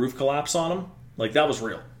the roof collapsed on him, like that was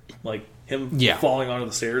real. Like him falling onto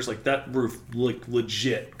the stairs, like that roof like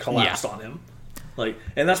legit collapsed on him. Like,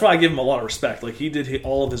 and that's why I give him a lot of respect. Like he did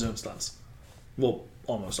all of his own stunts. Well,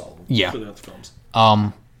 almost all of them. Yeah. Throughout the films.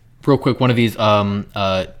 Real quick, one of these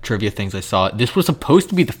trivia things I saw. This was supposed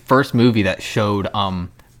to be the first movie that showed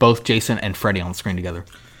both Jason and Freddy on screen together.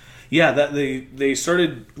 Yeah, that they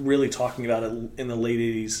started really talking about it in the late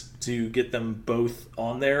 80s to get them both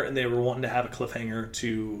on there, and they were wanting to have a cliffhanger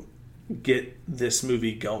to get this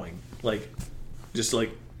movie going. Like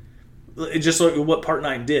what Part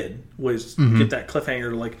 9 did was get that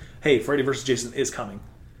cliffhanger to like, hey, Freddy vs. Jason is coming.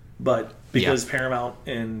 But because Paramount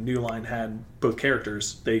and New Line had both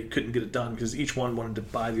characters, they couldn't get it done because each one wanted to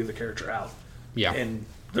buy the other character out. Yeah. And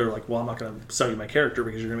they're like, well, I'm not going to sell you my character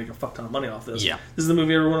because you're going to make a fuck ton of money off this. Yeah. This is the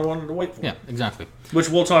movie everyone wanted to wait for. Yeah, exactly. Which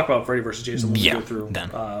we'll talk about Freddy vs. Jason when we go through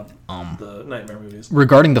the Nightmare movies.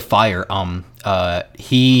 Regarding the fire, I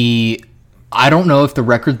don't know if the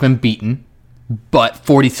record's been beaten, but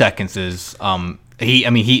 40 seconds is...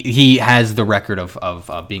 he has the record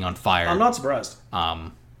of being on fire. I'm not surprised.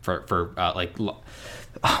 The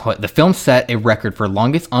film set a record for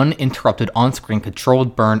longest uninterrupted on-screen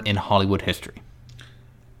controlled burn in Hollywood history.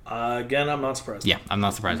 Again, I'm not surprised. Yeah, I'm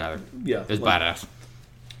not surprised either. Yeah, it's badass.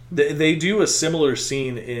 They do a similar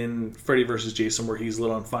scene in Freddy vs. Jason where he's lit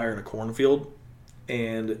on fire in a cornfield,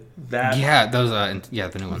 and that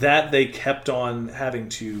the new one that they kept on having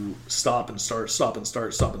to stop and start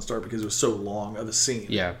because it was so long of a scene.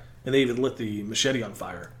 Yeah, and they even lit the machete on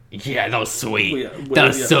fire. Yeah, that was sweet. That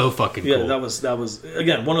was so fucking cool. Yeah, that was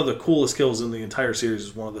again one of the coolest kills in the entire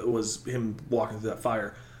series. Was him walking through that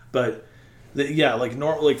fire. But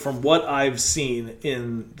from what I've seen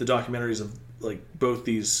in the documentaries of like both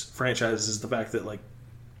these franchises, is the fact that like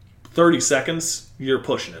 30 seconds you're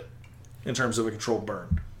pushing it in terms of a controlled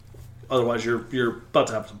burn. Otherwise, you're about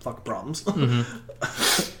to have some fucking problems.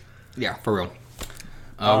 Yeah, for real.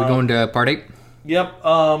 We going to part 8? Yep.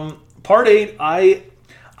 Part 8.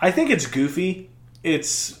 I think it's goofy.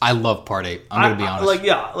 I love Part 8. I'm going to be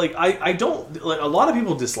honest. I don't... a lot of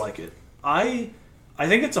people dislike it. I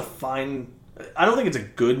think it's a fine... I don't think it's a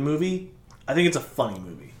good movie. I think it's a funny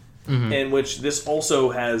movie. Mm-hmm. In which this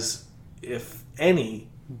also has, if any,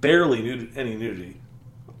 barely any nudity.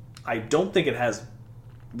 I don't think it has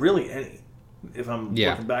really any, if I'm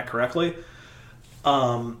looking back correctly.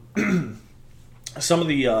 Some of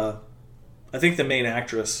the, I think the main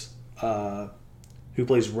actress who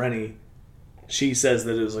plays Rennie, she says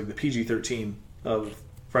that it was like the PG-13 of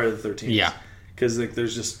Friday the 13th. Yeah. Because like,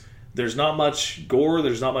 there's not much gore,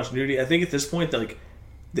 there's not much nudity. I think at this point, like,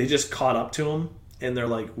 they just caught up to him, and they're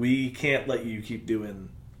like, we can't let you keep doing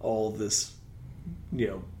all this,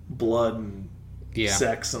 blood and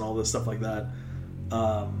sex and all this stuff like that.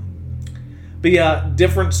 But yeah,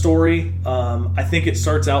 different story. I think it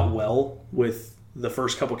starts out well with the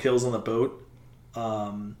first couple kills on the boat.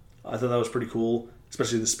 I thought that was pretty cool,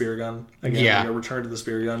 especially the spear gun. Again, a return to the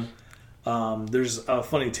spear gun. There's a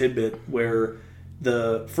funny tidbit where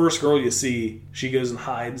the first girl you see, she goes and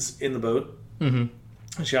hides in the boat. Mm-hmm.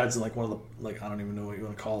 And she hides in like one of the, like, I don't even know what you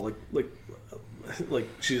want to call it, like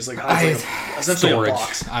she just like hides essentially storage. A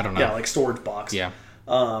box. I don't know. Yeah, like storage box. Yeah.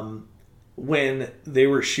 When they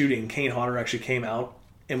were shooting, Kane Hodder actually came out,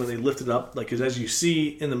 and when they lifted up, like, because as you see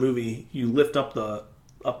in the movie, you lift up the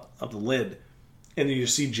lid, and then you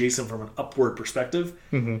see Jason from an upward perspective.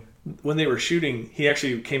 Mm-hmm. When they were shooting, he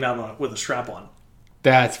actually came out with a strap on.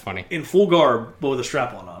 That's funny. In full garb, but with a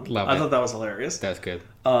strap on. I thought that was hilarious. That's good.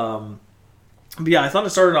 But yeah, I thought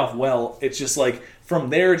it started off well. It's just like, from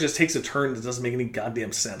there, it just takes a turn that doesn't make any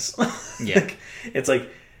goddamn sense. Yeah. Like, it's like,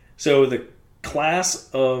 so the class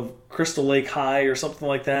of Crystal Lake High or something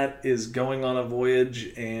like that is going on a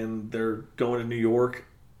voyage, and they're going to New York,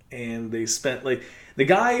 and they spent, like, the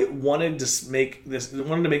guy wanted to make this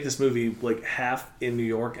movie like half in New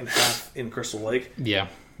York and half in Crystal Lake. Yeah.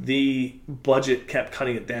 The budget kept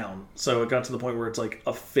cutting it down, so it got to the point where it's like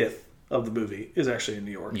a fifth of the movie is actually in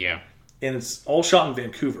New York. Yeah. And it's all shot in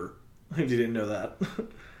Vancouver, if you didn't know that,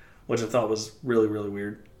 which I thought was really, really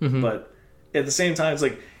weird. Mm-hmm. But at the same time, it's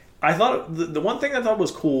like, I thought the one thing I thought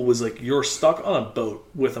was cool was like, you're stuck on a boat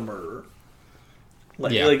with a murderer.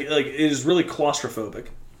 Like it is really claustrophobic.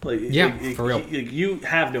 Like, for real. You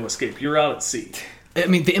have no escape. You're out at sea. I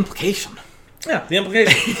mean, the implication. Yeah, the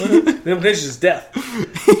implication. The implication is death.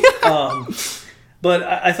 But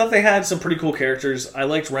I thought they had some pretty cool characters. I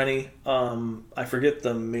liked Rennie. I forget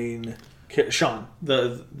the main... Sean,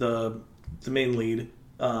 the main lead.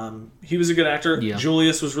 He was a good actor. Yeah.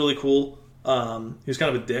 Julius was really cool. He was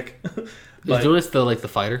kind of a dick. Is Julius the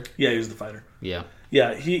fighter? Yeah, he was the fighter. Yeah.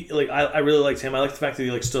 Yeah, I really liked him. I liked the fact that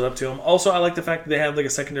he stood up to him. Also, I like the fact that they had a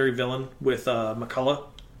secondary villain with McCullough,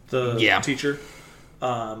 the teacher.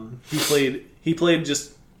 He played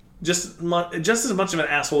just as much of an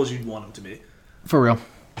asshole as you'd want him to be. For real.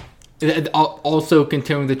 Also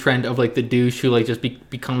continuing the trend of the douche who just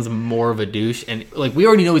becomes more of a douche, and we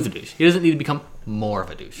already know he's a douche. He doesn't need to become more of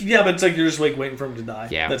a douche. Yeah, but it's you're just waiting for him to die.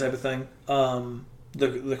 Yeah, that type of thing.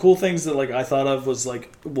 The cool things that I thought of was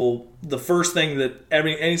the first thing that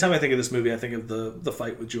anytime I think of this movie, I think of the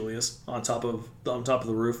fight with Julius on top of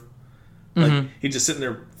the roof. He's just sitting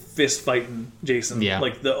there fist fighting Jason. Yeah,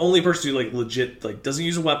 the only person who legit doesn't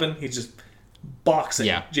use a weapon. He's just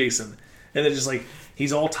boxing Jason, and then just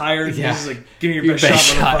he's all tired. Yeah. He's just give me your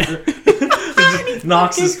best shot, motherfucker.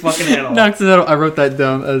 Knocks his fucking head off. Knocks his head off. I wrote that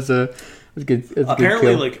down as a good.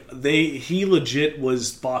 Apparently, he legit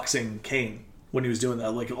was boxing Kane when he was doing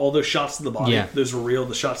that. All those shots to the body, those were real.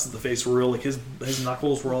 The shots to the face were real. His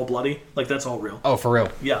knuckles were all bloody. That's all real. Oh, for real?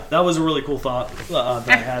 Yeah, that was a really cool thought that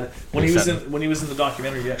I had when he was in the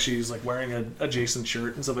documentary. He actually was wearing a Jason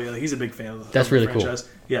shirt and stuff like that. He's a big fan of That's really franchise.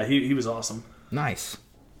 Cool. Yeah, he was awesome. Nice.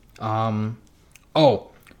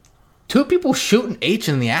 Two people shooting H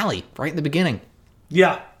in the alley right in the beginning.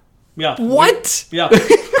 Yeah. What? Yeah.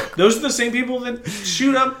 Those are the same people that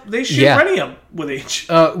shoot Rennie up with H.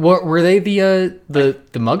 Were they the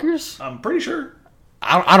muggers? I'm pretty sure.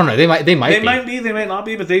 I don't know. They might be. They might not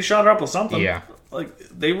be, but they shot her up with something. Yeah.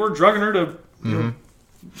 They were drugging her to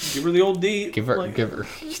give her the old D. Give her.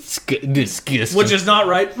 Disgusting. Which is not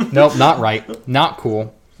right. Nope, not right. Not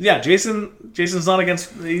cool. Yeah, Jason's not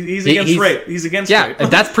against... He's against rape. He's against rape. Yeah,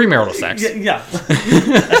 that's premarital sex. Yeah.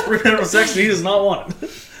 That's premarital sex, and he does not want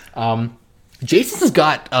it. Jason's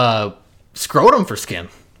got scrotum for skin.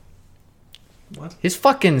 What? His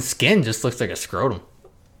fucking skin just looks like a scrotum.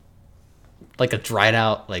 Like a dried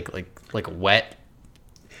out, like wet...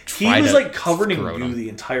 He was covered in goo the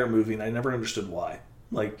entire movie, and I never understood why.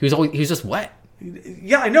 He was just wet.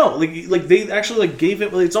 Yeah, I know. They actually gave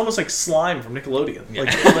it. It's almost like slime from Nickelodeon. He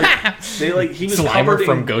was Slimer covered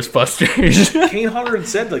from Ghostbusters. Kane Hodder had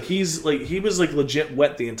said he was legit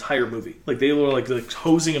wet the entire movie. They were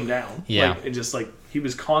hosing him down. Yeah, and just he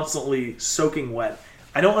was constantly soaking wet.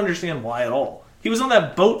 I don't understand why at all. He was on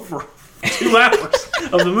that boat for 2 hours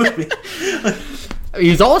of the movie.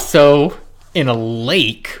 He's also in a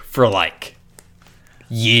lake for like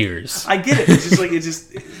years. I get it. It's just like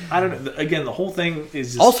I don't know. Again, the whole thing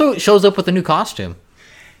is just, also shows up with a new costume.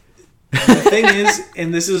 the thing is,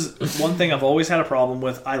 and this is one thing I've always had a problem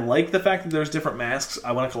with. I like the fact that there's different masks.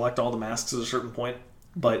 I want to collect all the masks at a certain point,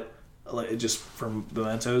 but just from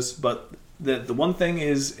mementos. But the one thing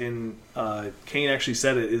is, in Kane actually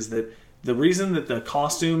said it, is that the reason that the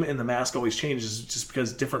costume and the mask always changes is just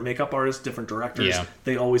because different makeup artists, different directors,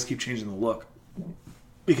 they always keep changing the look.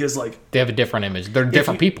 Because like they have a different image. They're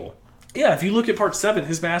different people. Yeah, if you look at part 7,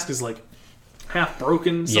 his mask is like half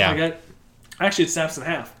broken, stuff like that. Actually, it snaps in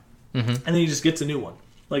half. Mm-hmm. And then he just gets a new one.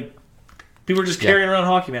 Like, people are just carrying around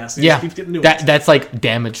hockey masks. And he just keeps getting new ones. That's like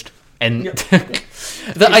damaged. And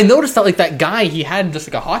I noticed that like that guy, he had just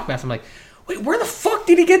like a hockey mask. I'm like, wait, where the fuck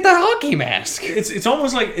did he get that hockey mask? It's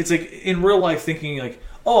almost like it's like in real life thinking like,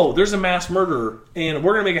 oh, there's a mass murderer, and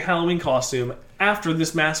we're gonna make a Halloween costume after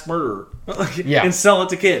this mass murderer, and sell it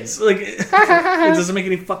to kids. Like, it doesn't make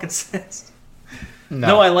any fucking sense.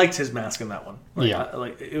 No, I liked his mask in that one.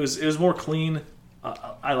 Like, it was more clean.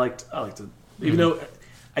 I liked it, even though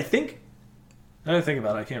I think, now that I think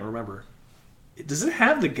about it, I can't remember. Does it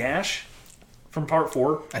have the gash from part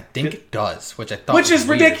 4? I think it does, which I thought which was is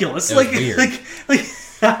ridiculous. Like, weird. like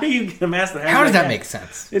how do you get a mask that has how does that gash? make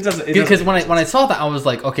sense? It doesn't. Because when I saw that, I was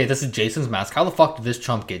like, okay, this is Jason's mask. How the fuck did this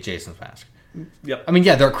chump get Jason's mask? Yep. I mean,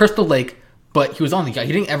 yeah, they're at Crystal Lake, but he was on the yacht.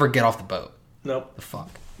 He didn't ever get off the boat. Nope. The fuck.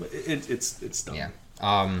 It's dumb.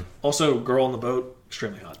 Yeah. Also, girl on the boat,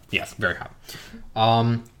 extremely hot. Yes, very hot.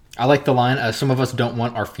 I like the line, some of us don't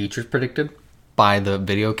want our futures predicted by the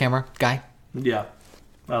video camera guy. Yeah,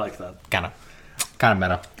 I like that. Kind of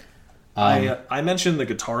meta. I mentioned the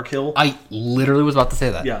guitar kill. I literally was about to say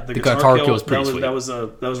that. Yeah, the guitar kill was pretty sweet. That was a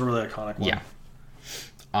really iconic one.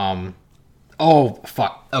 Yeah. Oh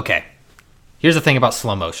fuck. Okay. Here's the thing about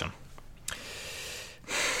slow motion.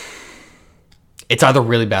 It's either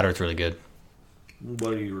really bad or it's really good.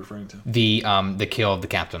 What are you referring to? The kill of the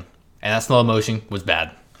captain, and that slow motion was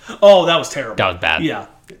bad. Oh, that was terrible. That was bad. Yeah.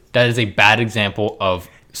 That is a bad example of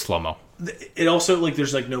slow mo. It also like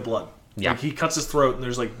there's like no blood. Yeah. Like, he cuts his throat and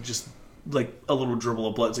there's like just like a little dribble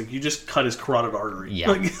of blood. It's like you just cut his carotid artery.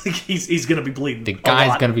 Yeah. Like he's gonna be bleeding. The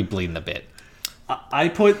guy's gonna be bleeding a bit. I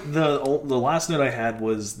put the last note I had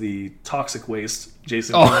was the toxic waste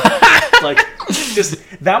Jason. Like just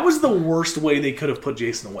that was the worst way they could have put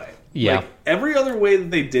Jason away. Yeah. Like, every other way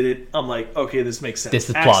that they did it, I'm like, okay, this makes sense. This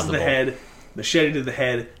is Axe plausible. to the head, machete to the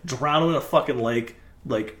head, drown him in a fucking lake,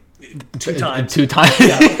 like 2 times. 2 times.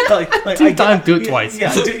 Yeah, Two times, do it twice.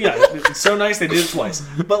 Yeah, it's so nice they did it twice.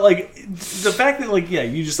 But like the fact that like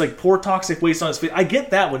you just like pour toxic waste on his face. I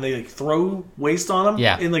get that when they like throw waste on him.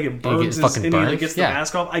 Yeah, and like it burns fucking and burns. he like, gets the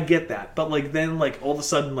mask off. I get that. But like then like all of a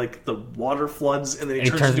sudden like the water floods and then he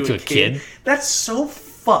turns into a kid. That's so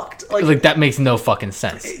fucked. Like that makes no fucking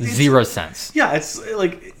sense. Zero sense. Yeah, it's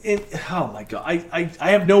like oh my god. I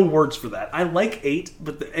have no words for that. I like 8,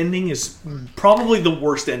 but the ending is probably the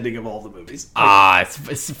worst ending of all the movies.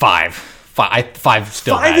 It's 5. 5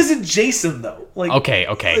 still. 5 isn't Jason though. Like okay.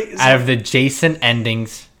 Out of the Jason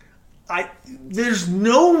endings, there's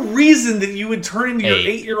no reason that you would turn into your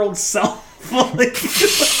 8-year-old self.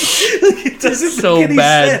 It doesn't make any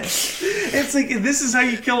sense. It's like this is how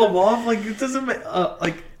you kill him off. Like it doesn't make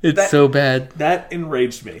so bad. That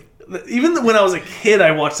enraged me. Even when I was a kid,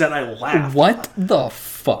 I watched that and I laughed. What the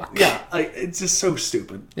fuck? Yeah, it's just so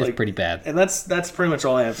stupid. It's pretty bad. And that's pretty much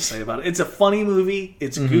all I have to say about it. It's a funny movie.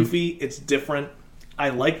 It's goofy. It's different. I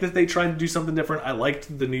like that they tried to do something different. I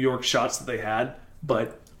liked the New York shots that they had,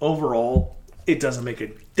 but overall, it doesn't make a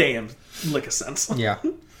damn lick of sense. Yeah.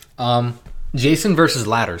 Jason versus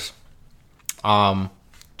ladders.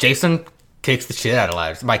 Jason kicks the shit out of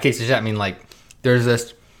ladders. By kicks the shit, I mean like there's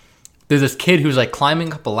this kid who's like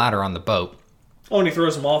climbing up a ladder on the boat. Oh, and he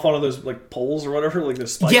throws him off one of those like poles or whatever, like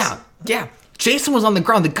those spikes. Yeah. Jason was on the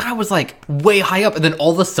ground. The guy was like way high up, and then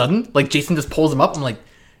all of a sudden, like Jason just pulls him up. I'm like,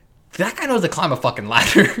 that guy knows to climb a fucking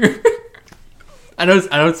ladder. I know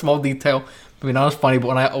it's small detail. I mean, that was funny.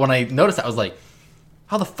 But when I noticed that, I was like,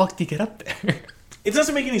 how the fuck did he get up there? It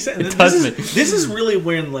doesn't make any sense. This is really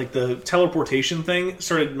when like the teleportation thing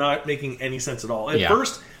started not making any sense at all. At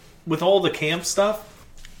first, with all the camp stuff,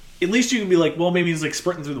 at least you can be like, well, maybe he's like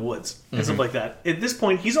sprinting through the woods and stuff like that. At this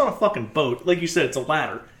point, he's on a fucking boat. Like you said, it's a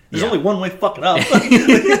ladder. There's only one way fucking up. Like, how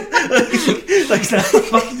the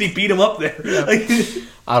fuck did he beat him up there? Yeah.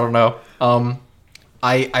 I don't know.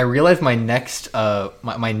 I realized my next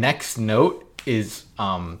my next note is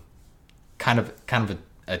kind of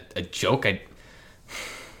a joke.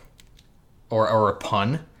 Or a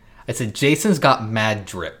pun. I said Jason's got mad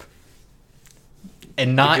drip.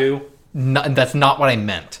 and goo? that's not what I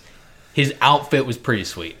meant. His outfit was pretty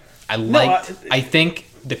sweet. I think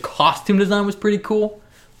the costume design was pretty cool.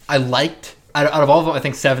 I liked out of all of them. I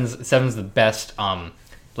think Seven's the best.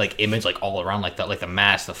 Like image, like all around, like the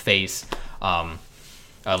mask, the face,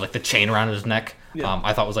 like the chain around his neck. Yeah.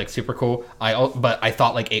 I thought was like super cool. But I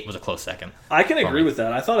thought like 8 was a close second. I can agree with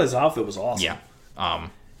that. I thought his outfit was awesome. Yeah.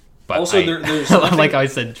 But also, there's nothing, like I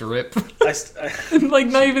said, drip. Like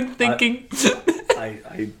not even thinking.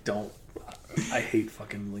 I don't. I hate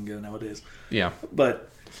fucking lingo nowadays. Yeah. But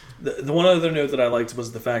the one other note that I liked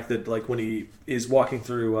was the fact that like when he is walking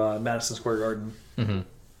through Madison Square Garden. Mm-hmm.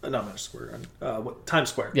 Not Madison Square Garden. Times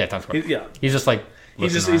Square. Yeah, Times Square. Yeah. He's just like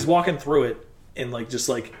he's walking through it and like just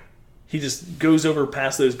like. He just goes over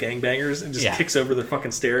past those gangbangers and just kicks over their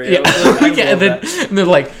fucking stereo. Yeah, and they're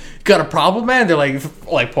like, "Got a problem, man?" They're like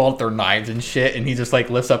pull out their knives and shit, and he just like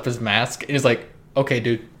lifts up his mask and he's like, "Okay,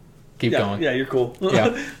 dude, keep going." Yeah, you're cool.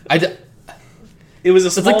 Yeah, it was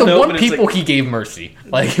a small it's like the note, one people he gave mercy,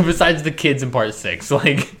 like besides the kids in part 6,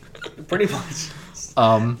 like pretty much.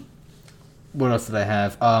 What else did I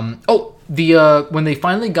have? When they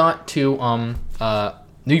finally got to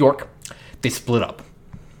New York, they split up.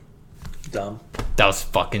 Dumb. That was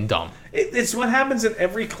fucking dumb. It's what happens in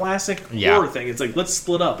every classic horror thing. It's like, let's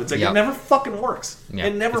split up. It's like, it never fucking works. Yeah,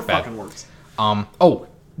 it never fucking works.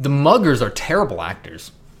 The muggers are terrible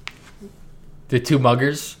actors. The 2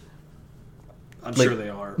 muggers. I'm sure they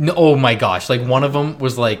are. No, oh my gosh. Like, one of them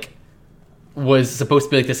was supposed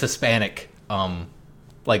to be like this Hispanic,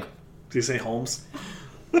 like... Did you say Holmes?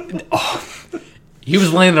 He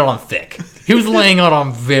was laying it on thick. He was laying it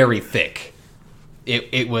on very thick.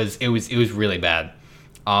 It was really bad.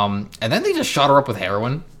 And then they just shot her up with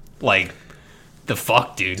heroin. Like, the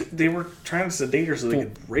fuck, dude. They were trying to sedate her so they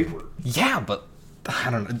could rape her. Yeah, but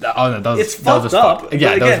I don't know. Oh, no, it's fucked up. Fucked.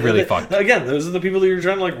 Yeah, that was really fucked. Again, those are the people that you're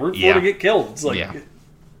trying to like root for to get killed. It's like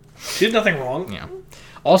she did nothing wrong. Yeah.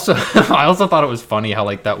 Also, I also thought it was funny how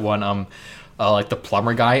like that one like the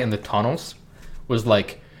plumber guy in the tunnels was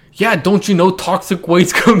like, yeah, don't you know toxic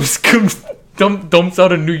waste comes dumps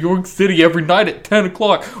out of New York City every night at 10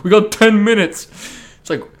 o'clock. We got 10 minutes. It's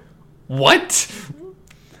like, what?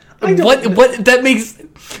 What? That makes...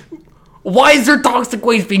 Why is there toxic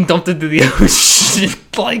waste being dumped into the ocean?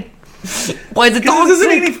 Like, why is it toxic? It doesn't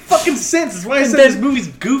make any fucking sense. That's why I said this movie's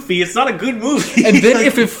goofy. It's not a good movie. And then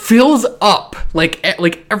if it fills up, like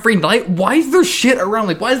every night, why is there shit around?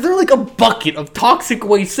 Like, why is there like a bucket of toxic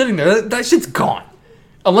waste sitting there? That shit's gone.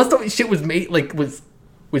 Unless that shit was made, like, was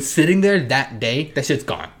sitting there that day, that shit's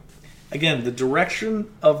gone. Again, the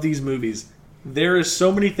direction of these movies, there is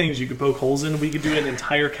so many things you could poke holes in. We could do an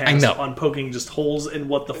entire cast on poking just holes in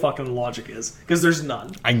what the fucking logic is. Because there's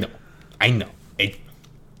none. I know.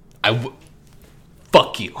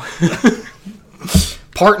 Fuck you.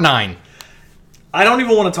 Part 9. I don't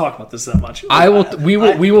even want to talk about this that much.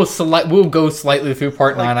 We'll go slightly through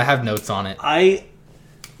part 9. I have notes on it. I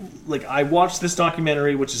watched this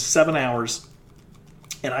documentary, which is 7 hours,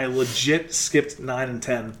 and I legit skipped 9 and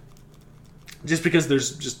 10, just because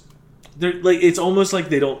it's almost like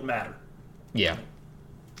they don't matter. Yeah.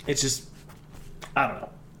 It's just, I don't know.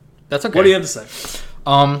 That's okay. What do you have to say?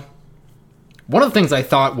 One of the things I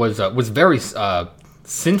thought was very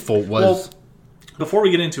sinful was. Well, before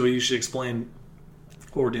we get into it, you should explain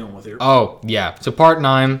what we're dealing with here. Oh yeah, so part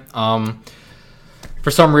 9.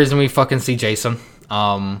 For some reason we fucking see Jason.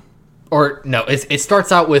 Or no, it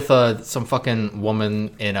starts out with some fucking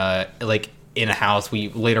woman in a house. We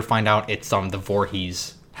later find out it's the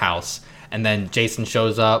Voorhees house, and then Jason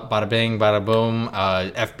shows up. Bada bing, bada boom.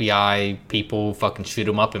 FBI people fucking shoot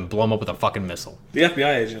him up and blow him up with a fucking missile. The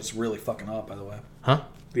FBI agent's really fucking hot, by the way. Huh?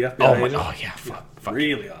 The FBI agent. Oh yeah, fuck.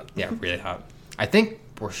 Really hot. Yeah, really hot. I think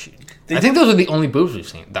those are the only boobs we've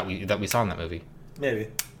seen that we saw in that movie. Maybe.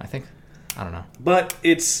 I don't know. But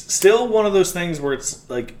it's still one of those things where it's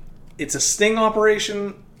like it's a sting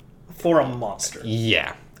operation for a monster.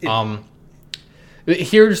 Yeah.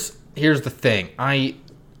 Here's the thing.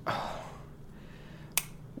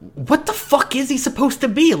 What the fuck is he supposed to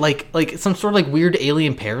be? Like some sort of like weird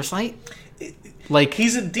alien parasite? Like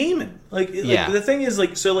he's a demon. The thing is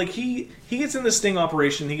he gets in this sting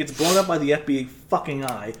operation, he gets blown up by the FBI fucking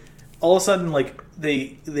eye. All of a sudden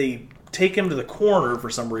they take him to the coroner for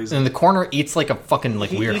some reason. And the coroner eats like a fucking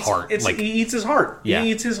weird heart. He eats his heart. Yeah.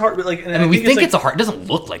 He eats his heart, but we think it's a heart. It doesn't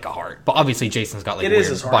look like a heart, but obviously Jason's got weird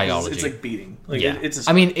his heart. biology. It's like beating.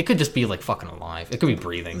 It could just be like fucking alive. It could be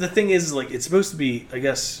breathing. The thing is it's supposed to be, I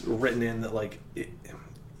guess, written in that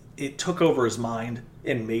it took over his mind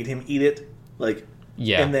and made him eat it.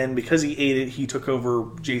 And then because he ate it, he took over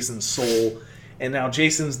Jason's soul, and now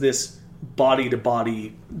Jason's this body to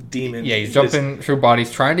body demon. Yeah, he's jumping through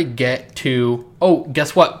bodies, trying to get to. Oh,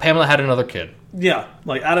 guess what? Pamela had another kid. Yeah,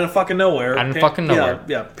 like out of fucking nowhere.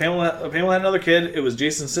 Yeah. Pamela had another kid. It was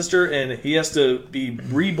Jason's sister, and he has to be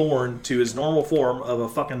reborn to his normal form of a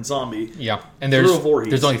fucking zombie. Yeah, and there's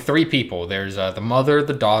only 3 people. There's the mother,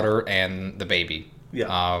 the daughter, and the baby.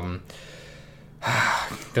 Yeah.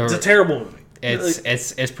 It's a terrible movie.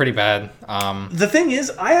 It's pretty bad. The thing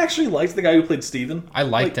is, I actually liked the guy who played Steven. I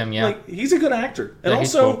liked him, yeah. Like, he's a good actor. And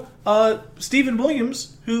also, Stephen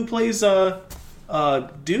Williams, who plays Duke,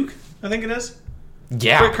 I think it is.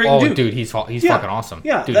 Yeah. Duke. Dude, he's fucking awesome.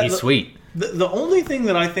 Yeah. Dude, he's sweet. The only thing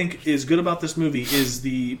that I think is good about this movie is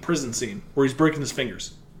the prison scene where he's breaking his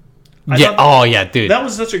fingers. Yeah, dude. That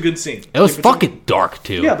was such a good scene. It was fucking dark,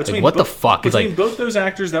 too. Yeah, what the fuck? Between both those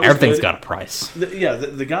actors, that was everything's good. got a price.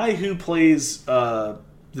 The guy who plays the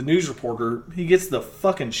news reporter, he gets the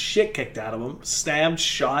fucking shit kicked out of him. Stabbed,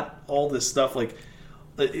 shot, all this stuff. Like,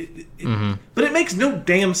 but it makes no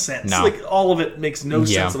damn sense. No. Like, all of it makes no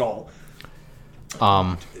sense at all.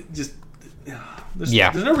 There's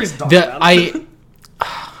no reason to talk about it.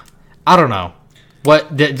 I don't know.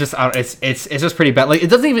 It's just pretty bad. Like it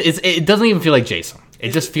doesn't even feel like Jason.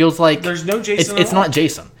 It just feels like there's no Jason. It's not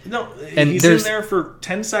Jason. No, and he's in there for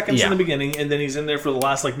 10 seconds in the beginning, and then he's in there for the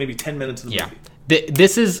last like maybe 10 minutes of the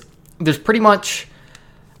movie. There's pretty much,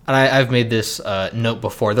 and I've made this note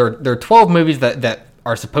before. There are 12 movies that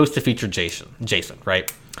are supposed to feature Jason,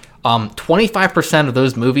 right? 25% of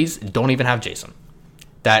those movies don't even have Jason.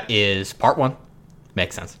 That is part 1,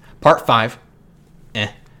 makes sense. Part 5,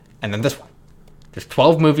 and then this one. There's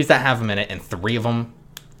 12 movies that have him in it, and 3 of them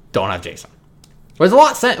don't have Jason. Which is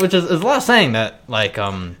a lot saying that like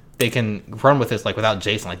they can run with this like without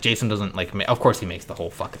Jason. Like Jason doesn't like. Of course, he makes the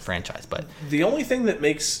whole fucking franchise, but the only thing that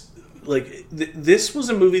makes like this was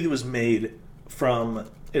a movie that was made from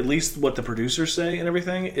at least what the producers say and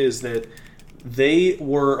everything is that they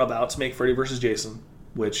were about to make Freddy vs. Jason,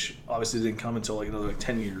 which obviously didn't come until like another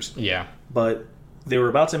 10 years. Yeah, but they were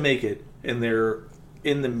about to make it, and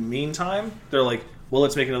in the meantime, they're like, well,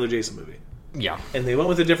 let's make another Jason movie. Yeah. And they went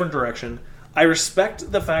with a different direction. I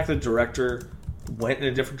respect the fact that the director went in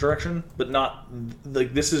a different direction, but not,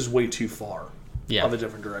 like, this is way too far of a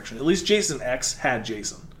different direction. At least Jason X had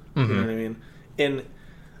Jason. You know what I mean? And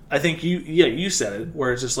I think you said it,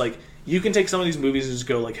 where it's just like, you can take some of these movies and just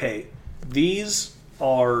go like, hey, these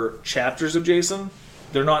are chapters of Jason.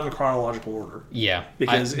 They're not in chronological order. Yeah.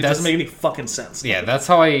 Because it doesn't make any fucking sense. Yeah, that's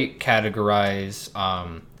how I categorize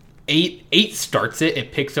 8 starts it.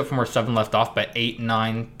 It picks up from where 7 left off, but 8,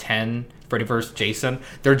 9, 10, Freddy vs. Jason,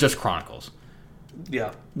 they're just chronicles.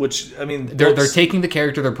 Yeah, which, I mean... They're taking the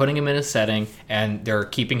character, they're putting him in a setting, and they're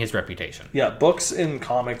keeping his reputation. Yeah, books and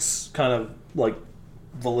comics kind of, like,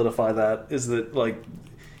 validify that, is that, like,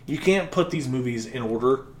 you can't put these movies in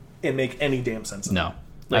order and make any damn sense. No.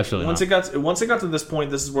 Like, absolutely once it got to this point,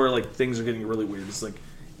 this is where like things are getting really weird. It's like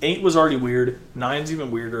 8 was already weird, 9's even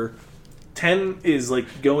weirder. 10 is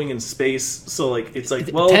like going in space, so like it's like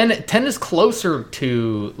 10 is closer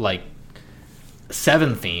to like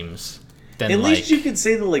 7 themes than at least you could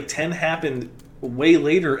say that like 10 happened way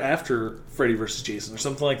later after Freddy vs. Jason or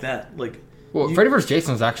something like that. Like Freddy vs.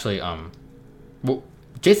 Jason was actually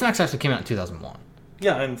Jason X actually came out in 2001.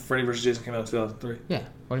 Yeah, and Freddy vs. Jason came out in 2003. Yeah,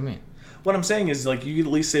 what do you mean? What I'm saying is, like, you could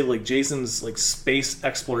at least say, like, Jason's, like, space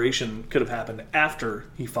exploration could have happened after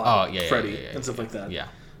he fought Freddy and stuff like that. Yeah.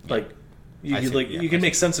 Like, you can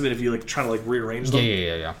make sense of it if you, like, try to, like, rearrange them.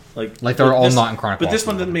 Yeah. Like they're all not in chronological. But this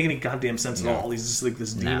one doesn't make any goddamn sense at all. He's just, like,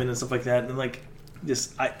 this demon and stuff like that. And, like,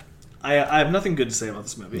 just, I have nothing good to say about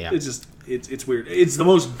this movie. Yeah. It's just, it's weird. It's the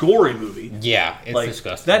most gory movie. Yeah, it's like,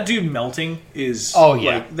 disgusting. That dude melting is... Oh,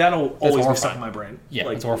 yeah. Like, that'll always be stuck in my brain. Yeah,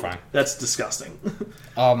 like, it's horrifying. That's disgusting.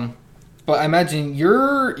 But I imagine you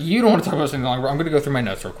don't want to talk about something longer. I'm going to go through my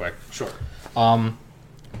notes real quick. Sure.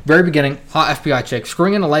 Very beginning, hot FBI chick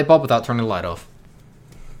screwing in a light bulb without turning the light off.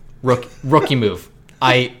 Rookie move.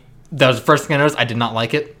 That was the first thing I noticed. I did not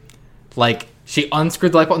like it. Like, she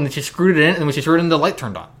unscrewed the light bulb and then she screwed it in, and when she screwed it in, the light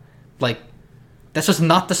turned on. Like, that's just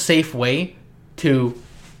not the safe way to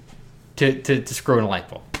screw in a light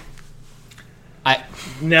bulb. I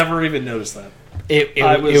never even noticed that.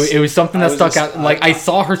 It was something that stuck out. Like, I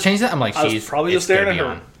saw her change that. I'm like, she's probably just staring at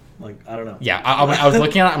her. Like, I don't know. Yeah, I was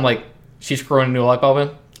looking at it. I'm like, she's screwing a new light bulb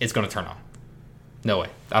in. It's going to turn on. No way.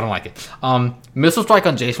 I don't like it. Missile strike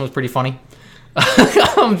on Jason was pretty funny.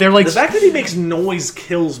 They're like, the fact that he makes noise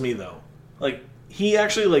kills me, though. Like, he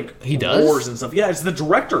actually, like, he does? roars and stuff. Yeah, it's the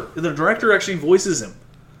director. The director actually voices him.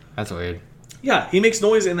 That's weird. Yeah, he makes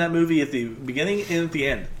noise in that movie at the beginning and at the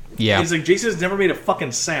end. Yeah. It's like Jason's never made a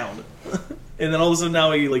fucking sound. and then all of a sudden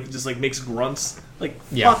now he like just like makes grunts. Like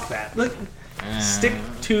fuck that. Like, stick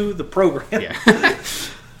to the program. Yeah.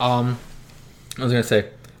 I was gonna say,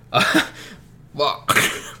 well,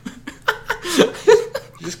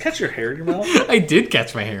 you just catch your hair in your mouth. I did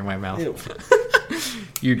catch my hair in my mouth. Ew.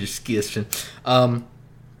 You're disgusting. What I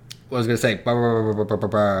was gonna say,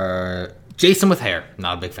 Jason with hair.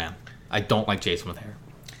 Not a big fan. I don't like Jason with hair.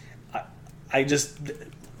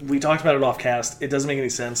 We talked about it off cast. It doesn't make any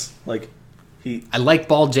sense. Like I like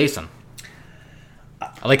bald Jason.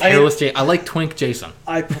 I like hairless Jason. I like twink Jason.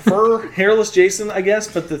 I prefer hairless Jason, I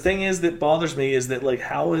guess. But the thing is that bothers me is that like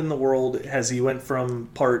how in the world has he went from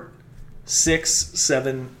part 6,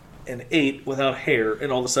 7, and 8 without hair,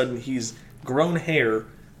 and all of a sudden he's grown hair,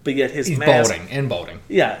 but yet he's mask, balding.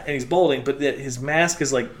 Yeah, and he's balding, but yet his mask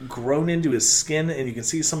is like grown into his skin, and you can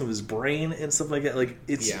see some of his brain and stuff like that. Like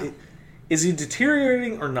is he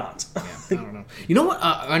deteriorating or not? Yeah, I don't know. You know what?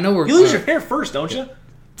 I know you lose your hair first, don't you?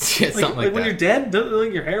 Yeah, something like when that. you're dead, doesn't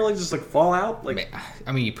like your hair like just like fall out? Like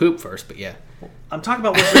I mean, you poop first, but yeah. I'm talking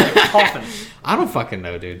about what's in the coffin. I don't fucking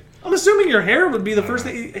know, dude. I'm assuming your hair would be the first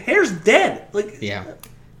thing. Hair's dead. Like yeah.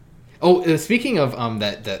 Oh, speaking of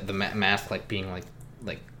the mask like being like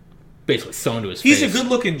basically sewn to his face. He's a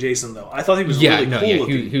good-looking Jason, though. I thought he was really cool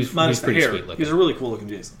looking. He was pretty sweet looking. He's a really cool-looking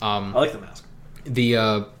Jason. I like the mask.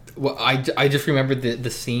 Well, I just remember the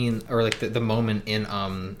scene or like the moment in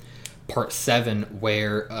part 7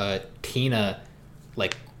 where Tina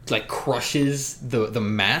like crushes the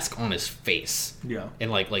mask on his face. Yeah.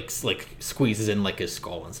 And like squeezes in like his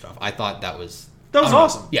skull and stuff. I thought that was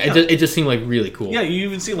awesome. Yeah, it just seemed like really cool. Yeah, you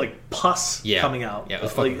even see like pus coming out. Yeah, it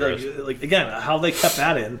was fucking gross. Like again, how they kept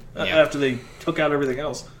that in after they took out everything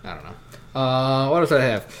else. I don't know. What else did I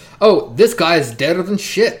have? Oh, this guy's deader than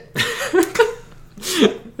shit.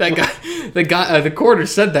 The quarter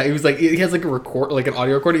said that. He was like, he has like an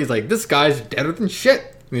audio recording. He's like, this guy's deader than shit.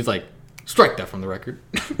 And he's like, strike that from the record.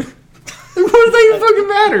 What does that even fucking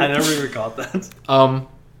matter? I never even caught that.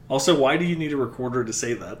 Also, why do you need a recorder to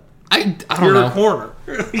say that? I don't know. You're a coroner.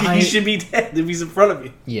 He should be dead if he's in front of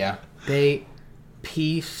you. Yeah. They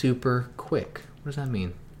pee super quick. What does that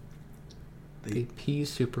mean? They pee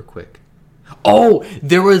super quick. Oh,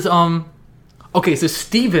 there was okay, so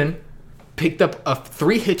Steven picked up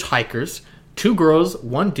 3 hitchhikers, 2 girls,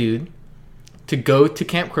 1 dude, to go to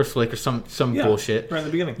Camp Crystal Lake or some bullshit. Right in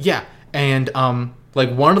the beginning. Yeah. And like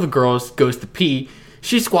one of the girls goes to pee.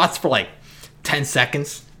 She squats for like 10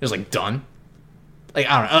 seconds. It was like done. Like,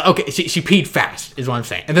 I don't know. Okay, she peed fast, is what I'm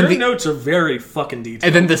saying. And then your notes are very fucking detailed.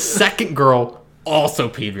 And then the second girl also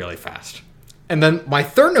peed really fast. And then my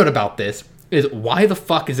third note about this is, why the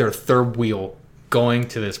fuck is there a third wheel going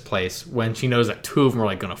to this place when she knows that 2 of them are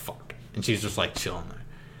like gonna fuck, and she's just like chilling there?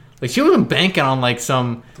 Like she wasn't banking on like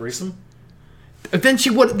some threesome. Then she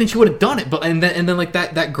would have done it. But and then like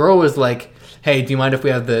that girl was like, hey, do you mind if we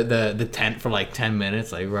have the tent for like 10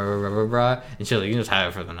 minutes? Like rah, rah, rah, rah, rah. And she's like, you can just have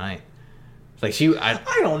it for the night. Like I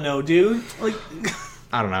don't know, dude. Like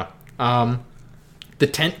I don't know. The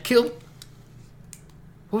tent kill.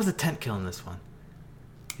 What was the tent kill in this one?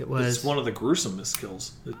 It's one of the gruesomest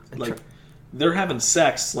kills. Like they're having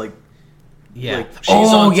sex. Like Like,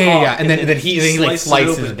 she's on top, and then he like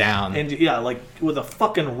slices it down, and like with a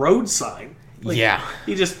fucking road sign. Like,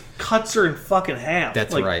 he just cuts her in fucking half.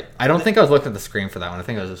 That's like, right. I don't think I was looking at the screen for that one. I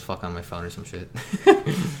think I was just fucking on my phone or some shit.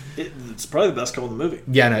 It's probably the best kill in the movie.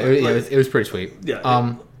 Yeah, no, it was pretty sweet.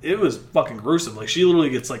 Yeah, it was fucking gruesome. Like she literally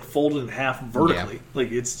gets like folded in half vertically. Yeah.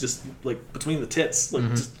 Like it's just like between the tits, like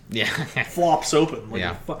just flops open like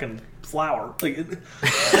a fucking flower. Like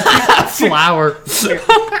flower.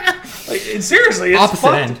 Like seriously, it's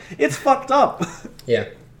opposite end. It's fucked up. Yeah.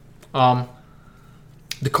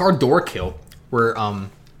 The car door kill where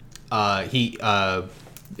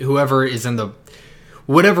whoever is in the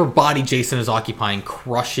whatever body Jason is occupying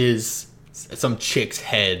crushes some chick's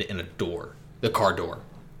head in the car door.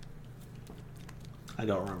 I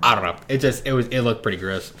don't remember. I don't know. It looked pretty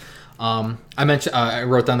gross. I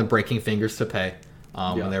wrote down the breaking fingers to pay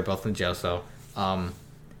when they were both in jail. So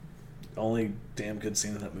only damn good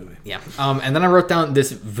scene in that movie. Yeah. And then I wrote down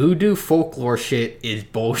this voodoo folklore shit is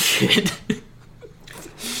bullshit.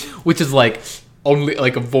 Which is like only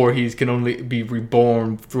like a Voorhees can only be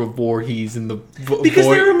reborn through a Voorhees in the because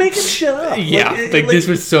they were making shit up. Yeah, like this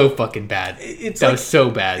was so fucking bad. That was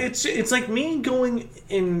so bad. It's like me going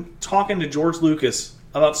and talking to George Lucas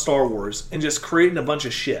about Star Wars and just creating a bunch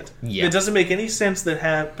of shit. Yeah, it doesn't make any sense that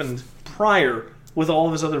happened prior with all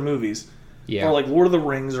of his other movies. Yeah, or like Lord of the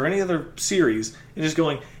Rings or any other series, and just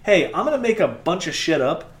going, hey, I'm gonna make a bunch of shit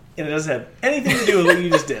up, and it doesn't have anything to do with what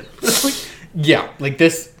you just did. Yeah, like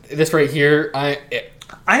this right here,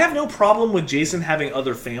 I have no problem with Jason having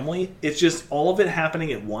other family. It's just all of it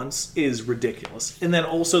happening at once is ridiculous. And then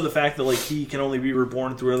also the fact that like he can only be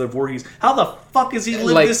reborn through other Voorhees. How the fuck has he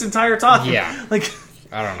lived Like, this entire time? yeah. Like,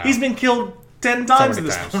 I don't know. He's been killed 10 times at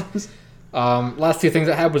many this times. point. Last two things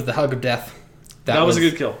I had was the hug of death. That was a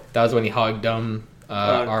good kill. That was when he hugged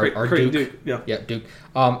our Duke. Yeah. Yeah, Duke.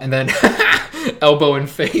 And then elbow and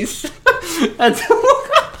face. That's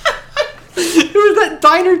it was that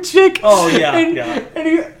diner chick. Oh yeah, and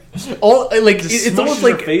he, all like it's almost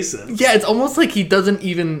like faces. Yeah, it's almost like he doesn't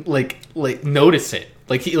even like notice it.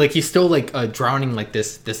 He's still drowning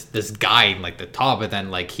this guy in the tub, but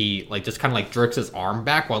then he just kind of jerks his arm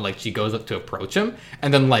back while she goes up to approach him,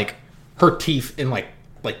 and then her teeth in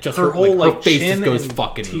just her whole her face just goes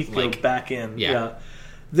fucking teeth go back in. Yeah.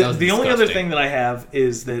 The only other thing that I have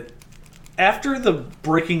is that after the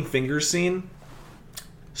breaking fingers scene,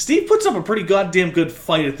 Steve puts up a pretty goddamn good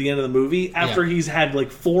fight at the end of the movie after he's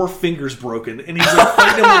had 4 fingers broken, and he's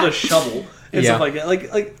fighting him with a shovel and stuff like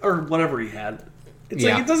that, or whatever he had. It's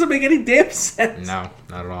it doesn't make any damn sense. No,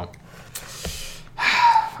 not at all.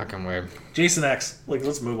 Fucking weird. Jason X.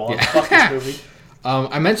 Let's move on. Fuck this movie.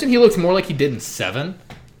 I mentioned he looks more like he did in 7.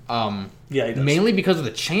 Yeah, he does. Mainly because of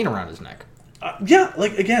the chain around his neck.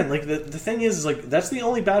 The thing is that's the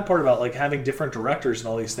only bad part about having different directors and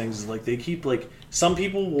all these things is they keep some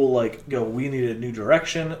people will go, we need a new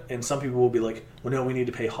direction, and some people will be well, no, we need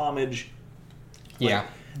to pay homage. Yeah,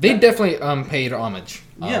 they definitely paid homage.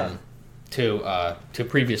 Yeah. To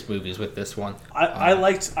previous movies with this one. I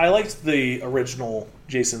liked the original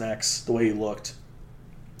Jason X, the way he looked.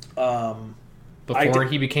 Before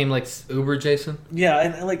he became Uber Jason? Yeah,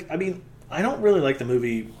 and I don't really like the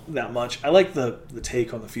movie that much. I like the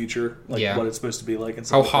take on the future, what it's supposed to be like. And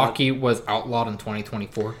how hockey was outlawed in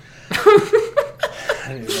 2024.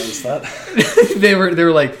 I didn't even notice that. they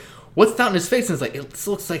were like, what's that in his face? And it's it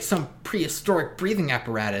looks like some prehistoric breathing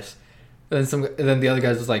apparatus. And then the other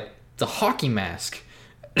guys was it's a hockey mask.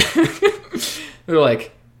 They're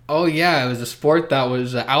like, oh yeah, it was a sport that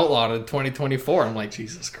was outlawed in 2024. I'm like,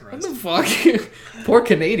 Jesus Christ. What the fuck? Poor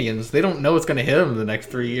Canadians. They don't know what's going to hit them in the next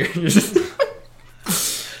 3 years.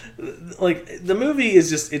 The movie is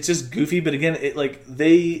just goofy, but again,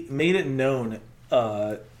 they made it known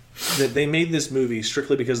that they made this movie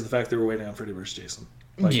strictly because of the fact they were waiting on Freddy vs. Jason.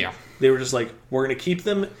 They were just we're going to keep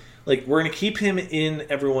them, we're going to keep him in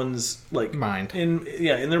everyone's mind. In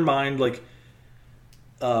their mind,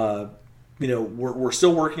 we're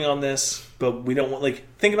still working on this, but we don't want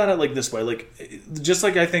think about it this way, just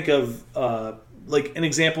I think of an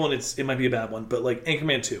example, and it might be a bad one, but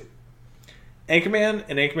Anchorman 2. Anchorman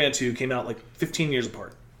and Anchorman 2 came out 15 years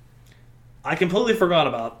apart. I completely not forgot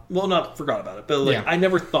about it, but I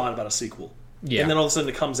never thought about a sequel. Yeah. And then all of a sudden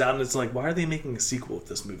it comes out and it's why are they making a sequel with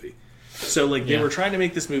this movie? So they were trying to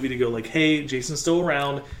make this movie to go hey, Jason's still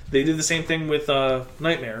around. They did the same thing with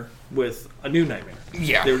Nightmare, with a new Nightmare.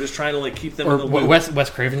 Yeah. They were just trying to keep them in the loop. Wes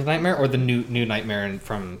Craven's Nightmare or the new Nightmare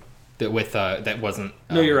that wasn't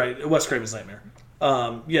No, you're right. Wes Craven's Nightmare.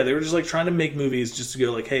 They were just like trying to make movies just to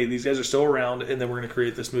go like, hey, these guys are still around, and then we're going to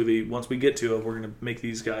create this movie. Once we get to it, we're going to make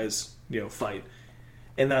these guys, fight,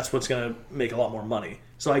 and that's what's going to make a lot more money.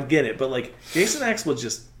 So I get it, but like Jason X was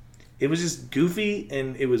just, it was just goofy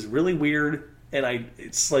and it was really weird, and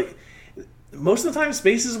it's like most of the time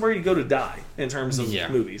space is where you go to die in terms of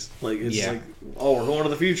movies. Like it's like, oh, we're going to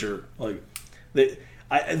the future. Like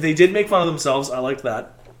they did make fun of themselves. I liked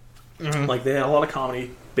that. Mm-hmm. Like they had a lot of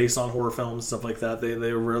comedy based on horror films and stuff like that. They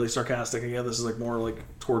were really sarcastic. Again, this is like more like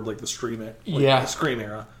toward like the Scream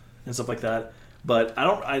era and stuff like that. But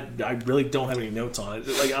I really don't have any notes on it.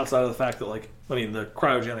 Like outside of the fact that like the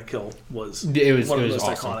cryogenic kill was one of the most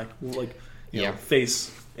awesome. Iconic. Like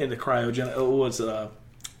face in the cryogenic. What was it?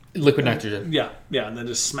 Liquid nitrogen. Yeah, and then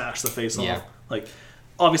just smash the face off. Like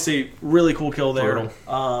obviously really cool kill there.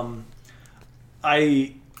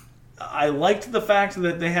 I liked the fact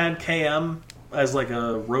that they had KM as like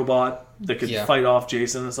a robot that could fight off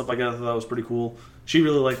Jason and stuff like that. I thought that was pretty cool. She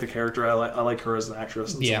really liked the character. I like her as an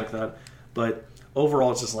actress and stuff like that. But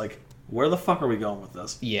overall, it's just like, where the fuck are we going with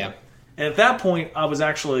this? Yeah. And at that point, I was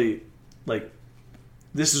actually like,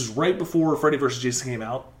 this is right before Freddy vs. Jason came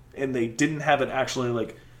out, and they didn't have it actually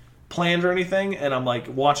like planned or anything. And I'm like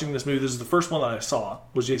watching this movie. This is the first one that I saw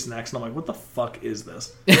was Jason X, and I'm like, what the fuck is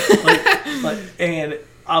this? And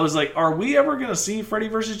I was like, are we ever going to see Freddy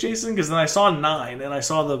vs. Jason? Because then I saw 9, and I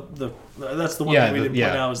saw the that's the one that we didn't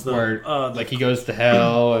point out is where he goes to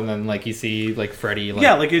hell, and then like you see like Freddy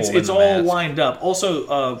it's all mask. Lined up.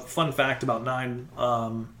 Also, fun fact about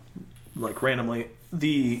 9, like randomly,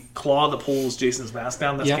 the claw that pulls Jason's mask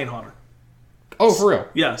down, that's Kane Hodder. Oh, for real?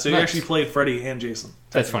 Yeah, so he actually played Freddy and Jason.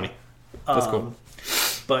 That's funny. That's cool.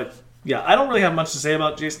 But yeah, I don't really have much to say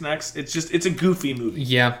about Jason X. It's a goofy movie.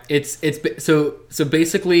 Yeah, it's so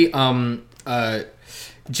basically,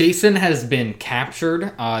 Jason has been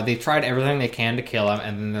captured. They tried everything they can to kill him,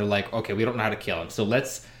 and then they're like, okay, we don't know how to kill him, so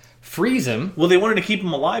let's freeze him. Well, they wanted to keep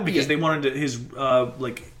him alive because they wanted his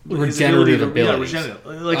regenerative abilities.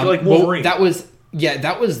 Like Wolverine. That was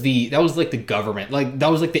like the government. Like that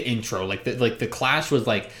was like the intro. Like the Clash was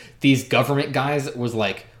like these government guys was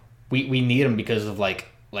like we need him because of like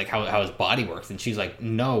how his body works, and she's like,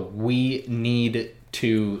 no, we need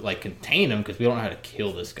to like contain him because we don't know how to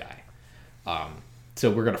kill this guy. So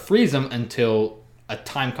we're gonna freeze him until a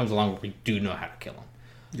time comes along where we do know how to kill him.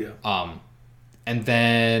 Yeah. And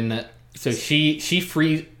then so she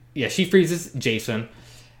freezes Jason,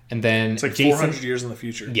 and then it's like Jason, 400 years in the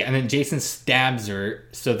future. Yeah, and then Jason stabs her,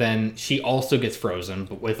 so then she also gets frozen,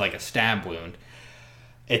 but with like a stab wound.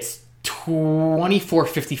 It's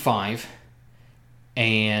 24:55.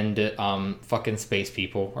 And fucking space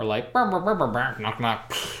people are like, burr, burr, burr, burr, burr, knock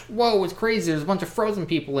knock. Whoa, it's crazy. There's a bunch of frozen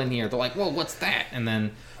people in here. They're like, whoa, what's that? And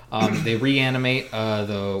then they reanimate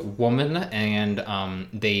the woman, and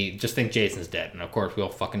they just think Jason's dead. And of course, we all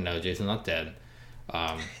fucking know Jason's not dead.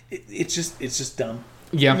 It's just dumb.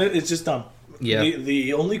 Yeah, it's just dumb. Yeah.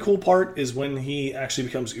 The only cool part is when he actually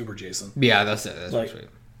becomes Uber Jason. Yeah, that's it. That's like, sweet.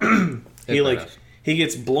 He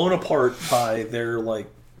gets blown apart by their like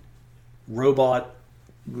robot.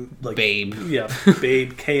 Like Babe. Yeah,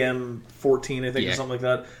 Babe KM-14, I think, or something like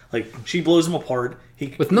that. Like, she blows him apart.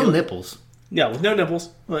 With no nipples. Yeah, with no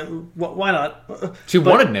nipples. Like, why not? She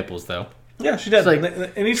wanted nipples, though. Yeah, she did. Like,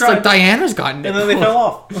 and he tried. Like Diana's got nipples. And then they fell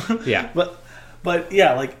off. Yeah. But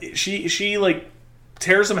yeah, like, she like,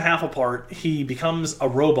 tears him half apart. He becomes a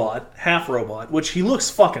robot, half robot, which he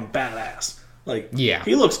looks fucking badass. Like, yeah.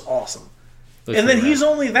 He looks awesome. And then he's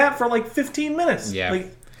only that for, like, 15 minutes. Yeah.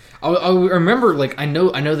 Like, I remember, like, I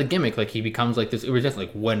know the gimmick. Like, he becomes like this. It was just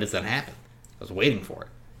like, when does that happen? I was waiting for it.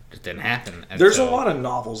 It just didn't happen. And there's a lot of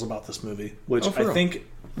novels about this movie, which I think real?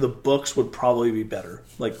 The books would probably be better.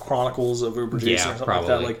 Like Chronicles of Uber Jason or something probably.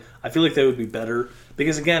 like that. Like, I feel like they would be better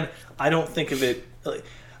because, again, I don't think of it. Like,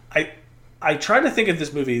 I try to think of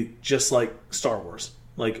this movie just like Star Wars,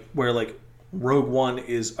 like where like Rogue One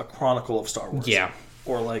is a chronicle of Star Wars. Yeah.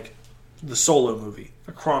 Or like the Solo movie,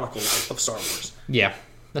 a chronicle of Star Wars. Yeah.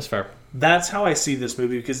 That's fair. That's how I see this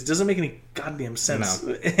movie because it doesn't make any goddamn sense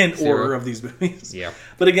in order of these movies. Yeah.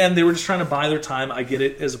 But again, they were just trying to buy their time. I get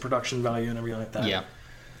it as a production value and everything like that. Yeah.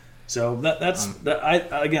 So that's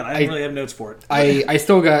I don't really have notes for it. I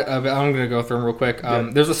still got. I'm gonna go through them real quick.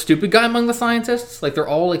 There's a stupid guy among the scientists. Like they're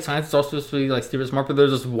all like scientists, all supposed to be like stupid smart, but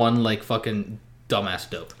there's this one like fucking dumbass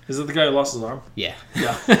dope. Is it the guy who lost his arm? Yeah.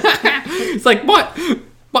 Yeah. It's like what?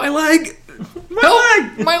 My leg.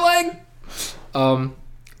 My leg.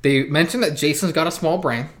 They mentioned that Jason's got a small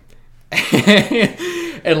brain,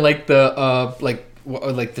 and like the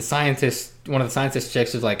scientist, one of the scientist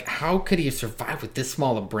chicks is like, how could he survive with this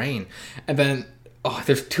small a brain? And then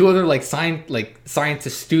there's two other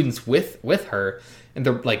scientist students with her, and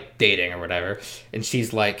they're like dating or whatever, and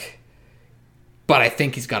she's like, but I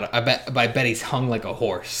think he's got I bet he's hung like a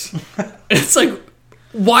horse. It's like,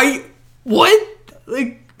 why? What?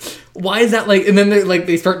 Like, why is that like? And then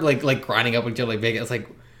they start like grinding up until like Vegas. It's like,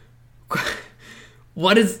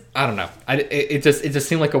 what is? I don't know. It just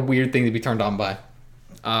seemed like a weird thing to be turned on by.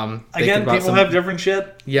 Again, people have different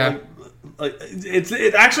shit. Yeah.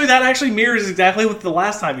 It actually mirrors exactly with the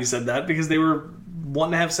last time you said that because they were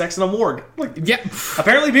wanting to have sex in a morgue. Like, yeah.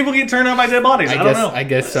 Apparently, people get turned on by dead bodies. I don't know. I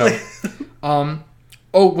guess so.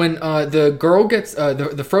 When the girl gets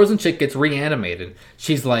the frozen chick gets reanimated,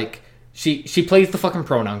 she's like she plays the fucking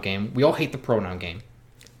pronoun game. We all hate the pronoun game,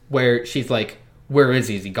 where she's like, "Where is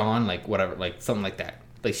he? Is he gone?" Like whatever, like something like that.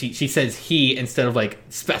 Like she says he instead of like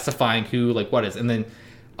specifying who, like what is, and then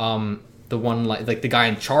the one like the guy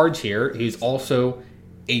in charge here, he's also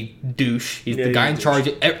a douche. He's the guy in charge.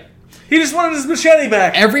 He just wanted his machete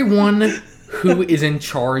back. Everyone who is in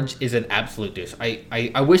charge is an absolute douche.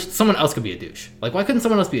 I wish someone else could be a douche. Like, why couldn't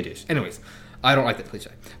someone else be a douche? Anyways, I don't like that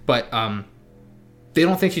cliche. But they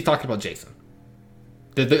don't think she's talking about Jason.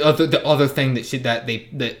 The other thing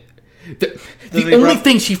the only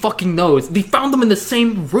thing she fucking knows, they found them in the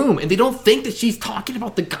same room, and they don't think that she's talking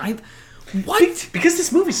about the guy. What? Because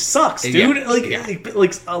this movie sucks, dude.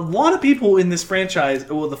 Like a lot of people in this franchise,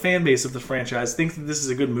 well, the fan base of the franchise, think that this is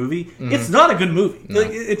a good movie. Mm-hmm. It's not a good movie. No.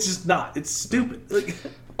 Like, it's just not. It's stupid. Like,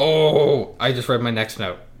 I just read my next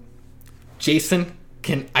note. Jason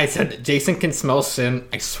can smell sin.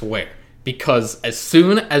 I swear, because as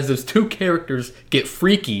soon as those two characters get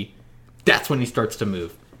freaky, that's when he starts to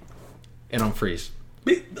move, and unfreeze.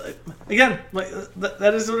 Again, like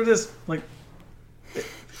that is what it is. Like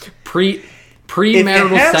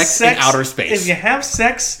premarital sex in outer space. If you have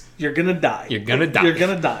sex, you're gonna die. You're gonna die. You're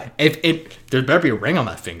gonna die. There better be a ring on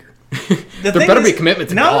that finger. There better be a commitment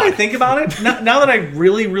to God. Now that I think about it, now that I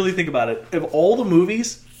really, really think about it, of all the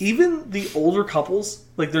movies, even the older couples,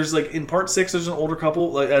 like there's like in part 6, there's an older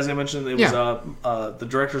couple, like as I mentioned, it was the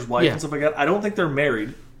director's wife and stuff like that. I don't think they're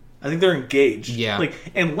married. I think they're engaged. Yeah. Like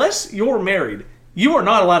unless you're married, you are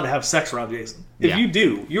not allowed to have sex around Jason. If you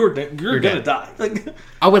do, you're gonna die. Like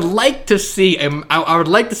I would like to see I would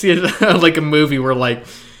like to see like a movie where like.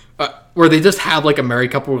 Where they just have like a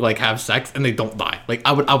married couple who like have sex and they don't die. Like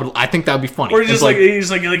I think that would be funny. Or he's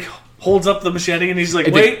like holds up the machete and he's like,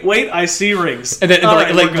 wait, I see rings. And then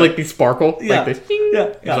like they sparkle. Yeah. Like they, yeah.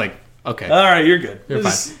 It's like, okay. All right, you're good. You're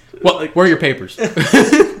fine. Well, where are your papers?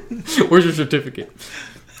 Where's your certificate?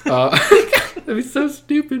 That'd be so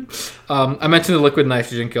stupid. I mentioned the liquid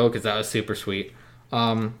nitrogen kill because that was super sweet.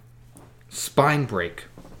 Spine break.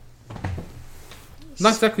 I'm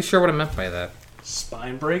not exactly sure what I meant by that.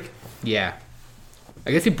 Spine break? Yeah.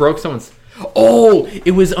 I guess he broke someone's... Oh!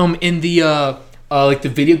 It was in the like the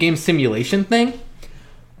video game simulation thing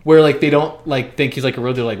where like they don't like think he's like a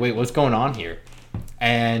real... They're like, wait, what's going on here?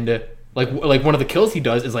 And like one of the kills he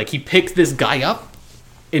does is like he picks this guy up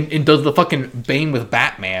and does the fucking Bane with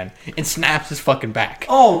Batman and snaps his fucking back.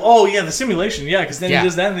 Oh yeah, the simulation. Yeah, because then he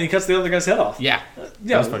does that and then he cuts the other guy's head off. Yeah.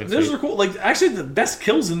 Yeah, those are cool. Like actually the best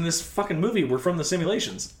kills in this fucking movie were from the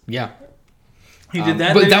simulations. Yeah. He did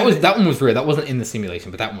that, but that one was real. That wasn't in the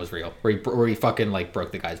simulation, but that one was real. Where he fucking like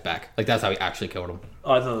broke the guy's back. Like that's how he actually killed him.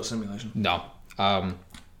 Oh, I thought it was simulation. No,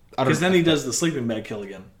 because then he does the sleeping bag kill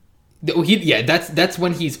again. That's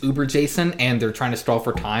when he's Uber Jason and they're trying to stall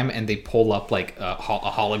for time and they pull up like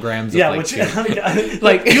holograms. Yeah, of,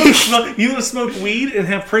 like you want to smoke weed and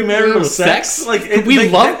have premarital sex? Like we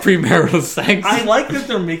love premarital sex. I like that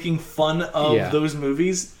they're making fun of those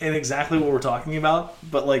movies and exactly what we're talking about,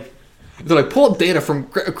 but like. They're like, pull up data from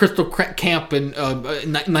Crystal Camp in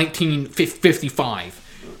 1955.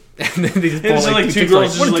 And then they just pull like two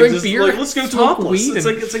girls want to drink beer? Like, let's go topless. It's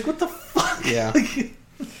like what the fuck? Yeah.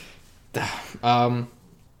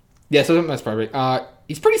 So that's probably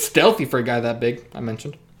he's pretty stealthy for a guy that big. I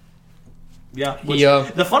mentioned. Yeah. He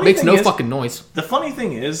the funny makes no fucking noise. The funny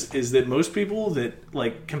thing is that most people that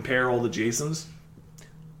like compare all the Jasons.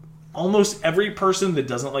 Almost every person that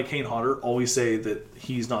doesn't like Kane Hodder always say that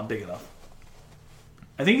he's not big enough.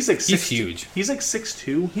 I think he's like 6'2". He's huge. He's like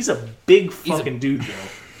 6'2". He's a big fucking dude though.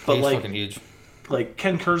 But he's like fucking huge. Like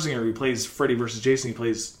Ken Kersinger, who plays Freddy vs. Jason, he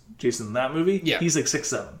plays Jason in that movie. Yeah. He's like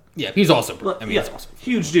 6'7". Yeah, he's also. He's awesome.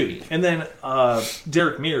 Huge dude. And then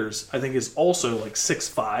Derek Mears, I think, is also like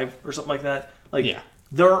 6'5" or something like that. Like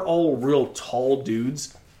they're all real tall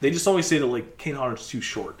dudes. They just always say that like Kane Hodder's too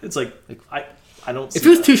short. It's like I don't. If he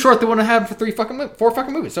was too short, they wouldn't have for 4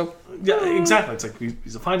 fucking movies. So yeah, exactly. It's like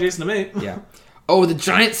he's a fine Jason to me. Yeah. Oh, the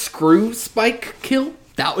giant screw spike kill,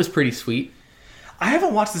 that was pretty sweet. I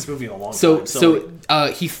haven't watched this movie in a long time. So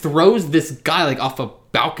he throws this guy like off a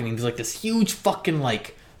balcony. There's like this huge fucking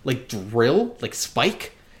like drill, like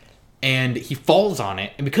spike, and he falls on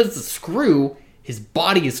it. And because it's a screw, his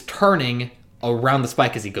body is turning around the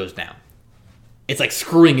spike as he goes down. It's like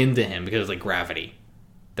screwing into him because it's like gravity.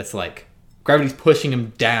 That's like gravity's pushing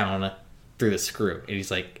him down through the screw, and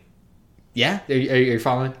he's like, "Yeah, are you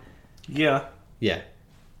following?" Yeah. Yeah.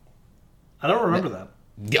 I don't remember that.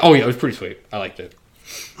 Oh yeah, it was pretty sweet. I liked it.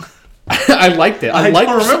 I liked it. I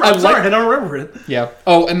don't remember. I'm sorry, I don't remember it. Yeah.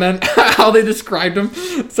 Oh, and then how they described him.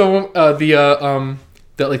 So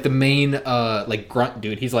the main like grunt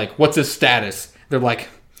dude. He's like, "What's his status?" They're like,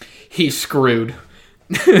 "He's screwed."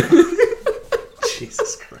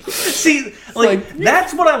 Jesus Christ. See, like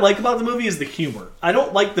that's what I like about the movie is the humor. I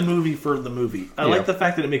don't like the movie for the movie. I like the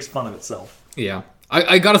fact that it makes fun of itself. Yeah.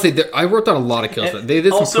 I gotta say, I wrote down a lot of kills. They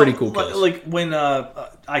did some pretty cool kills. Like when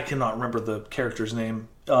I cannot remember the character's name.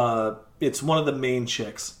 It's one of the main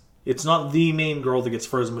chicks. It's not the main girl that gets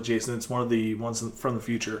frozen with Jason. It's one of the ones from the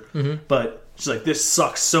future. Mm-hmm. But she's like, "This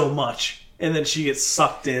sucks so much," and then she gets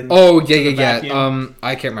sucked in. Oh yeah.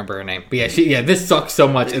 I can't remember her name, but this sucks so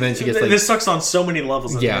much, and then she gets like, "This sucks on so many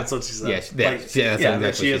levels." And that's what she said. That's she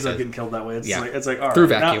ends up getting killed that way. It's like all right, through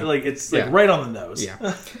vacuum. It's like right on the nose.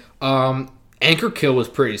 Yeah. Anchor kill was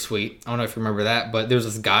pretty sweet. I don't know if you remember that, but there was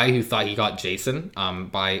this guy who thought he got Jason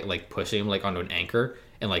by like pushing him like onto an anchor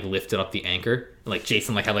and like lifted up the anchor. And, like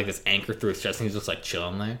Jason like had like this anchor through his chest and he's just like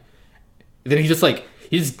chilling there. And then he just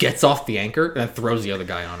gets off the anchor and then throws the other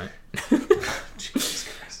guy on it. Jesus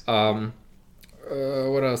Christ.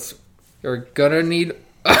 What else? You're gonna need.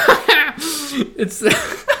 It's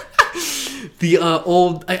The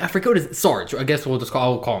old, I forget what his Sarge. I guess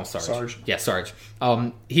I'll call him Sarge. Sarge. Yeah, Sarge.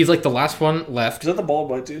 He's like the last one left. Is that the bald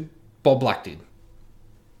white dude? Bald black dude.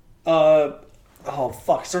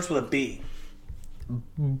 Starts with a B.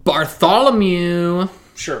 Bartholomew.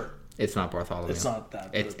 Sure. It's not Bartholomew. It's not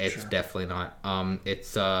that. It's sure. definitely not.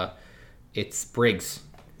 It's Briggs.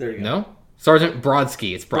 There you go. No? Sergeant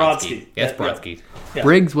Brodsky. It's Brodsky. Yeah, it's Brodsky. Yeah.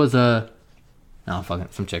 Briggs was some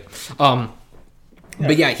chick.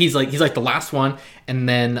 But yeah, he's like the last one, and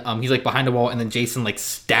then he's like behind the wall, and then Jason like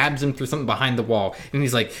stabs him through something behind the wall, and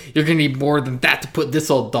he's like, "You're gonna need more than that to put this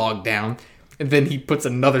old dog down." And then he puts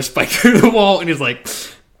another spike through the wall, and he's like,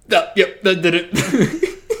 "Yep, that did it."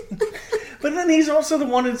 But then he's also the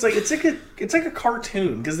one that's like it's like a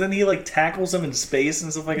cartoon, because then he like tackles him in space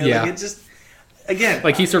and stuff like that. Yeah. Like, it just again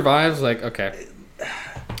he survives. Like, okay.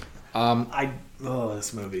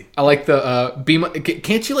 This movie. I like the beam.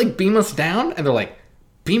 Can't you like beam us down? And they're like,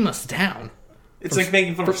 beam us down. It's like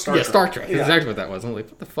making fun of Star Trek. Star Trek. Yeah. Exactly what that was. I'm like,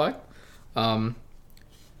 what the fuck? I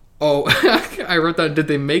wrote down, did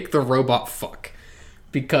they make the robot fuck?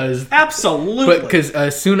 Because absolutely. But because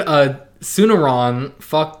Sunaron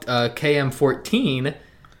fucked KM14,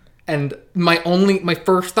 and my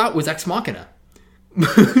first thought was Ex Machina.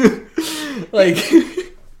 Like,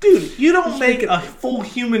 dude, you don't make a full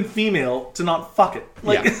human female to not fuck it.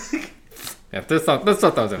 Like, yeah, this thought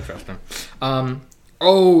that was interesting.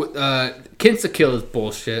 Kinsa kill is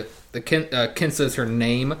bullshit. The Kinsa is her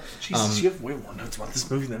name. Jesus, you have way more notes about this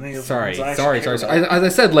movie than any of Sorry. As I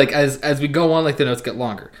said, like as we go on, like the notes get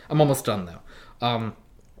longer. I'm almost done though.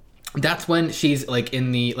 That's when she's like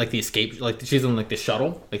in the escape, like she's in like the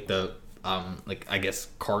shuttle, like the like I guess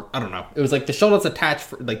cart. I don't know. It was like the shuttle that's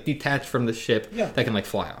detached from the ship that can like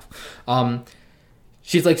fly off.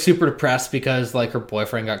 She's like super depressed because like her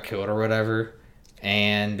boyfriend got killed or whatever,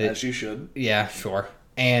 and as you should. Yeah, sure.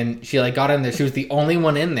 And she like got in there. She was the only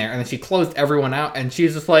one in there, and then she closed everyone out. And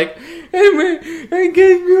she's just like, I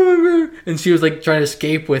can't go. And she was like trying to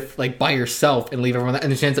escape with like by herself and leave everyone there.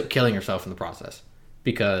 And then she ends up killing herself in the process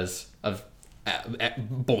because of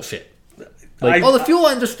bullshit. Like, the fuel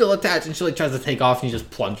lines are still attached, and she like tries to take off, and she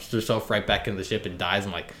just plunges herself right back into the ship and dies.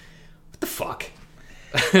 I'm like, what the fuck?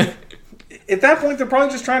 At that point, they're probably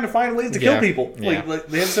just trying to find ways to kill people. Yeah. Like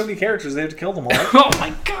they have so many characters, they have to kill them all. Oh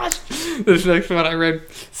my gosh! This next one I read,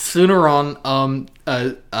 Sunaron.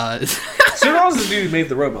 Sunaron's the dude who made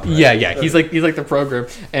the robot. Right? Yeah. He's like the program,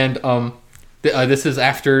 and this is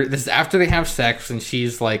after they have sex, and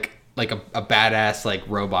she's like a badass like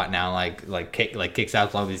robot now, like kicks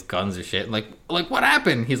out all these guns and shit. Like what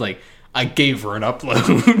happened? He's like, I gave her an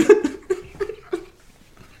upload.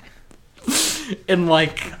 And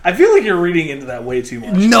like, I feel like you're reading into that way too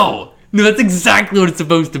much. No, that's exactly what it's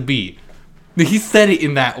supposed to be. He said it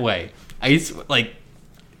in that way.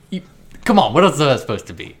 Come on, what else is that supposed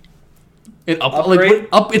to be? Upgrade?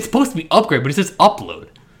 It's supposed to be upgrade, but it says upload.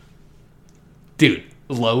 Dude,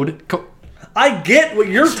 load. I get what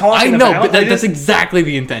you're talking about. I know, but that's exactly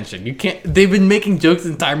the intention. You can't. They've been making jokes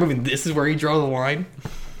the entire movie. This is where you draw the line.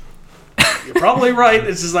 You're probably right.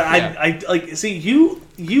 It's just like I like. See, you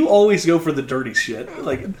always go for the dirty shit.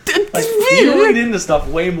 Like you read into stuff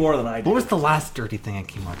way more than I do. What was the last dirty thing I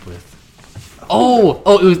came up with?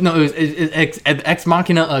 It was Ex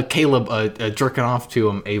Machina. Caleb jerking off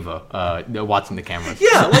to Ava, watching the cameras.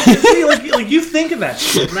 Yeah, like you think of that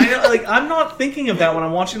shit, and I'm not thinking of that when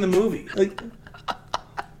I'm watching the movie. Like,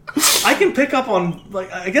 I can pick up on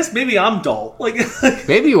I guess maybe I'm dull. Like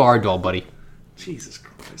maybe you are dull, buddy. Jesus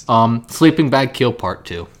Christ. Sleeping Bag Kill Part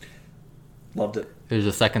 2. Loved it. It was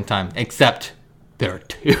the second time, except there are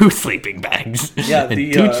 2 sleeping bags. Yeah, and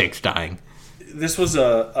 2 chicks dying. This was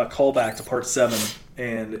a callback to Part 7,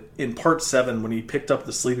 and in Part 7, when he picked up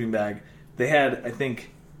the sleeping bag, they had, I can't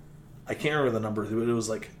remember the number, but it was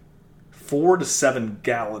like 4 to 7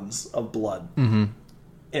 gallons of blood. Mm-hmm.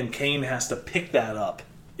 And Kane has to pick that up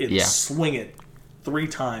and swing it 3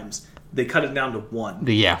 times. They cut it down to 1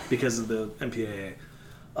 because of the MPAA.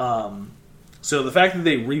 So the fact that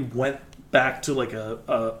they went back to like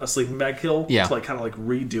a sleeping bag kill to like kind of like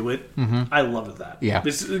redo it, I loved that. Yeah,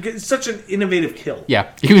 it's such an innovative kill.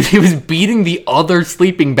 Yeah, he was beating the other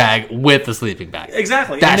sleeping bag with the sleeping bag.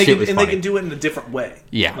 Exactly, that and shit was funny. They can do it in a different way.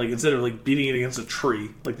 Yeah, like instead of like beating it against a tree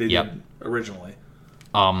like they did originally.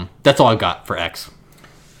 That's all I got for X.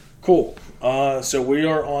 Cool. So we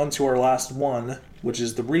are on to our last one, which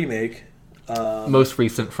is the remake. Most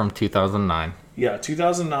recent from 2009. Yeah,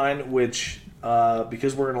 2009, which,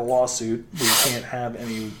 because we're in a lawsuit, we can't have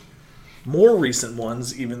any more recent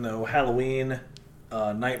ones, even though Halloween,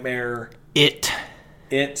 Nightmare... It.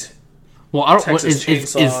 Well, I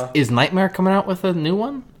don't... Is Nightmare coming out with a new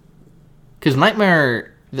one? Because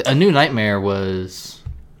Nightmare, A New Nightmare was,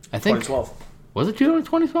 I think, 2012. Was it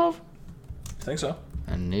 2012? I think so.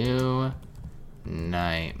 A New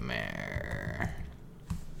Nightmare.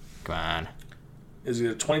 Come on. Is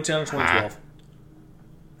it 2010 or 2012?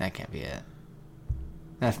 That can't be it.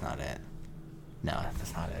 That's not it. No,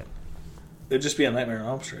 that's not it. It'd just be a Nightmare on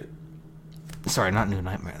Elm Street. Sorry, not New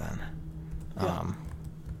Nightmare then. Yeah.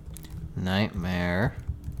 Nightmare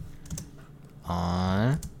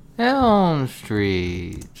on Elm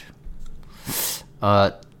Street.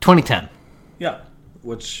 2010. Yeah,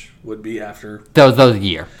 which would be after. That was a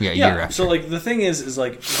year. Yeah, a year after. So like the thing is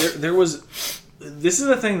like there was. This is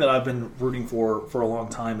the thing that I've been rooting for a long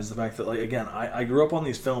time, is the fact that, like, again, I grew up on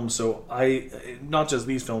these films, so not just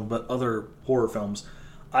these films, but other horror films.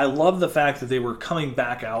 I love the fact that they were coming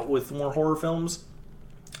back out with more horror films.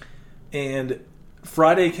 And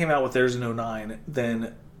Friday came out with theirs in 2009,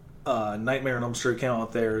 then Nightmare on Elm Street came out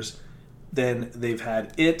with theirs, then they've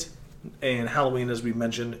had It and Halloween, as we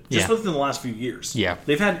mentioned, just within the last few years. Yeah.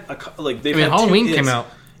 They've had, Halloween came out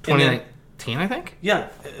 2019. I think. Yeah,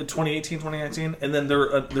 2018, 2019, and then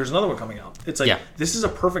there's another one coming out. It's like, this is a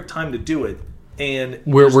perfect time to do it, and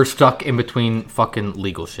we're stuck in between fucking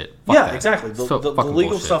legal shit. Fuck that. Exactly. The legal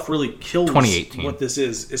bullshit. Stuff really kills 2018. What this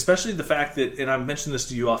is, especially the fact that, and I mentioned this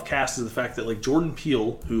to you off cast, is the fact that, like, Jordan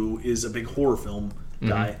Peele, who is a big horror film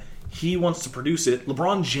guy, he wants to produce it.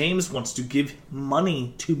 LeBron James wants to give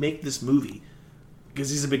money to make this movie because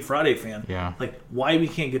he's a big Friday fan. Yeah. Like, why we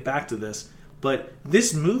can't get back to this? But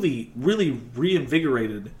this movie really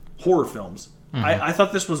reinvigorated horror films. I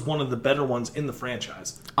thought this was one of the better ones in the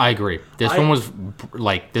franchise. I agree. This one was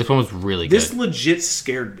really good. This legit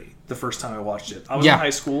scared me the first time I watched it. I was in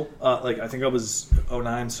high school. I think I was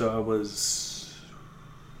 2009, so I was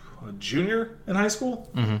a junior in high school.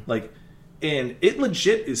 And it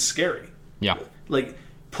legit is scary. Yeah. Like,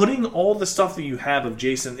 putting all the stuff that you have of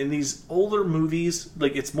Jason in these older movies,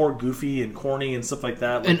 like, it's more goofy and corny and stuff like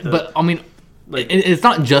that. But I mean, like, it's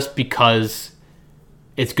not just because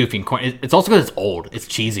it's goofy and corny. It's also because it's old. It's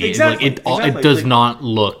cheesy. Exactly. It does not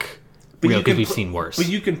look real, because we've seen worse. But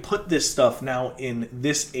you can put this stuff now in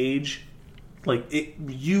this age, like,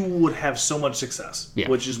 you would have so much success,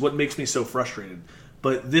 which is what makes me so frustrated.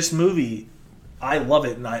 But this movie, I love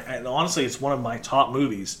it, and honestly, it's one of my top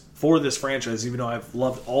movies for this franchise, even though I've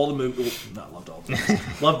loved all the movies. Not loved all the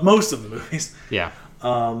movies. Loved most of the movies. Yeah.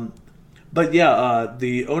 But yeah,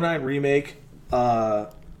 the 2009 remake,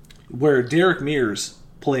 where Derek Mears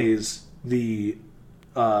plays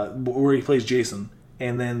where he plays Jason,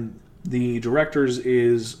 and then the directors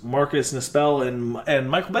is Marcus Nispel and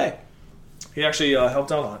Michael Bay. He actually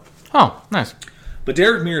helped out on it. Oh, nice. But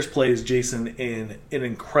Derek Mears plays Jason in an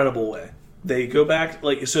incredible way. They go back,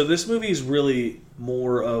 so this movie is really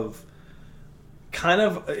more of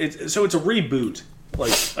so it's a reboot,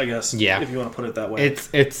 I guess, if you want to put it that way.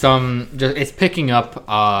 It's picking up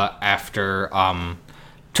after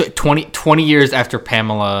 20 years after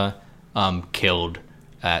Pamela killed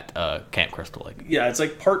at Camp Crystal Lake. Yeah, it's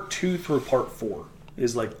like part 2 through part 4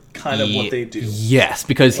 is kind of what they do. Yes,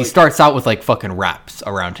 because he starts out with fucking wraps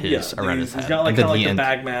around his head. He's got the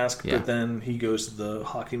bag mask, but then he goes to the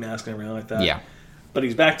hockey mask and everything like that. Yeah. But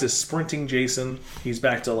he's back to sprinting Jason. He's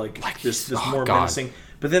back to this more menacing.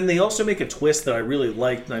 But then they also make a twist that I really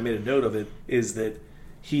liked, and I made a note of it, is that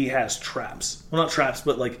he has traps. Well, not traps,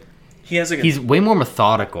 but he has he's way more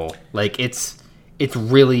methodical. It's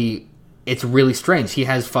really strange. He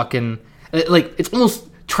has fucking it's almost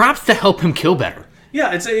traps to help him kill better.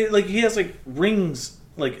 Yeah, it's he has rings,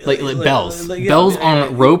 bells, bells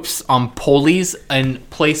on ropes, on pulleys, and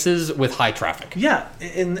places with high traffic. Yeah,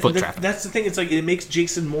 and foot traffic. That's the thing. It's it makes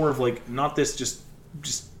Jason more of not this just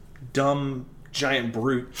dumb giant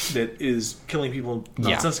brute that is killing people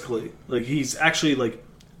nonsensically. He's actually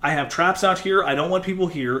I have traps out here. I don't want people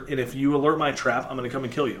here, and if you alert my trap, I'm going to come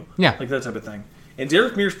and kill you. Yeah, that type of thing. And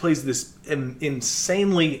Derek Mears plays this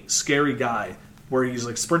insanely scary guy where he's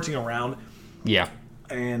sprinting around. Yeah.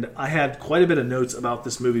 And I had quite a bit of notes about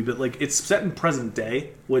this movie, but it's set in present day,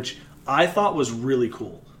 which I thought was really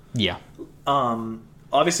cool. Yeah.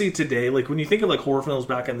 Obviously today, when you think of horror films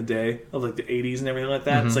back in the day of the 80s and everything like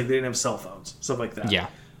that, it's they didn't have cell phones, stuff like that. Yeah.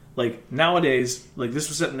 Nowadays, this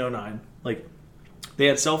was set in 2009. They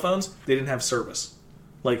had cell phones, they didn't have service.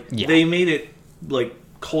 They made it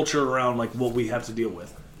culture around what we have to deal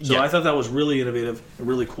with. So I thought that was really innovative and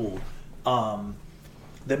really cool.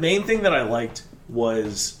 The main thing that I liked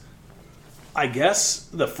was, I guess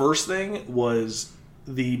the first thing was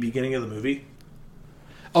the beginning of the movie.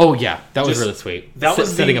 Oh yeah, that was really sweet. That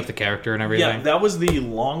was setting up the character and everything. Yeah, that was the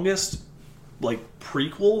longest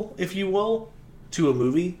prequel, if you will, to a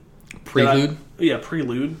movie. Prelude?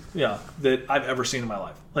 Prelude. Yeah, that I've ever seen in my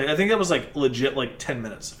life. Like, I think that was like legit like 10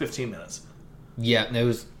 minutes, 15 minutes. Yeah, it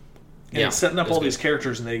was. And it's setting up all these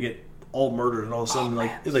characters, and they get all murdered, and all of a sudden,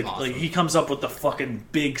 like he comes up with the fucking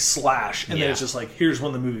big slash, and then it's just like, here's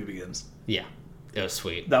when the movie begins. Yeah, it was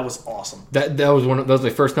sweet. That was awesome. That was my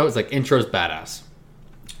first note. It's like intro's badass.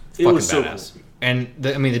 It was so badass. Cool. And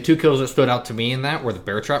the two kills that stood out to me in that were the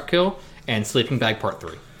bear trap kill and sleeping bag part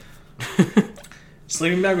 3.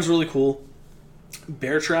 Sleeping bag was really cool.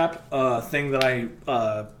 Bear trap thing that I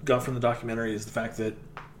got from the documentary is the fact that,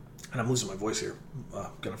 and I'm losing my voice here. I'm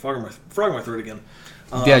gonna frog in my throat again.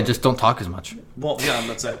 Just don't talk as much. Well, yeah, I'm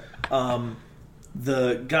about to say.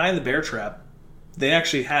 The guy in the bear trap, they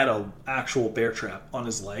actually had an actual bear trap on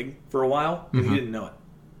his leg for a while, and he didn't know it.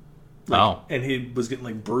 And he was getting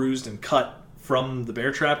like bruised and cut from the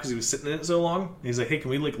bear trap because he was sitting in it so long. And he's like, "Hey, can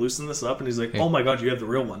we like loosen this up?" And he's like, "Oh my god, you have the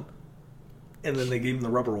real one." And then they gave him the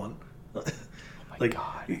rubber one. Oh my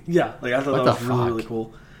god! Yeah, like I thought that was really, really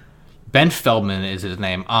cool. Ben Feldman is his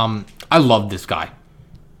name. I love this guy.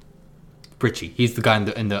 Richie. He's the guy in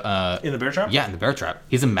the bear trap. Yeah, in the bear trap.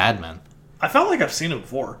 He's a madman. I felt like I've seen him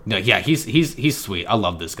before. No, yeah, he's sweet. I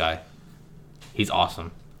love this guy. He's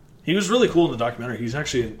awesome. He was really cool in the documentary. He's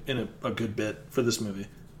actually in a good bit for this movie.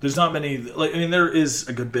 There's not many. Like, I mean, there is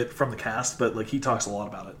a good bit from the cast, but like he talks a lot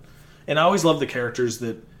about it. And I always love the characters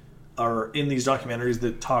that are in these documentaries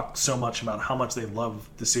that talk so much about how much they love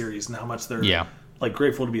the series and how much they're like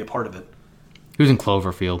grateful to be a part of it. He was in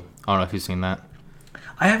Cloverfield. I don't know if you've seen that.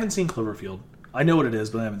 I haven't seen Cloverfield. I know what it is,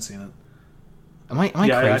 but I haven't seen it. Am I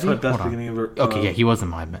crazy? I put Beth beginning of her. Okay, yeah, he was in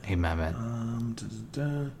Madman.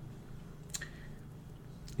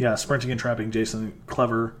 Yeah, sprinting and trapping Jason,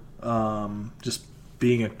 clever. Just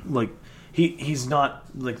being he's not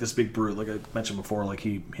like this big brute like I mentioned before. Like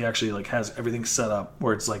he actually like has everything set up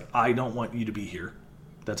where it's like, I don't want you to be here,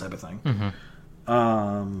 that type of thing.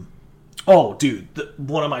 Mm-hmm. Oh, dude,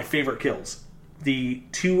 one of my favorite kills, the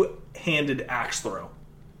two-handed axe throw.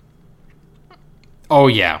 Oh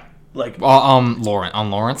yeah, like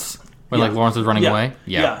Lawrence. Where like Lawrence is running away?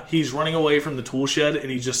 Yeah, he's running away from the tool shed,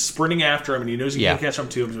 and he's just sprinting after him, and he knows he can't catch him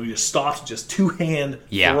to him, so he just stops, just two-hand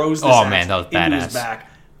throws this axe that was into badass. his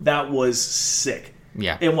back. That was sick.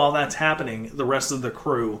 Yeah. And while that's happening, the rest of the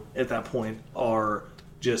crew at that point are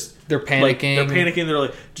just... They're panicking. They're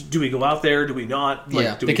like, do we go out there? Do we not?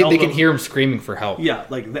 Like, they can hear him screaming for help. Yeah,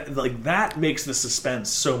 that makes the suspense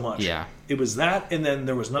so much. Yeah. It was that, and then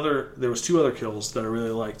there was two other kills that I really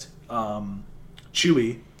liked.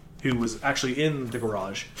 Chewie, who was actually in the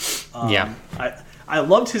garage. I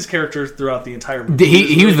loved his character throughout the entire movie.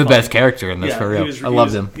 He was the best character in this, for real. I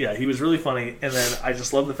loved him. Yeah, he was really funny. And then I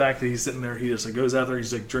just love the fact that he's sitting there, he just like goes out there,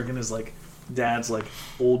 he's like drinking his like dad's like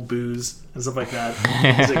old booze and stuff like that.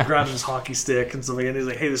 He's like grabbing his hockey stick and stuff like that. And he's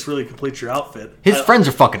like, hey, this really completes your outfit. His friends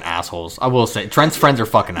are fucking assholes. I will say. Trent's friends are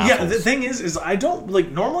fucking assholes. Yeah, the thing is I don't like,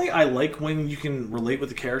 normally I like when you can relate with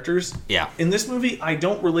the characters. Yeah. In this movie, I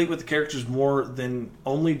don't relate with the characters more than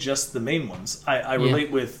only just the main ones. I relate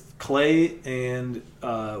with Clay and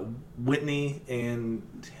Whitney and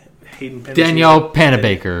Hayden Panettiere. Danielle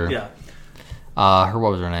Panabaker. Yeah.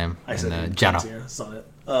 What was her name? I said Jenna. That's not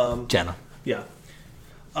it. Jenna. Yeah.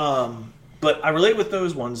 But I relate with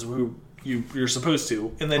those ones who you're supposed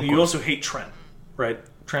to, and then you also hate Trent, right?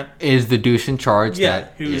 Trent is the douche in charge. Yeah,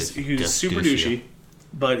 who's super douchey,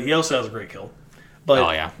 but he also has a great kill.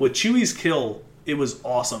 But with Chewie's kill, it was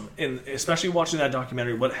awesome, and especially watching that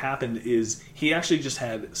documentary, what happened is he actually just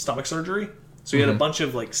had stomach surgery, so he had a bunch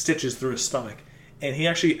of like stitches through his stomach, and he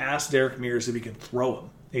actually asked Derek Mears if he could throw him.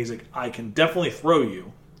 And he's like, I can definitely throw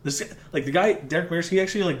you. This like the guy Derek Mears, he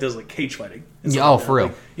actually like does like cage fighting. Yeah, for real.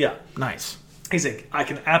 Like, yeah, nice. He's like, I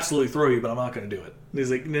can absolutely throw you, but I'm not going to do it. And he's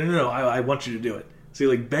like, no, I want you to do it. So he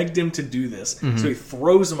like begged him to do this. Mm-hmm. So he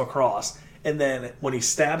throws him across, and then when he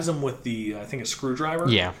stabs him with the I think a screwdriver.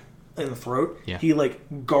 Yeah. In the throat, he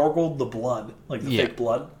like gargled the blood, like the fake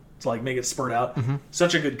blood, to like make it spurt out. Mm-hmm.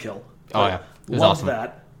 Such a good kill. Love awesome.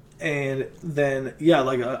 That. And then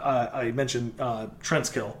like I mentioned Trent's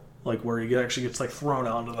kill, like where he actually gets like thrown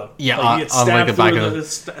onto the he gets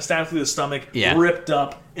stabbed through the stomach, ripped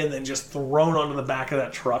up, and then just thrown onto the back of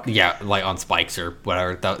that truck. Yeah, like on spikes or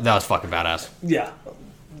whatever. That was fucking badass. Yeah.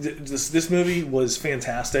 This movie was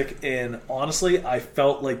fantastic, and honestly, I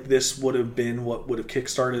felt like this would have been what would have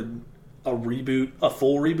kickstarted a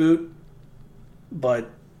full reboot, but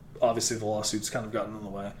obviously the lawsuits kind of gotten in the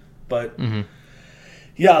way. But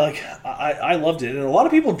yeah, like I loved it, and a lot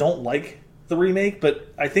of people don't like the remake,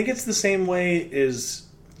 but I think it's the same way as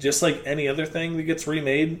just like any other thing that gets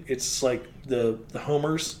remade. It's like the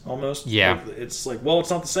homers almost. Yeah, like, it's like, well, it's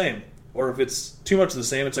not the same. Or if it's too much of the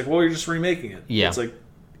same, it's like, well, you're just remaking it. Yeah. It's like,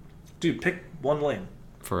 dude, pick one lane.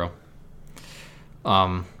 For real.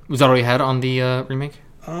 Was that all you had on the remake?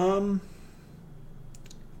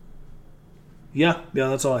 Yeah,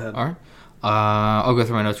 that's all I had. All right. I'll go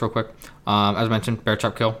through my notes real quick. As mentioned, bear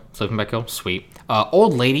trap kill, sleeping bag kill, sweet.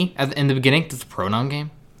 Old lady in the beginning. This is a pronoun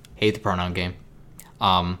game. Hate the pronoun game.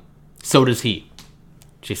 So does he.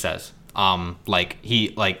 She says.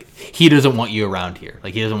 He doesn't want you around here.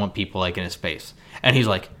 Like, he doesn't want people like in his space. And he's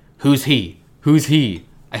like, who's he? Who's he?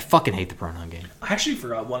 I fucking hate the pronoun game. I actually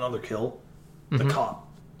forgot one other kill. The cop.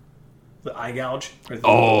 The eye gouge.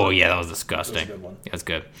 Oh yeah, that was disgusting. That was a good one. Yeah, that's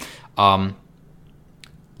good.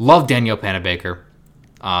 Love Danielle Panabaker.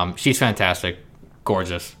 She's fantastic,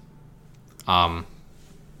 gorgeous. What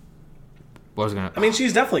was I gonna? I mean,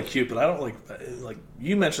 she's definitely cute, but I don't like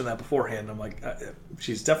you mentioned that beforehand. I'm like,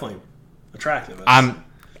 she's definitely attractive. I'm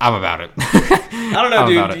about it. I don't know,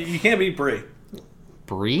 dude. You can't beat Brie.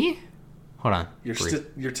 Brie? Hold on. Your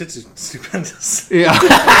tits are stupendous. Yeah.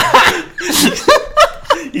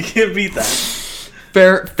 You can't beat that.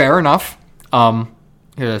 Fair enough.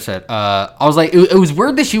 Here's what I said. I was like, it was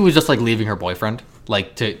weird that she was just like leaving her boyfriend,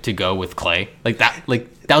 like to go with Clay, like that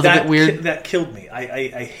was a bit weird. That killed me.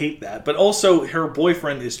 I hate that. But also, her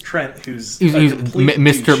boyfriend is Trent, who's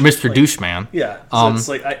Mr. Douche Man. Yeah. So it's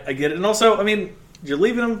like I get it, and also, I mean, you're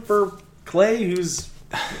leaving him for Clay, who's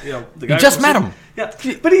the guy. You just met him. Yeah,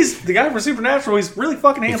 but he's the guy for Supernatural. He's really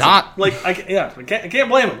fucking handsome. He's hot. Like I can't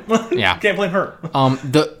blame him. Yeah, can't blame her.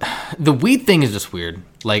 The weed thing is just weird.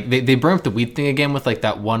 Like they bring up the weed thing again with like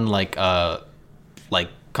that one like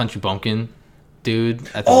country bumpkin dude.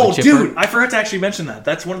 At the wood chipper. Dude, I forgot to actually mention that.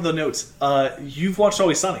 That's one of the notes. You've watched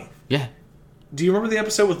Always Sunny. Yeah. Do you remember the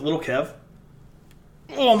episode with Little Kev?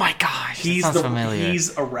 Oh my gosh, he's familiar.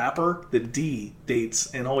 He's a rapper that Dee dates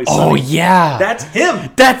and Always Sunny. Oh yeah, that's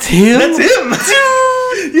him. That's him.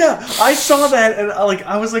 Dude. Yeah, I saw that and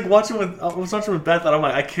I was watching with Beth and I'm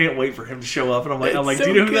like, I can't wait for him to show up and I'm like, so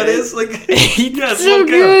do you know who that is? Like, yes, so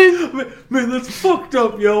good. Man, that's fucked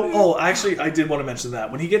up, yo. Oh, actually, I did want to mention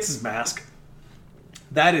that when he gets his mask,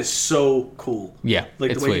 that is so cool. Yeah,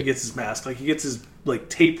 like the way he gets his mask, like he gets his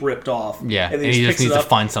tape ripped off. Yeah, and he just needs to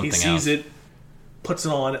find something else. He sees it. Puts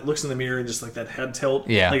it on. It looks in the mirror and just like that head tilt.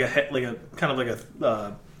 Yeah, like a kind of like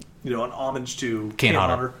a an homage to Kane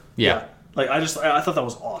Hodder. Yeah. Like I thought that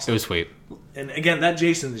was awesome. It was sweet. And again, that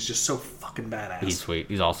Jason is just so fucking badass. He's sweet.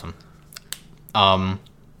 He's awesome. As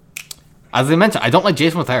I mentioned, I don't like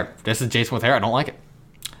Jason with hair. This is Jason with hair. I don't like it.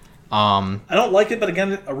 I don't like it, but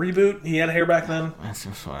again, a reboot. He had hair back then. That's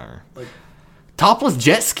just whatever. Like topless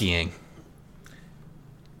jet skiing.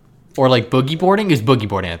 Or like boogie boarding is boogie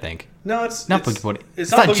boarding, I think. No, it's not boogie boarding.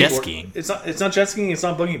 It's not jet skiing. It's not jet skiing. It's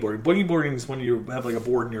not boogie boarding. Boogie boarding is when you have like a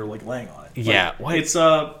board and you're like laying on it. Yeah, what? It's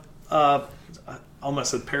I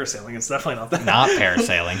almost said parasailing. It's definitely not that. Not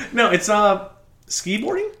parasailing. No, it's ski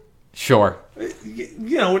boarding. Sure.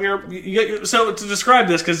 When so to describe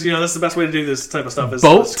this, because that's the best way to do this type of stuff is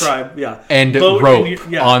boat to describe, and boat rope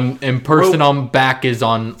and person rope. on back is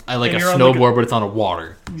on like a snowboard, but it's on a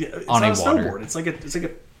water. Yeah, it's on not a water. Snowboard. It's like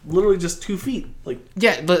a literally just 2 feet. Like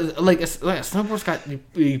like a snowboard's got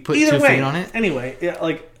you put either 2 way, feet on it. Anyway,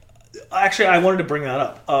 actually, I wanted to bring that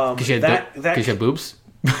up. Because you had boobs.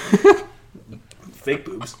 Fake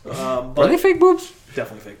boobs. Are they fake boobs?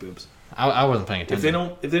 Definitely fake boobs. I wasn't paying attention.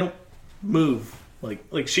 If they don't move,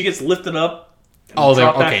 like she gets lifted up. Oh, they're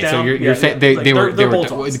okay. So you're saying they were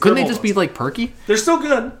couldn't they just be like perky? They're still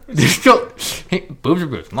good. They're still boobs are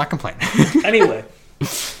boobs. I'm not complaining. Anyway,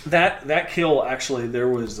 that kill actually there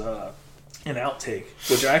was an outtake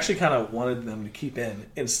which I actually kind of wanted them to keep in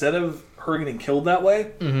instead of her getting killed that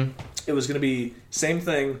way. Mm-hmm. It was going to be same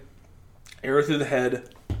thing, arrow through the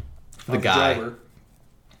head. The guy. Driver.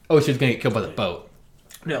 Oh, she was going to get killed by the boat.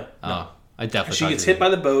 No. I definitely. She gets hit by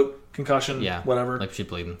the boat, concussion, whatever. Like she's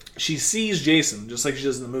bleeding. She sees Jason just like she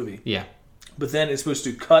does in the movie. Yeah. But then it's supposed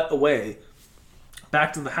to cut away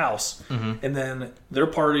back to the house, and then they're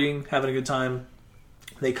partying, having a good time.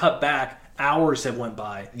 They cut back. Hours have went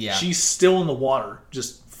by. Yeah. She's still in the water,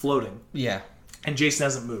 just floating. Yeah. And Jason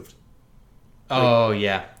hasn't moved. Oh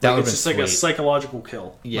yeah, that would be just like a psychological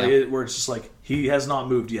kill. Yeah. Where it's just like he has not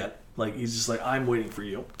moved yet. Like he's just like, I'm waiting for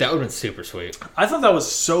you. That would have been super sweet. I thought that was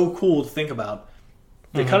so cool to think about.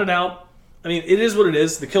 They cut it out. I mean, it is what it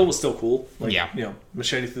is. The kill was still cool. Like,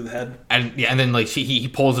 machete through the head. And then like he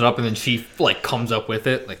pulls it up and then she like comes up with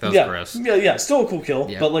it. Like that was gross. Yeah, still a cool kill.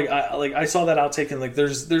 Yeah. But I saw that outtake and like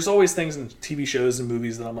there's always things in TV shows and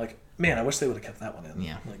movies that I'm like, man, I wish they would have kept that one in.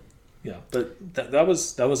 Yeah. But that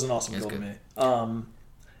was an awesome kill to me.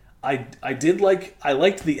 I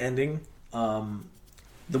liked the ending.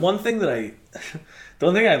 The one thing that the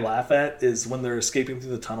one thing I laugh at is when they're escaping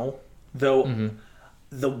through the tunnel. Though,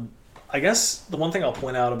 I guess the one thing I'll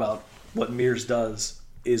point out about what Mears does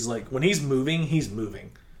is like when he's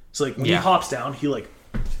moving. So like when he hops down, he like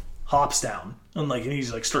hops down and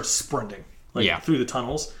he's like starts sprinting through the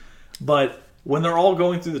tunnels. But when they're all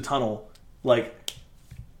going through the tunnel, like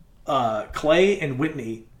Clay and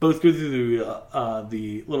Whitney both go through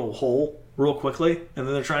the little hole real quickly, and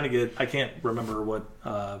then they're trying to get, I can't remember what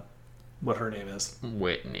her name is.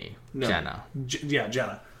 Whitney. No. Jenna.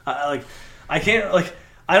 Jenna. I can't,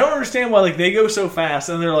 I don't understand why they go so fast,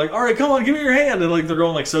 and they're like, all right, come on, give me your hand, and they're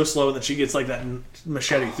going so slow, and then she gets that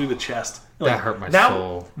machete through the chest. That hurt my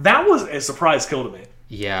soul. That was a surprise kill to me.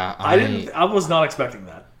 Yeah. I was not expecting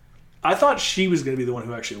that. I thought she was going to be the one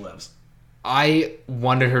who actually lives. I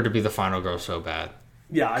wanted her to be the final girl so bad.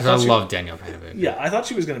 Yeah, I love Danielle Panabaker. Yeah, I thought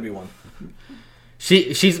she was going to be one.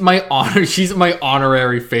 She's my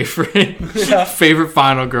honorary favorite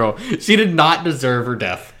final girl. She did not deserve her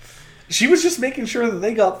death. She was just making sure that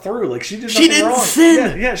they got through. She did nothing she didn't wrong.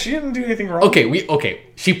 Sin. Yeah, she didn't do anything wrong. Okay.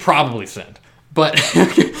 She probably sinned, but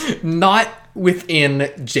not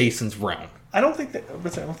within Jason's realm. I don't think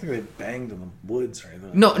they banged in the woods or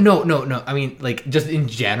anything. No. I mean, just in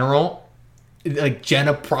general,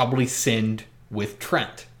 Jenna probably sinned with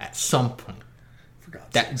Trent at some point. For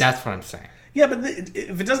God's sakes. That's what I'm saying. Yeah, but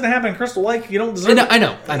if it doesn't happen in Crystal Lake, you don't deserve it. I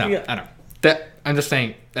know. I'm just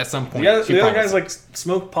saying, at some point. Yeah, the other guys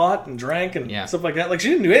smoked pot and drank and stuff like that. She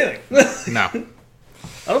didn't do anything. No.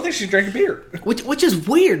 I don't think she drank a beer. Which is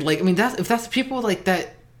weird. If that's people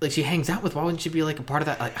that she hangs out with, why wouldn't she be a part of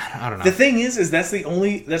that? I don't know. The thing is that's the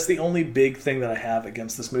only big thing that I have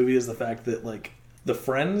against this movie is the fact that the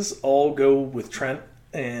friends all go with Trent.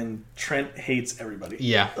 And Trent hates everybody.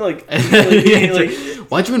 Yeah.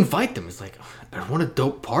 Why'd you invite them? It's I want a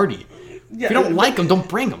dope party. Yeah, if you don't like them, don't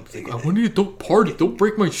bring them. I want a dope party. Don't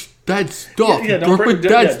break my dad's stuff. Yeah, don't break my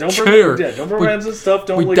dad's chair. Don't break my dad's stuff.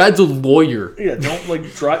 My dad's a lawyer. Yeah,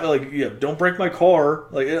 don't drive. Don't break my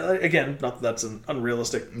car. Again, not that that's an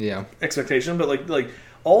unrealistic expectation, but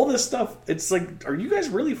all this stuff. It's are you guys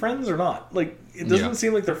really friends or not? It doesn't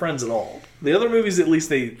seem like they're friends at all. The other movies, at least,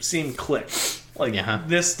 they seem clicked.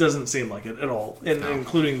 This doesn't seem like it at all,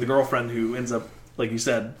 including the girlfriend who ends up, like you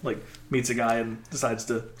said, meets a guy and decides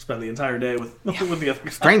to spend the entire day with the other guy.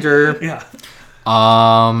 Stranger. Yeah.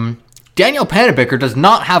 Danielle Panabaker does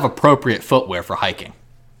not have appropriate footwear for hiking.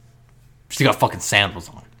 She's got fucking sandals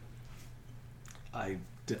on.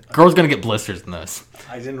 Girl's gonna get blisters in this.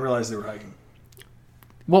 I didn't realize they were hiking.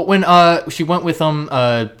 Well, when she went with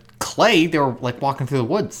Clay, they were walking through the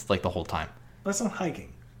woods the whole time. That's not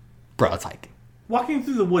hiking. Bro, that's hiking. Walking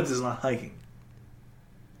through the woods is not hiking.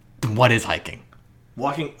 What is hiking?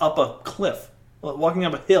 Walking up a cliff. Walking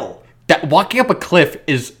up a hill. Walking up a cliff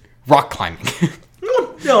is rock climbing.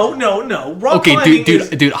 No. Rock climbing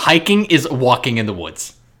dude, hiking is walking in the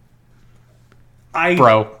woods.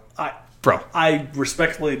 Bro. I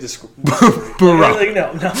respectfully disagree. Bro.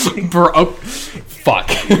 No. Bro.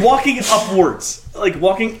 Fuck. Walking upwards.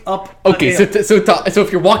 Walking up Okay, so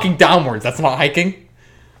if you're walking downwards, that's not hiking?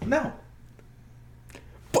 No.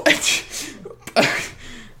 What?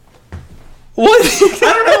 I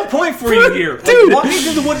don't have a point for you here. Dude. Walking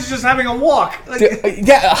through the woods is just having a walk.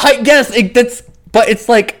 Yes, but it's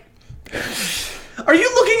Are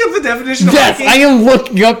you looking up the definition of hiking? Yes, I am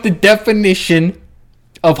looking up the definition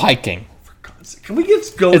of hiking. For God's sake, can we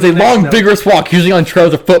go It's a long, vigorous walk, usually on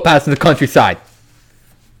trails or footpaths in the countryside.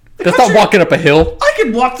 That's not walking up a hill. I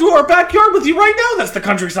could walk through our backyard with you right now. That's the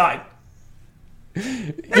countryside.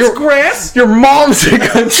 That's grass. Your mom's the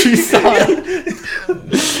countryside.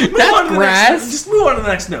 That's grass. Just move on to the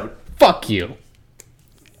next note. Fuck you.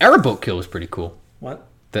 Aeroboat kill was pretty cool. What?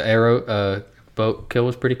 The arrow boat kill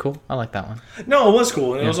was pretty cool. I like that one. No, it was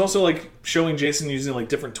cool. And it was also showing Jason using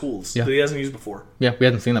different tools that he hasn't used before. Yeah, we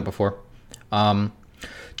hadn't seen that before.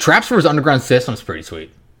 Traps for his underground system's pretty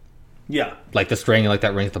sweet. Yeah. The string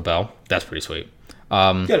that rings the bell. That's pretty sweet.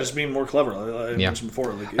 Just being more clever. I mentioned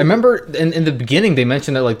before. I remember in the beginning they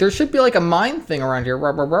mentioned that there should be a mine thing around here,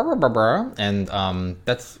 and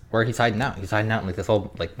that's where he's hiding out. He's hiding out in this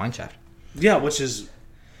old mine shaft. Yeah, which is,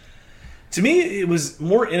 to me, it was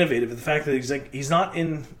more innovative. The fact that he's not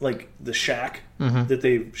in the shack that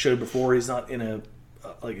they showed before. He's not in a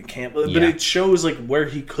camp, but it shows where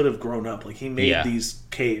he could have grown up. He made these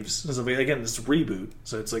caves. So, again, this reboot,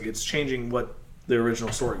 so it's changing what the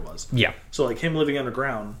original story was. Yeah. So him living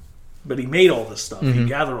underground, but he made all this stuff. He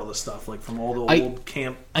gathered all this stuff from all the old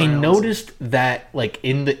camp. I noticed that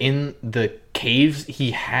in the caves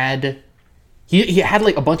he had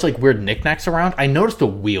a bunch of weird knickknacks around. I noticed a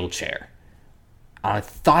wheelchair. I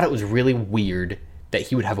thought it was really weird that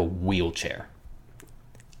he would have a wheelchair.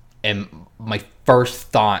 And my first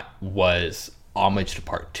thought was homage to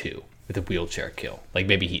part 2 with a wheelchair kill. Like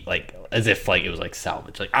maybe he like as if like it was like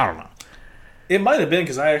salvage. Like I don't know. It might have been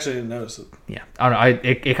because I actually didn't notice it. Yeah, I don't know.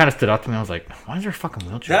 It kind of stood out to me. I was like, why is there a fucking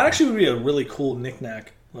wheelchair? That actually would be a really cool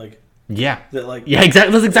knick-knack. Like yeah, that like yeah,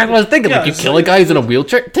 exactly. That's exactly what I was thinking. Yeah, like you kill a guy who's in a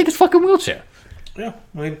wheelchair, take his fucking wheelchair. Yeah,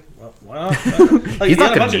 I mean, well, why not? Like, He's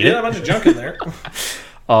not gonna need it. He had a bunch of junk in there.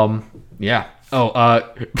 Yeah.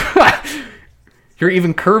 Oh, you're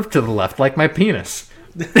even curved to the left like my penis.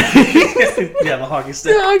 Yeah, the hockey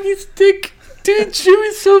stick. The hockey stick. Dude,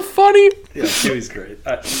 Chewie's so funny. Yeah, Chewie's great.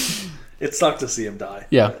 It sucked to see him die.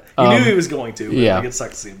 Yeah. You knew he was going to, but yeah. like, it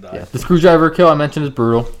sucked to see him die. Yeah. The screwdriver kill I mentioned is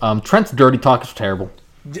brutal. Trent's dirty talk is terrible.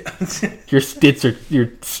 Your stits are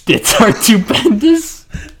stupendous.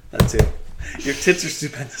 That too. Your tits are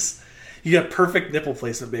stupendous. You got perfect nipple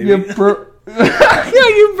placement, baby. Yeah, you have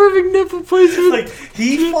perfect nipple placement. Like,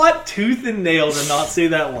 he fought tooth and nail to not say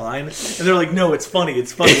that line, and they're like, no, it's funny,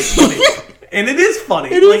 it's funny, it's funny. And it is funny.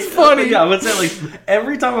 It is funny. Yeah, I would say, like,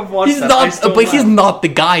 every time I've watched He's not the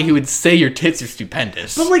guy who would say your tits are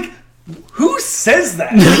stupendous. But, like, who says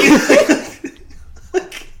that?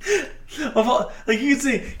 Like, you could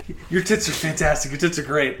say, your tits are fantastic, your tits are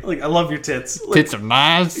great. Like, I love your tits. Like, tits are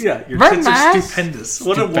nice. Yeah, your Very tits nice. are stupendous.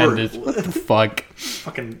 What a word. What the fuck?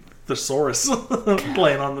 Fucking thesaurus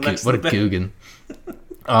playing on the next What a bit. Guggen.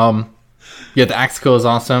 Yeah, the axe kill is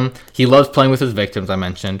awesome. He loves playing with his victims, I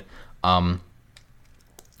mentioned. I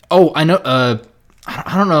know.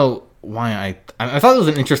 I don't know why I thought it was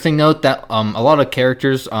an interesting note that a lot of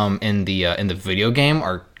characters in the video game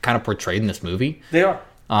are kind of portrayed in this movie. They are.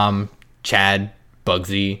 Chad,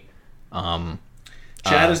 Bugsy.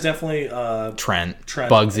 Chad is definitely Trent.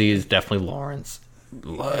 Trent. Bugsy is definitely Lawrence.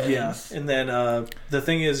 Yeah, and then the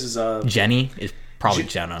thing is Jenny is probably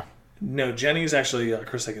Jenna. No, Jenny's actually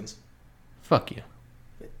Chris Higgins. Fuck you.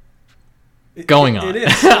 Going on. It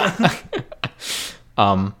is.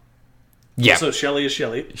 Yeah. So Shelly is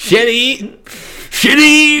Shelly. Shitty.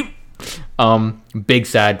 Big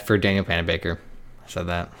sad for Daniel Panabaker. I said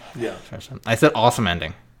that. Yeah. I said awesome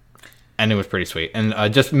ending, and it was pretty sweet, and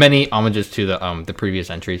just many homages to the previous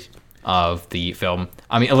entries of the film.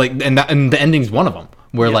 I mean, like, and the ending's one of them,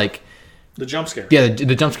 where like the jump scare. Yeah,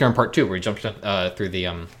 the jump scare in part 2, where he jumps through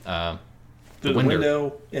the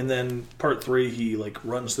window, and then part 3 he like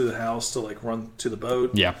runs through the house to like run to the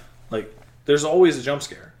boat. Yeah. Like, there's always a jump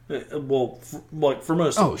scare. Well, for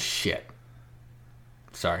most. Oh shit!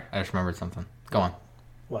 Sorry, I just remembered something. Go on.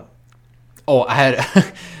 What? Oh, I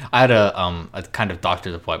had a kind of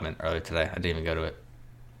doctor's appointment earlier today. I didn't even go to it.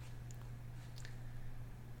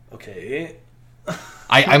 Okay.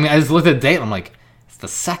 I mean, I just looked at the date and I'm like, it's the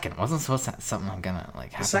 2nd. Wasn't supposed to something I'm gonna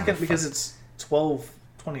like happen. The 2nd because it's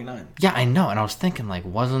 12/29. Yeah, I know, and I was thinking like,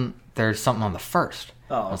 wasn't there something on the 1st?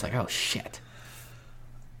 Oh, I was like, oh shit.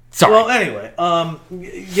 Sorry. Well, anyway,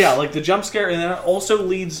 yeah, like the jump scare, and that also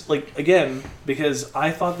leads, like, again, because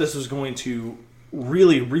I thought this was going to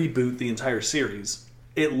really reboot the entire series.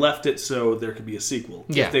 It left it so there could be a sequel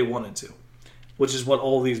if they wanted to, which is what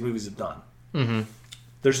all these movies have done. Mm-hmm.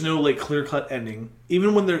 There's no like clear cut ending,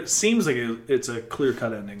 even when there seems like it's a clear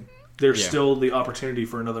cut ending. There's still the opportunity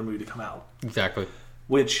for another movie to come out. Exactly.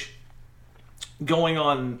 Which, going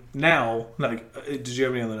on now, like, did you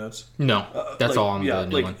have any other notes? No, that's all on the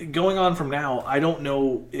new one. Going on from now, I don't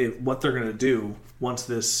know what they're going to do once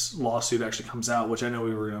this lawsuit actually comes out, which I know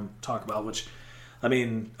we were going to talk about. Which, I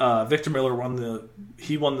mean, Victor Miller won the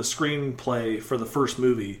screenplay for the first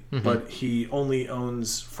movie, but he only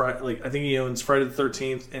owns I think he owns Friday the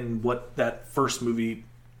 13th and what that first movie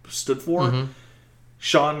stood for.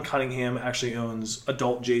 Sean Cunningham actually owns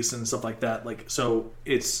Adult Jason, stuff like that. Like, so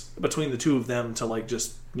it's between the two of them to like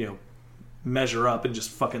just, you know, measure up and just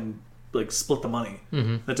fucking like split the money,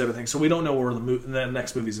 that type of thing. So we don't know where the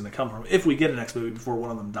next movie's going to come from if we get a next movie before one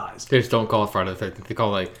of them dies. They just don't call it Friday the 13th. They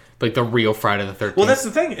call it like the real Friday the 13th. Well, that's the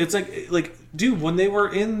thing. It's like, dude, when they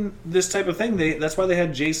were in this type of thing, that's why they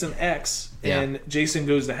had Jason X and Jason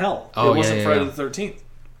Goes to Hell. It wasn't Friday the 13th.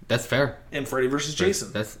 That's fair. And Freddy vs.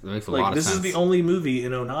 Jason. That makes a lot of sense. This is the only movie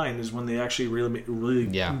in 2009 is when they actually really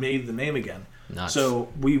made the name again. Nuts. So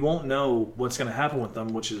we won't know what's going to happen with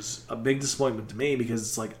them, which is a big disappointment to me because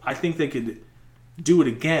it's like I think they could do it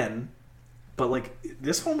again, but like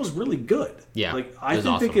this one was really good. Yeah, like I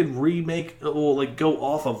think they could remake or like go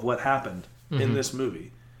off of what happened in this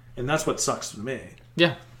movie, and that's what sucks to me.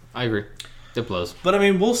 Yeah, I agree. It blows. But I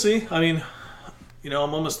mean, we'll see. I mean, you know,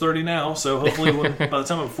 I'm almost 30 now, so hopefully by the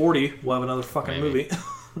time I'm 40, we'll have another fucking movie.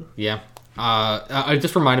 Yeah. It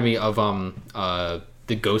just reminded me of the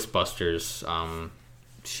the Ghostbusters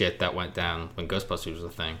shit that went down when Ghostbusters was a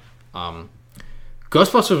thing.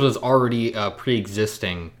 Ghostbusters was already a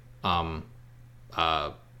pre-existing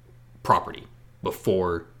property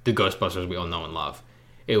before the Ghostbusters we all know and love.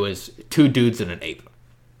 It was two dudes and an ape.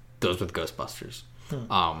 Those were the Ghostbusters.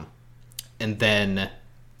 And then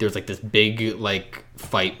there was like this big like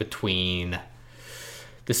fight between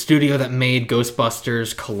the studio that made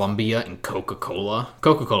Ghostbusters, Columbia, and Coca-Cola.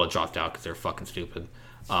 Coca-Cola dropped out because they're fucking stupid.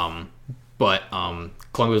 But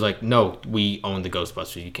Columbia was like, no, we own the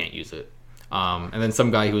Ghostbusters. You can't use it. And then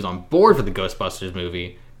some guy who was on board for the Ghostbusters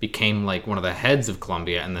movie became like one of the heads of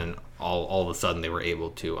Columbia, and then all of a sudden they were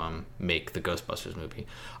able to make the Ghostbusters movie.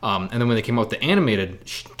 And then when they came out with the animated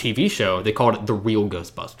TV show, they called it The Real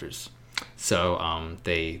Ghostbusters. So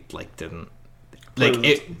they like didn't play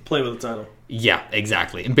like play with the title. Yeah,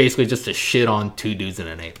 exactly. And basically just to shit on two dudes and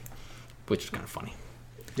an ape, which is kind of funny.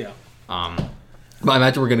 Yeah. But I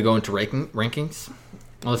imagine we're going to go into rankings.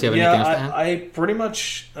 Unless you have anything else to add. I pretty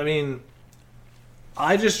much, I mean,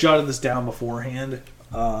 I just jotted this down beforehand.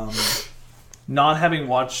 Not having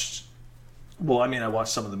watched, well, I mean, I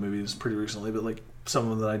watched some of the movies pretty recently, but like some of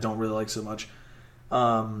them that I don't really like so much.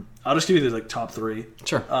 I'll just give you the like top three.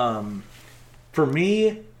 Sure. For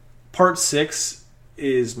me, part 6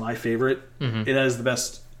 is my favorite. Mm-hmm. It has the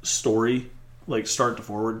best story, like start to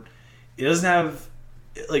forward. It doesn't have,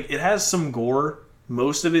 like, it has some gore.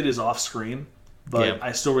 Most of it is off screen, but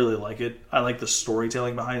I still really like it. I like the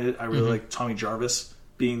storytelling behind it. I really like Tommy Jarvis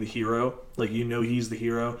being the hero. Like, you know, he's the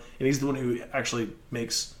hero, and he's the one who actually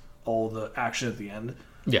makes all the action at the end.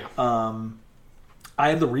 Yeah. I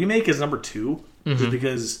have the remake as number 2, just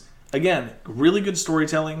because, again, really good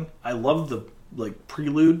storytelling. I love the like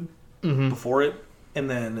prelude before it, and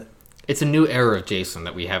then it's a new era of Jason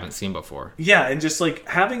that we haven't seen before. Yeah, and just like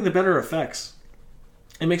having the better effects,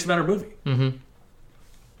 it makes a better movie. Mm-hmm.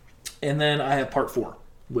 And then I have part 4,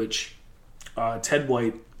 which Ted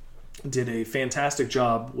White did a fantastic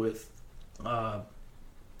job with how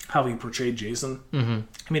he portrayed Jason. Mm-hmm.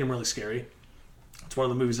 He made him really scary. It's one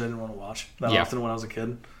of the movies I didn't want to watch that often when I was a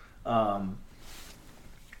kid.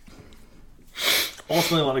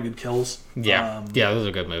 Ultimately, a lot of good kills. Yeah, this was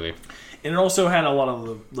a good movie. And it also had a lot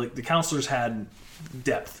of the counselors had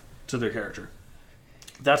depth to their character.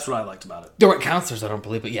 That's what I liked about it. There weren't counselors, I don't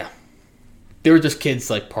believe, but yeah. They were just kids,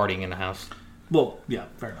 like, partying in a house. Well, yeah,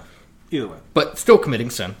 fair enough. Either way. But still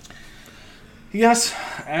committing sin. Yes,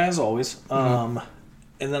 as always. And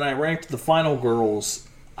then I ranked the final girls.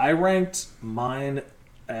 I ranked mine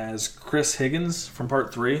as Chris Higgins from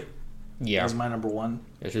part 3. Yeah. As my number 1.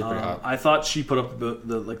 Yeah, she's pretty hot. I thought she put up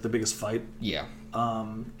the biggest fight. Yeah.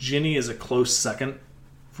 Ginny is a close second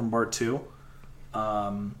from part 2.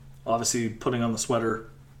 Obviously, putting on the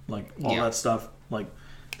sweater, like, all that stuff, like,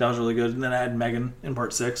 that was really good. And then I had Megan in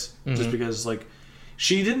part 6, just because, like,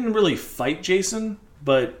 she didn't really fight Jason,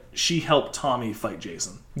 but she helped Tommy fight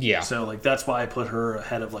Jason. Yeah. So, like, that's why I put her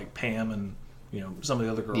ahead of, like, Pam and, you know, some of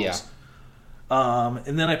the other girls. Yeah.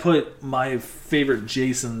 And then I put my favorite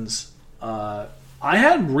Jasons. I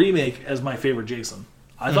had Remake as my favorite Jason.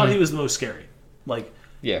 I thought he was the most scary. Like,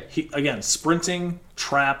 he, again, sprinting,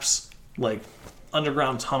 traps, like,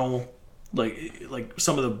 underground tunnel, like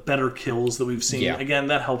some of the better kills that we've seen. Again,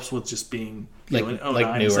 that helps with just being, you know, in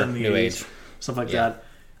 09, new age stuff like that.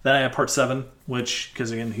 Then I have part 7, which,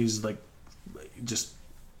 because again, he's like just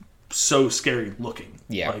so scary looking.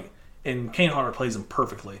 Yeah. Like, and Kane Hodder plays him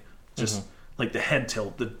perfectly. Just like the head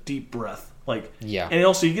tilt, the deep breath. Like, and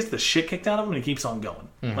also he gets the shit kicked out of him and he keeps on going.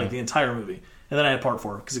 Like the entire movie. And then I had part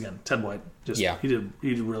 4, because again, Ted White just he did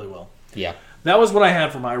really well. Yeah. That was what I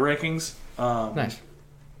had for my rankings. Nice.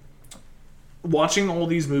 Watching all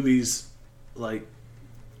these movies, like,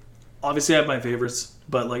 obviously I have my favorites,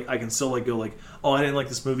 but like I can still like go like, oh, I didn't like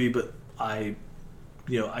this movie, but I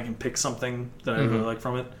can pick something that I really like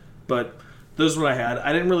from it. But those are what I had.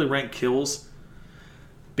 I didn't really rank kills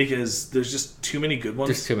because there's just too many good ones.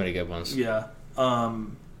 There's too many good ones. Yeah.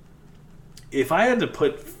 If I had to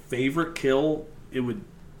put favorite kill, it would.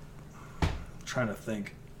 I'm trying to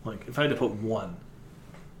think. Like, if I had to put one,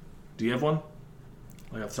 do you have one?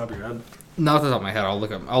 Like off the top of your head? Not off the top of my head.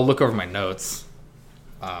 I'll look over my notes.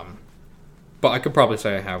 But I could probably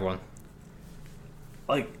say I have one.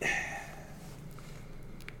 Like,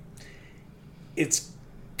 it's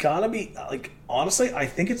gotta be, like, honestly, I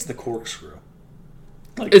think it's the corkscrew.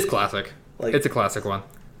 Like, it's classic. Like, it's a classic one.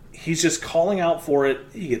 He's just calling out for it.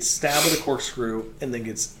 He gets stabbed with a corkscrew and then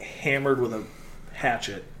gets hammered with a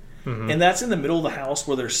hatchet. And that's in the middle of the house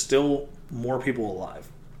where there's still more people alive.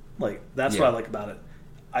 Like, that's what I like about it.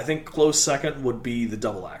 I think close second would be the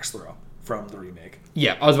double axe throw from the remake.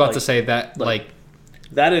 Yeah, I was about to say that, like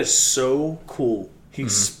That is so cool.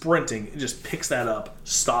 He's sprinting, just picks that up,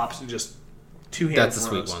 stops, and just two-handed That's a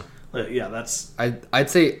throws. sweet one. Yeah, that's... I'd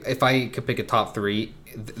say if I could pick a top three,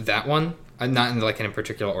 that one, not in like in a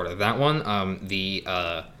particular order. That one, the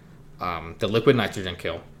liquid nitrogen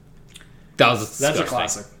kill. That was just disgusting. That's a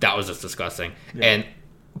classic. That was just disgusting. Yeah. And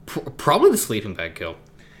probably the sleeping bag kill.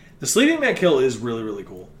 The sleeping bag kill is really, really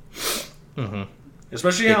cool. Mm-hmm.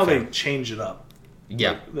 Especially Big how fan. they change it up.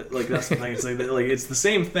 Yeah. Like that's the thing. It's like it's the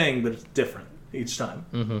same thing, but it's different each time.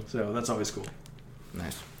 Mm-hmm. So that's always cool.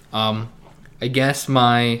 Nice. I guess if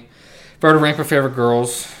I were to rank my favorite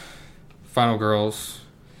girls, final girls,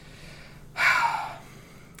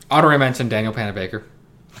 already mentioned Daniel Panabaker.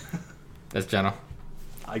 That's Jenna.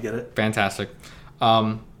 I get it. Fantastic.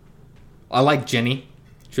 I like Jenny.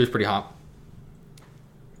 She was pretty hot.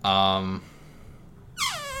 I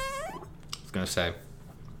was gonna say.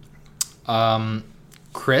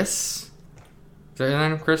 Chris. Is that your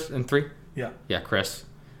name? Chris in 3? Yeah. Yeah, Chris.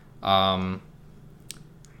 I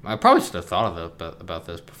probably should have thought about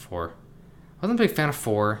this before. I wasn't a big fan of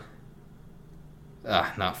 4.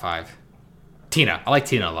 Not 5. Tina. I like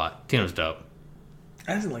Tina a lot. Tina was dope.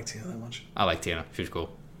 I didn't like Tina that much. I like Tina. She was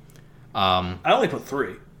cool. I only put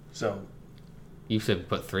 3. So. You said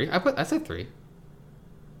put 3? I said 3.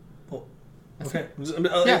 Well, okay.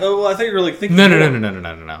 Yeah. Well, I think you were like thinking. No.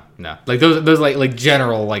 Like those like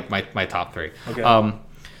general like my top 3. Okay.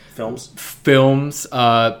 Films.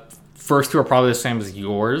 First 2 are probably the same as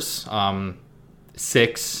yours.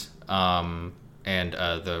 6 and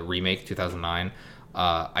the remake 2009.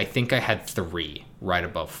 I think I had 3 right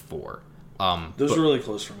above 4. Those are really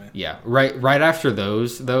close for me. Yeah, right after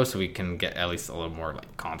those though, so we can get at least a little more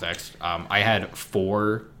like context. I had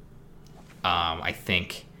 4. I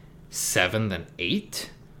think 7, then 8.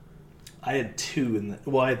 I had 2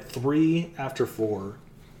 I had 3 after 4,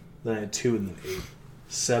 then I had 2 and then 8.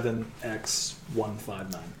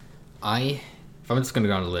 7x159. If I'm just gonna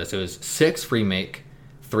go on the list, it was 6 remake,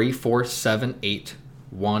 3, 4, 7, 8,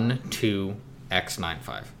 1, 2,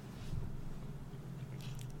 X95.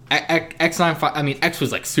 X95. I mean, X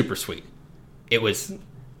was like super sweet. It was,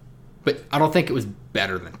 but I don't think it was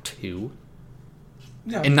better than 2.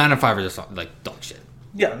 Yeah. And 9 and 5 are just like dog shit.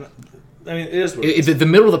 Yeah, I mean it is. What it is. The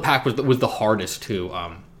middle of the pack was the hardest to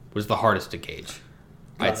gauge.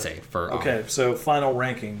 I'd say for okay. So final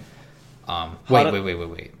ranking.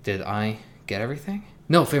 Wait. Did I get everything?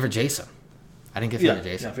 No, favorite Jason. I didn't get favorite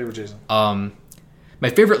Jason. Yeah, favorite Jason. My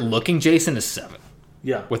favorite looking Jason is 7.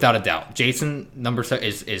 Yeah, without a doubt. Jason number 7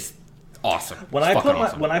 is awesome. When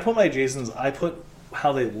I put my Jasons, I put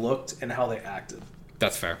how they looked and how they acted.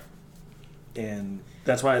 That's fair. And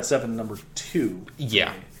that's why it's 7 number 2.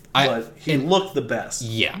 Yeah, but he looked the best.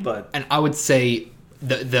 Yeah, and I would say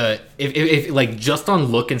if like just on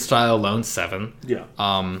look and style alone, 7. Yeah.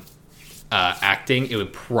 Acting, it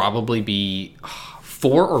would probably be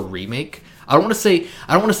 4 or remake. I don't want to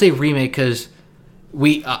say remake because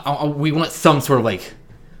we want some sort of like.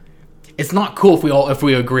 It's not cool if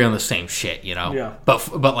we agree on the same shit, you know. Yeah.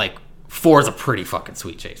 But like 4 is a pretty fucking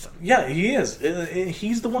sweet Jason. Yeah, he is.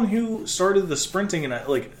 He's the one who started the sprinting, and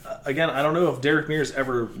again, I don't know if Derek Mears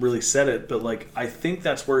ever really said it, but like I think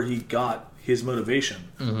that's where he got his motivation.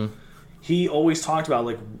 Mm-hmm. He always talked about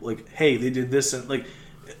like hey, they did this, and like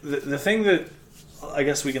the thing that I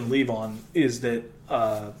guess we can leave on is that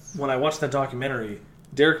when I watched that documentary,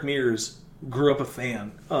 Derek Mears grew up a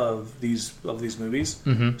fan of these movies.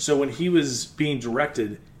 Mm-hmm. So when he was being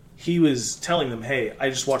directed, he was telling them, "Hey, I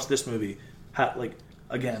just watched this movie. How does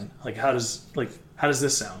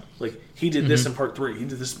this sound? Like he did this in part 3. He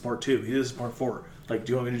did this in part 2. He did this in part 4. Like,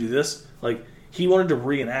 do you want me to do this?" Like he wanted to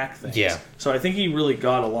reenact things. Yeah. So I think he really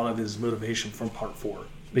got a lot of his motivation from part 4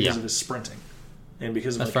 because of his sprinting and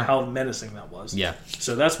because of how menacing that was. Yeah.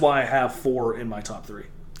 So that's why I have 4 in my top 3.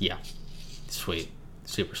 Yeah. Sweet.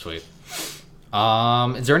 Super sweet.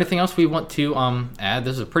 Is there anything else we want to add?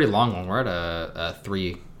 This is a pretty long one. We're at a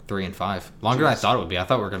 3 and 5. Longer than I thought it would be. I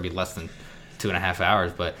thought we were going to be less than 2.5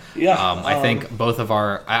 hours, but I think both of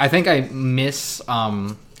our. I think I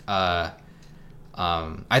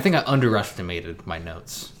think I underestimated my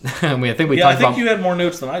notes. I think we talked about. You had more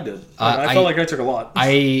notes than I did. I felt like I took a lot.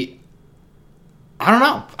 I don't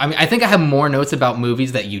know. I mean, I think I have more notes about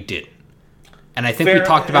movies that you did. And I think we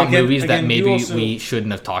talked about movies that maybe we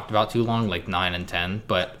shouldn't have talked about too long, like 9 and 10.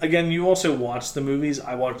 But again, you also watched the movies.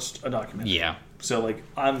 I watched a documentary. Yeah. So like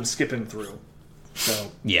I'm skipping through.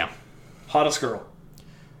 So yeah. Hottest girl.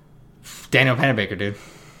 Daniel Panabaker, dude.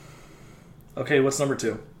 Okay, what's number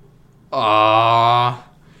 2? Okay,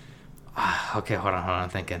 hold on. I'm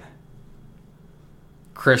thinking.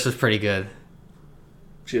 Chris is pretty good.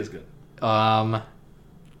 She is good.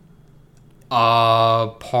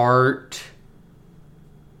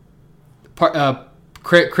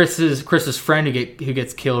 Chris's friend who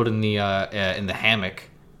gets killed in the hammock.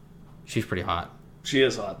 She's pretty hot. She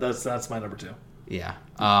is hot. That's my number 2. Yeah.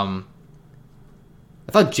 I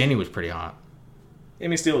thought Jenny was pretty hot.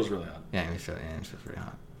 Amy Steele was really hot. Yeah, Amy Steele was pretty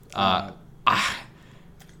hot.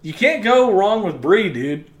 You can't go wrong with Brie,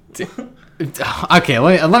 dude. Okay,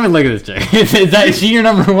 let me look at this chick. Is she your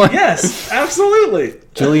number 1? Yes, absolutely.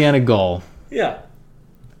 Juliana Goll. Yeah.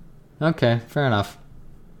 Okay, fair enough.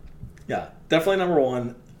 Yeah, definitely number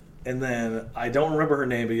 1. And then I don't remember her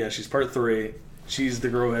name, but yeah, she's part 3. She's the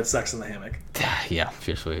girl who had sex in the hammock. Yeah,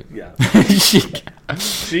 she's sweet. Yeah.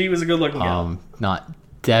 She was a good looking gal. Not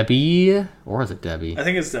Debbie, or was it Debbie? I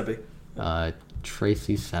think it's Debbie.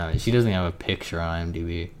 Tracy Savage. She doesn't have a picture on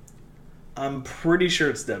IMDb. I'm pretty sure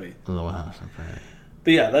it's Debbie. Little House.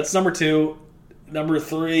 But yeah, that's number 2. Number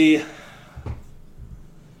 3.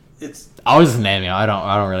 It's. I was just naming. I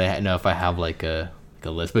don't really know if I have like a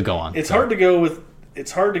list, but go on. It's hard to go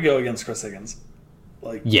against Chris Higgins.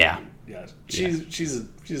 Like. Yeah. Yeah. She's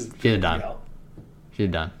a done. Gal. She's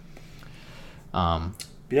done. Yeah,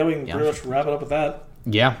 we can pretty much wrap it up with that.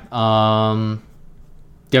 Yeah.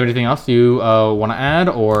 Do you have anything else you want to add,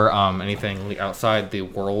 or anything outside the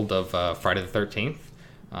world of Friday the 13th?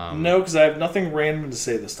 No, because I have nothing random to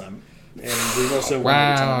say this time. And we've also went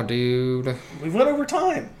over time. Dude. We've went over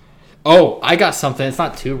time. Oh, I got something. It's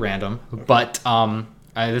not too random, but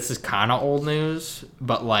this is kind of old news,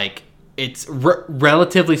 but like it's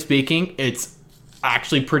relatively speaking, it's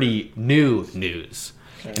actually pretty new news.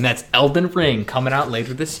 Okay. And that's Elden Ring coming out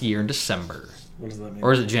later this year in December. What does that mean?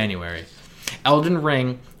 Or is it January? Elden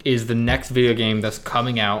Ring is the next video game that's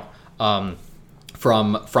coming out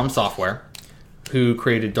from Software, who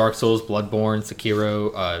created Dark Souls, Bloodborne,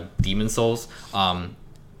 Sekiro, Demon Souls.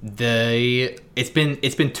 It's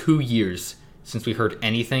been 2 years since we heard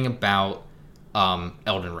anything about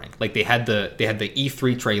Elden Ring. Like they had the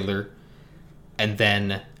E3 trailer, and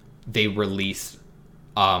then they released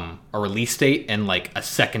a release date and like a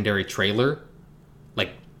secondary trailer,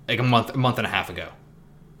 like a month and a half ago.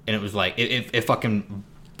 And it was like, it fucking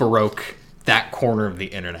broke that corner of the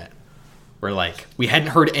internet. Where like, we hadn't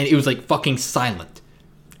heard any, it was like fucking silent.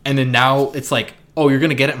 And then now it's like, oh, you're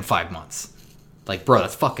gonna get it in 5 months. Like, bro,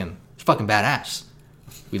 it's fucking badass.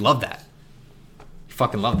 We love that. We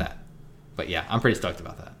fucking love that. But yeah, I'm pretty stoked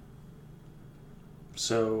about that.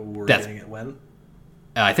 So we're getting it when?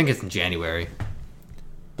 I think it's in January.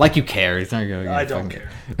 Like you care. It's not gonna I don't care.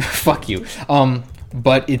 Fuck you.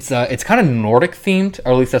 But it's kind of Nordic themed,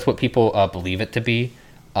 or at least that's what people believe it to be.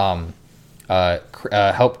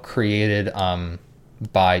 Help created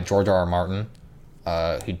by George R. R. Martin,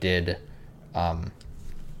 who did Game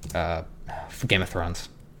of Thrones.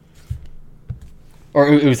 Or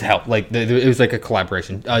it was help, like it was like a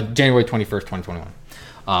collaboration. January 21st,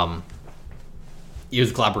 2021. It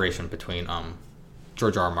was a collaboration between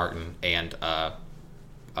George R. R. Martin and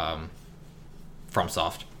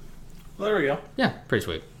FromSoft. Well, there we go. Yeah, pretty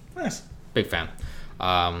sweet. Nice. Big fan.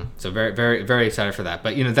 So very, very, very excited for that.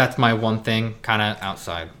 But that's my one thing, kind of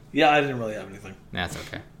outside. Yeah, I didn't really have anything. That's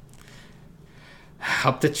okay.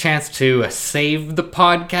 Up the chance to save the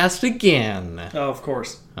podcast again. Oh, of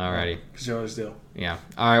course. Alrighty. Because you always do. Yeah.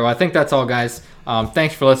 All right. Well, I think that's all, guys.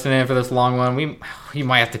 Thanks for listening for this long one. We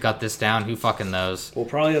might have to cut this down. Who fucking knows? We'll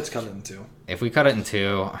probably have to cut it in 2. If we cut it in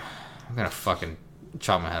 2, I'm gonna fucking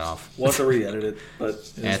chop my head off. We'll have to re-edit it, but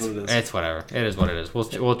it is what it is. It's whatever. It is what it is.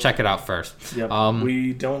 We'll check it out first. Yep.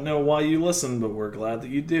 We don't know why you listen, but we're glad that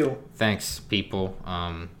you do. Thanks, people.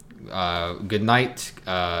 Good night.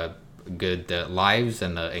 Good lives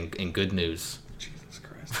and good news. Jesus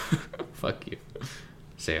Christ. Fuck you.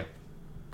 See ya.